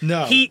 No,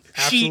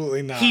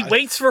 absolutely not. He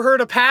waits for her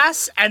to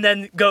pass and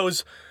then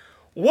goes,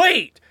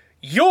 wait,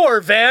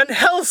 you're Van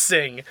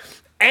Helsing.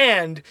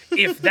 And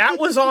if that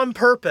was on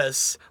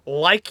purpose,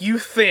 like you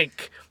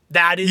think,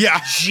 that is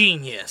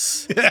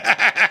genius.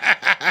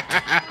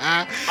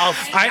 That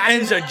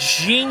is a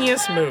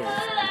genius move.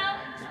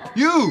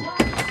 You!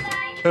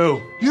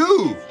 Who?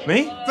 You!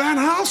 Me? Van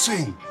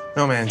Helsing!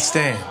 No, man,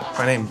 Stan.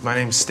 My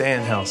name's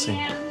Stan Helsing.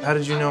 How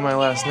did you know my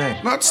last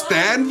name? Not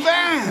Stan,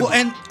 Van! Well,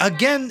 and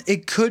again,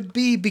 it could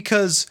be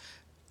because,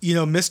 you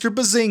know, Mr.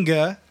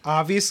 Bazinga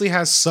obviously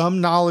has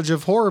some knowledge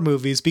of horror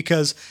movies,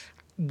 because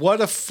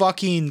what a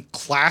fucking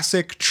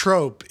classic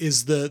trope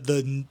is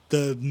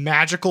the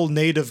magical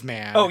native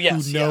man who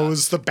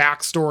knows the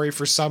backstory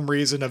for some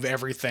reason of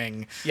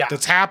everything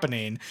that's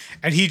happening.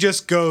 And he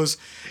just goes,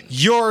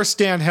 you're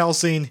Stan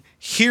Helsing,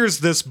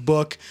 here's this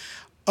book.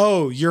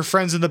 Oh, your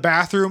friend's in the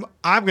bathroom?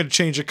 I'm going to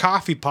change a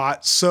coffee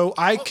pot so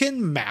I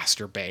can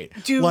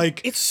masturbate. Dude, like,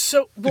 it's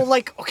so... Well,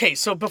 like, okay,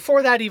 so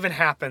before that even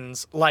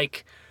happens,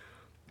 like,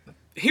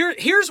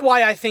 here's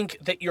why I think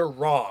that you're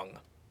wrong.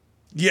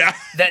 Yeah.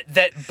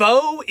 That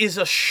Bo is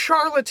a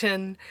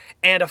charlatan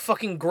and a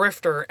fucking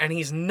grifter, and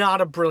he's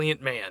not a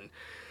brilliant man.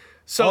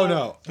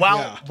 So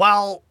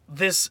while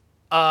this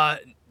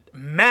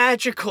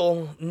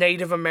magical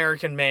Native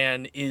American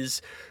man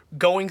is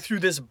going through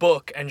this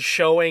book and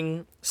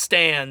showing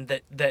Stan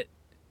that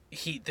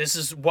this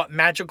is what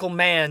magical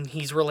man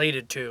he's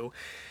related to,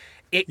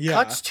 it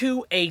cuts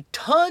to a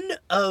ton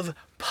of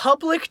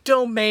public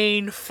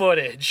domain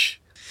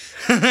footage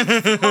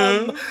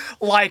from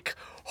like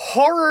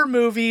horror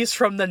movies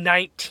from the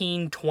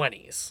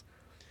 1920s.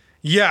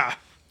 Yeah.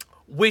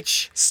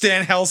 Which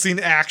Stan Helsing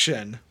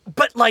action.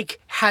 But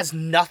like has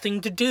nothing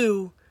to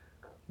do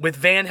with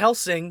Van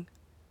Helsing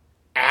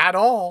at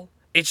all.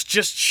 It's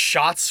just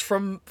shots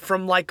from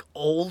like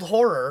old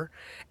horror,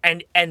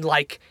 and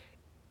like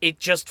it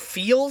just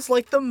feels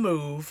like the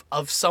move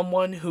of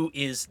someone who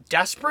is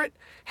desperate,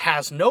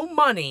 has no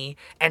money,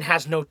 and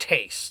has no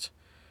taste.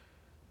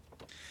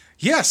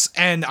 Yes,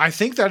 and I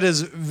think that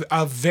is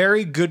a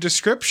very good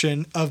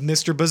description of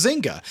Mr.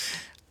 Bazinga.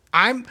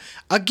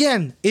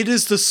 It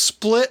is the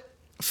split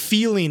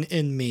feeling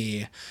in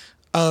me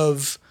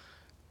of,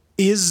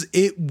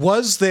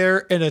 was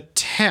there an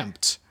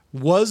attempt,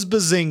 was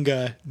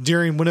Bazinga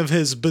during one of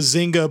his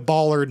Bazinga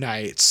baller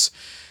nights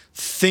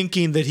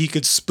thinking that he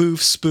could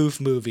spoof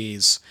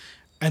movies,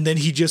 and then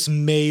he just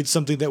made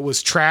something that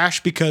was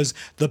trash because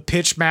the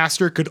pitch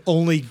master could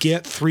only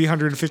get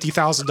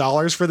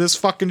 $350,000 for this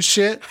fucking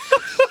shit?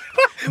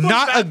 Was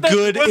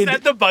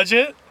that the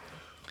budget?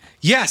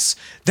 Yes,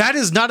 that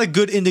is not a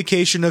good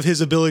indication of his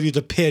ability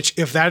to pitch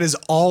if that is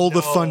all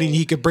the funding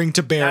he could bring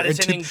to bear. That is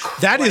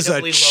that is a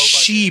incredibly low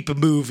cheap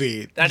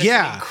movie. That is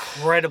an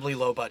incredibly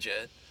low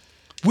budget.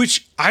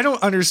 Which I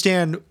don't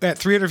understand at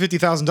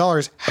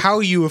 $350,000 how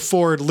you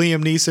afford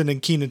Liam Neeson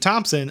and Kenan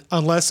Thompson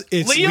unless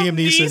it's Liam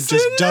Neeson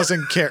just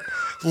doesn't care.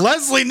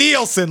 Leslie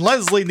Nielsen. I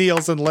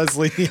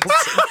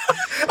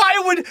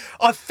would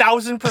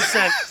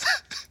 1,000%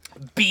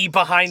 be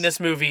behind this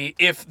movie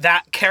if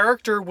that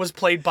character was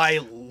played by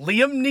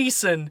Liam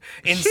Neeson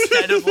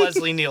instead of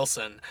Leslie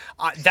Nielsen.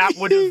 That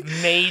would have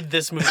made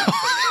this movie for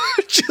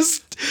me.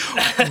 Just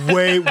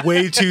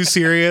way too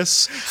serious.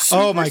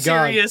 Super my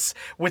god. Serious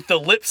with the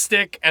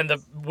lipstick and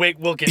the wig.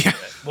 We'll get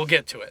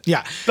to it.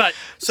 Yeah. But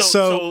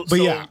so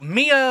yeah.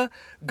 Mia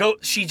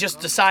she just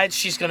decides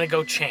she's going to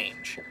go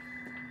change.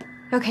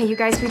 Okay, you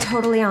guys, be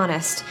totally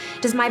honest.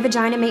 Does my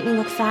vagina make me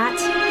look fat?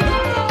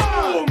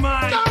 Oh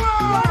my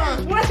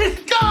God! What is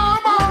Come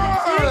on!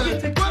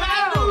 What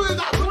I do is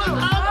I put it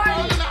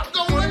out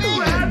going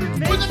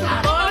in. What's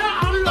going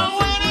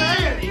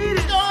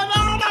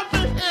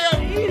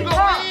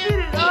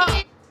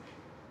in?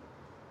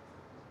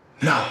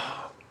 No.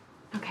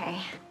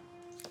 Okay.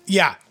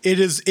 Yeah, it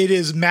is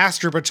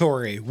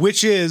masturbatory,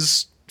 which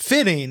is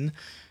fitting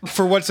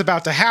for what's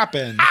about to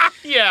happen.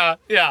 Yeah.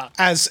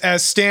 As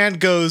Stan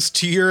goes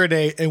to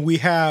urinate and we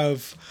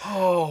have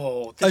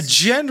a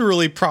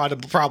generally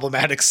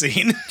problematic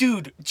scene.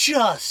 Dude,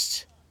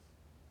 just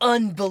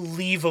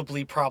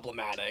unbelievably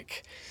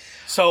problematic.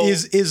 So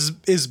is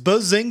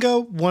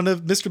Bazinga one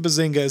of Mr.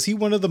 Bazinga? Is he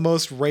one of the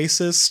most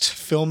racist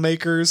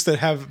filmmakers that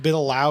have been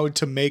allowed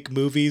to make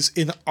movies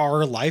in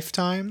our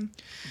lifetime?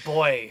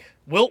 Boy,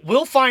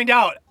 we'll find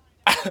out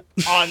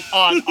on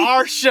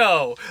our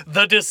show,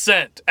 The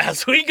Descent,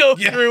 as we go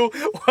through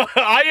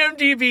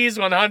IMDb's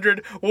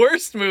 100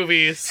 worst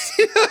movies.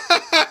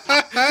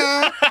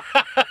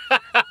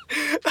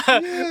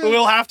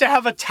 We'll have to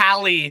have a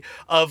tally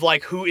of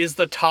like who is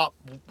the top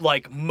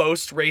like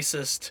most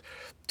racist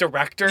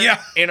director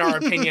in our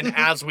opinion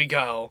as we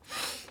go.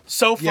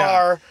 So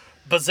far,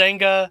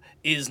 Bazinga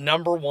is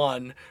number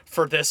 1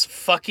 for this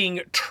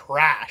fucking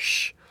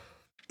trash.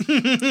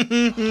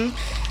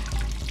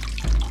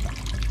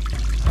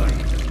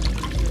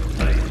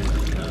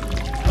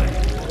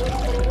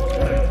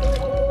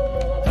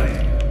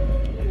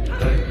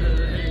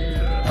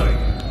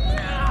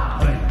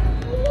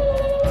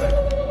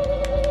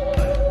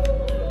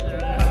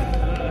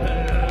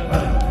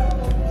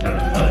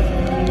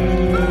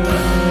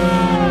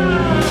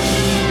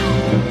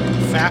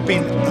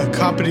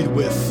 Accompanied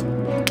with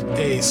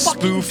a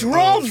spoof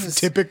of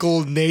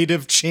typical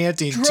native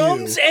chanting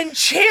drums and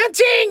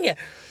chanting.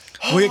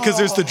 Because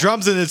there's the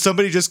drums and then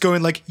somebody just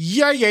going like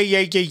yeah.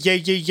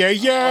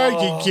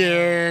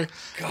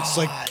 It's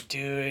like,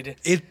 dude,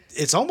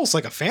 it's almost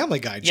like a Family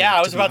Guy joke. Yeah,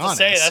 I was about to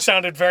say that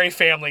sounded very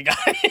Family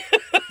Guy.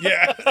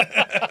 Yeah.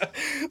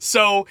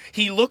 So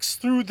he looks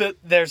through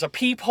there's a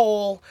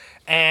peephole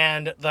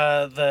and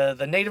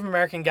the Native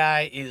American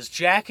guy is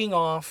jacking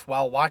off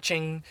while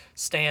watching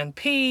Stan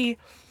pee.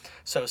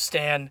 So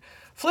Stan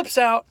flips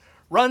out,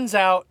 runs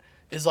out,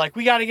 is like,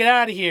 we got to get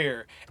out of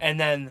here. And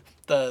then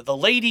the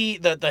lady,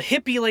 the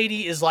hippie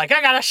lady is like,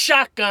 I got a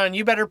shotgun,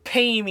 you better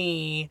pay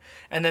me.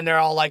 And then they're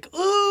all like,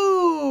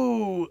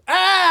 ooh,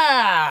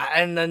 ah.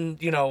 And then,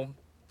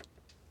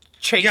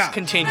 chase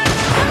continues.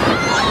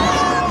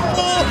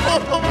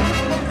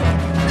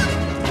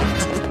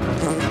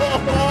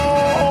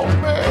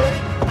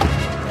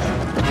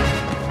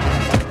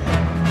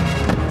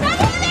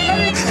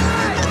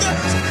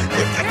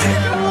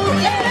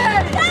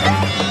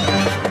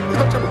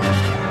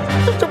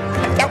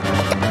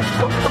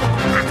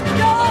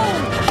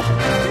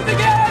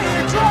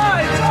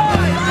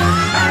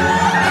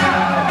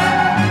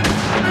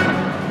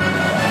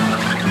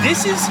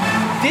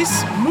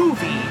 This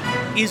movie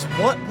is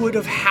what would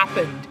have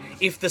happened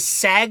if the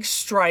SAG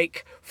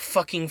strike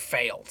fucking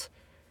failed.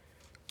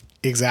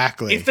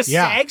 Exactly. If the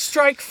SAG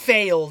strike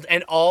failed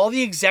and all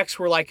the execs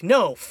were like,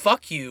 no,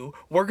 fuck you,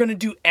 we're going to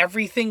do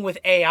everything with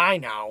AI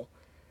now,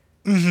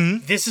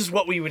 this is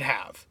what we would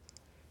have.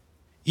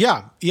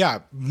 Yeah.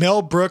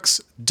 Mel Brooks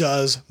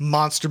does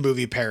monster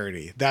movie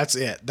parody. That's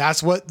it.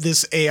 That's what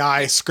this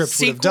AI script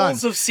would have done.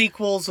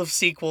 Sequels of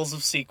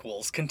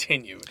sequels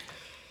continued.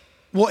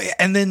 Well,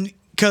 and then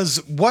because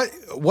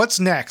what's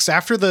next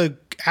after the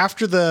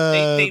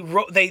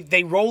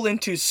they roll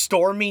into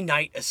Stormy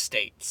Night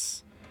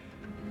Estates.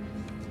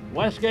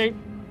 Westgate.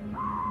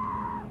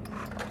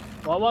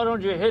 Well, why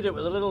don't you hit it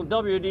with a little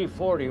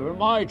WD-40 where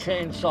my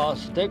chainsaw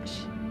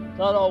sticks?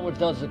 That always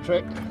does the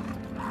trick.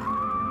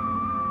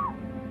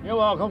 You're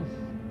welcome.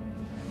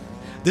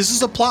 This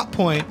is a plot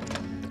point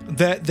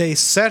that they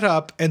set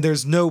up and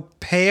there's no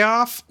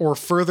payoff or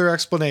further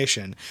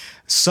explanation.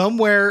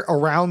 Somewhere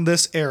around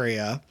this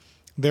area,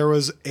 there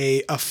was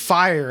a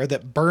fire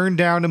that burned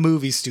down a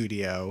movie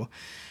studio.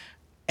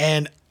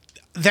 And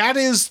that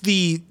is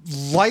the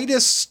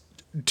lightest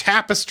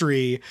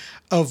tapestry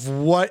of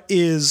what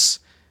is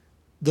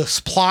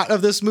plot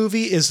of this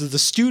movie is that the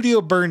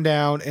studio burned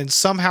down and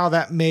somehow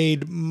that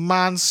made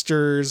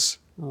monsters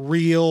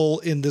real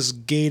in this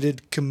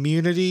gated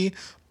community,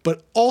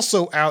 but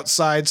also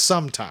outside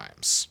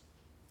sometimes.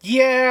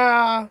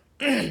 Yeah.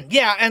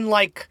 Yeah, and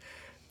like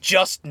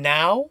just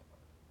now,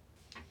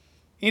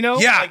 you know,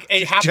 yeah, like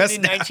it happened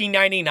in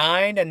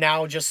 1999 and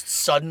now just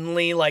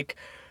suddenly like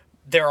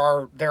there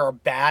are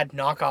bad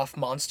knockoff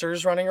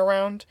monsters running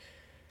around.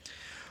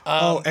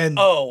 Yeah.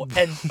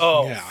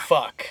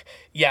 Fuck.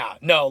 Yeah,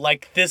 no,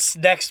 like this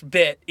next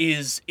bit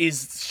is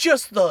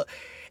just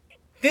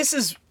this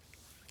is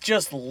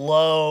just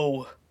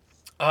low.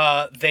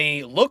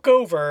 They look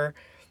over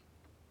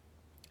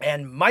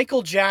and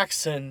Michael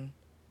Jackson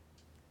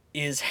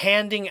is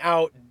handing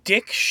out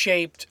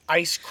dick-shaped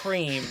ice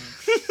cream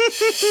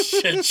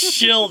to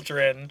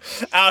children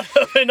out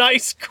of an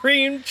ice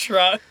cream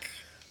truck.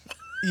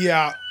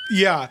 Yeah.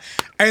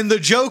 And the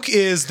joke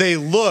is they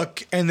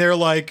look and they're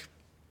like,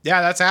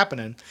 yeah, that's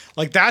happening.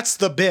 Like, that's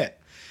the bit.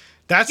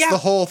 That's the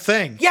whole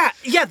thing. Yeah.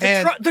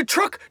 The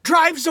truck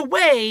drives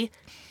away,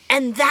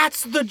 and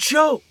that's the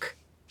joke.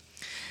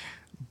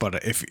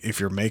 But if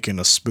you're making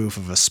a spoof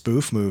of a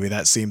spoof movie,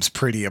 that seems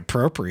pretty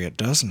appropriate,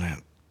 doesn't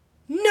it?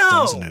 No.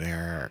 Doesn't it,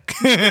 Eric?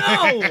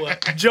 No,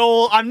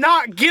 Joel, I'm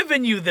not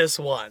giving you this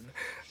one.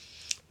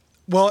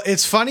 Well,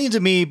 it's funny to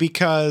me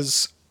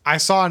because I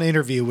saw an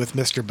interview with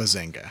Mr.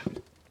 Bazinga.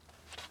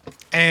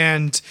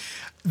 And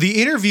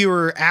the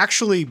interviewer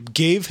actually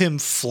gave him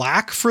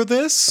flack for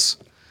this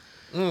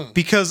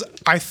because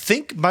I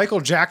think Michael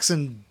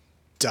Jackson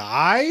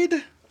died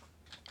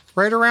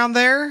right around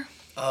there.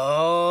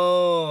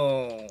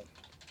 Oh.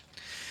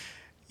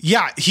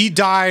 Yeah, he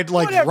died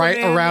like Whatever, right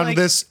man. around Like,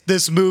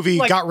 this movie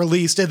like, got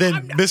released, and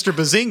then Mr.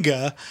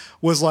 Bazinga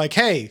was like,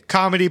 "Hey,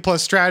 comedy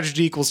plus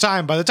tragedy equals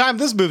time. By the time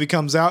this movie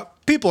comes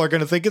out, people are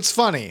going to think it's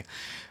funny."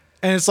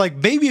 And it's like,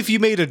 maybe if you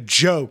made a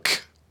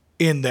joke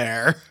in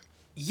there.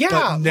 Yeah,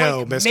 but no,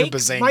 like, Mr. make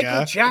Bazinga.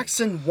 Michael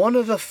Jackson one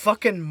of the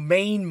fucking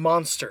main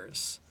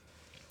monsters.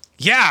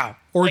 Yeah,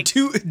 or like,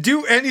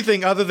 do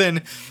anything other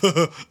than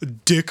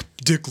dick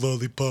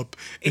lollipop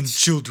and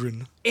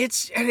children.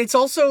 It's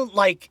also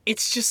like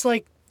it's just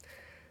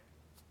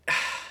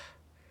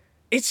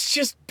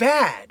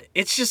bad.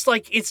 It's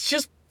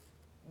just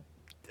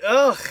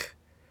ugh.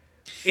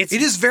 It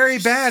is very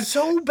bad.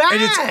 So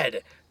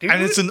bad.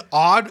 And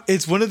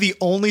it's one of the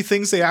only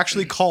things they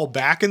actually call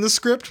back in the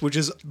script, which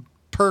is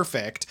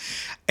perfect.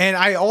 And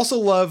I also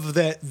love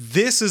that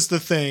this is the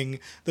thing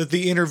that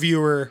the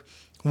interviewer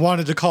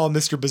wanted to call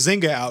Mr.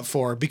 Bazinga out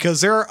for,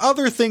 because there are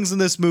other things in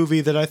this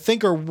movie that I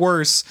think are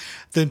worse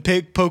than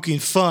poking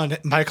fun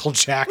at Michael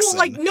Jackson.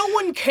 Well, like, no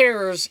one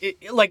cares.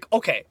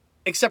 Okay,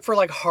 except for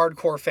like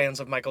hardcore fans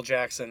of Michael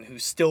Jackson who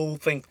still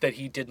think that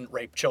he didn't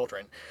rape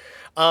children.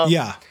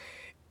 Yeah.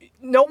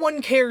 No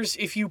one cares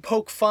if you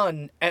poke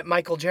fun at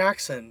Michael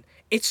Jackson.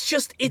 It's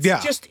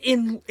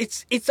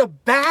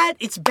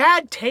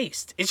bad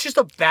taste.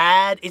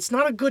 It's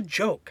not a good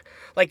joke.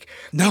 Like,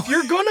 if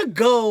you're gonna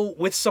go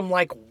with some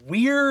like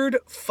weird,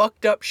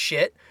 fucked up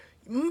shit,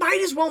 you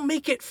might as well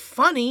make it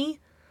funny.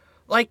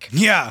 Like,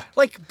 yeah.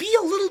 Like, be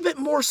a little bit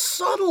more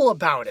subtle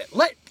about it.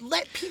 Let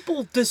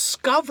people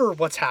discover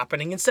what's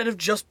happening instead of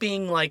just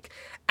being like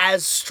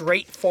as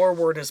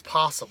straightforward as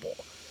possible.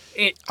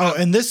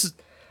 And this is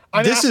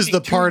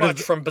the part of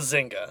from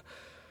Bazinga.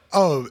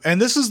 Oh,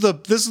 and this is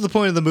the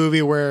point of the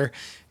movie where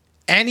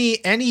any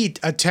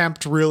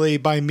attempt really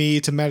by me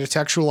to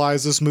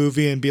metatextualize this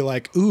movie and be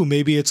like, ooh,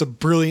 maybe it's a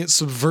brilliant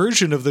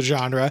subversion of the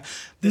genre.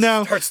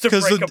 Starts to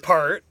break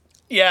apart.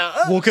 Yeah.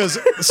 Well, because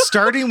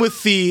starting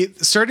with the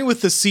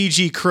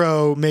CG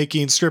Crow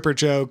making stripper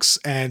jokes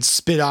and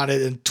spit on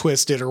it and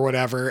twist it or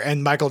whatever,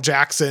 and Michael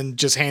Jackson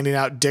just handing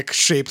out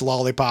dick-shaped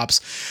lollipops,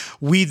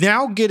 we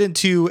now get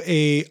into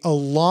a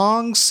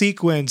long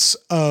sequence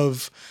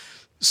of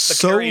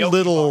so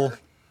little bar.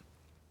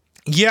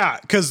 Yeah,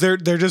 because they're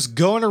just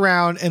going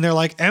around and they're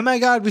like, oh my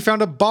god, we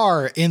found a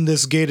bar in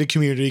this gated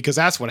community, because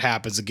that's what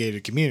happens in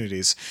gated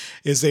communities,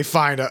 is they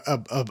find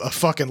a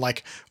fucking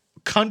like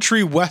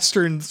country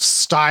western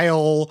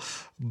style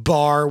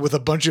bar with a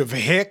bunch of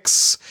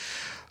hicks.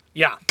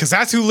 Yeah, because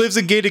that's who lives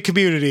in gated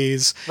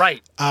communities,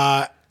 right?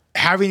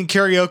 Having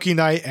karaoke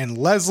night, and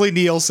Leslie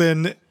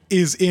Nielsen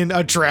is in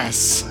a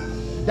dress.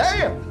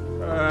 Damn.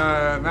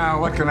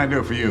 Now what can I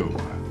do for you?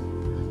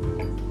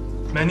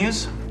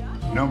 Menus?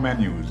 No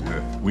menus.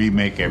 We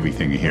make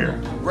everything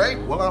here. Great.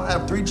 Well, I'll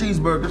have 3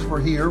 cheeseburgers for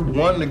here,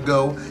 1 to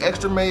go,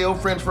 extra mayo,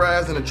 french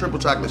fries, and a triple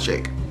chocolate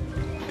shake.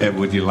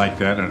 Would you like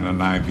that in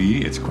an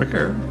IV? It's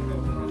quicker.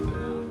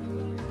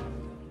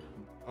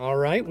 All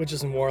right,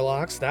 Witches and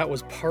Warlocks, that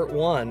was part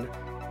 1.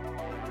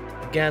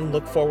 Again,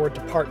 look forward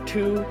to part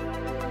 2,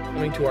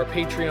 coming to our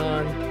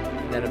Patreon,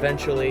 and then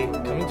eventually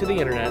coming to the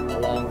internet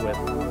along with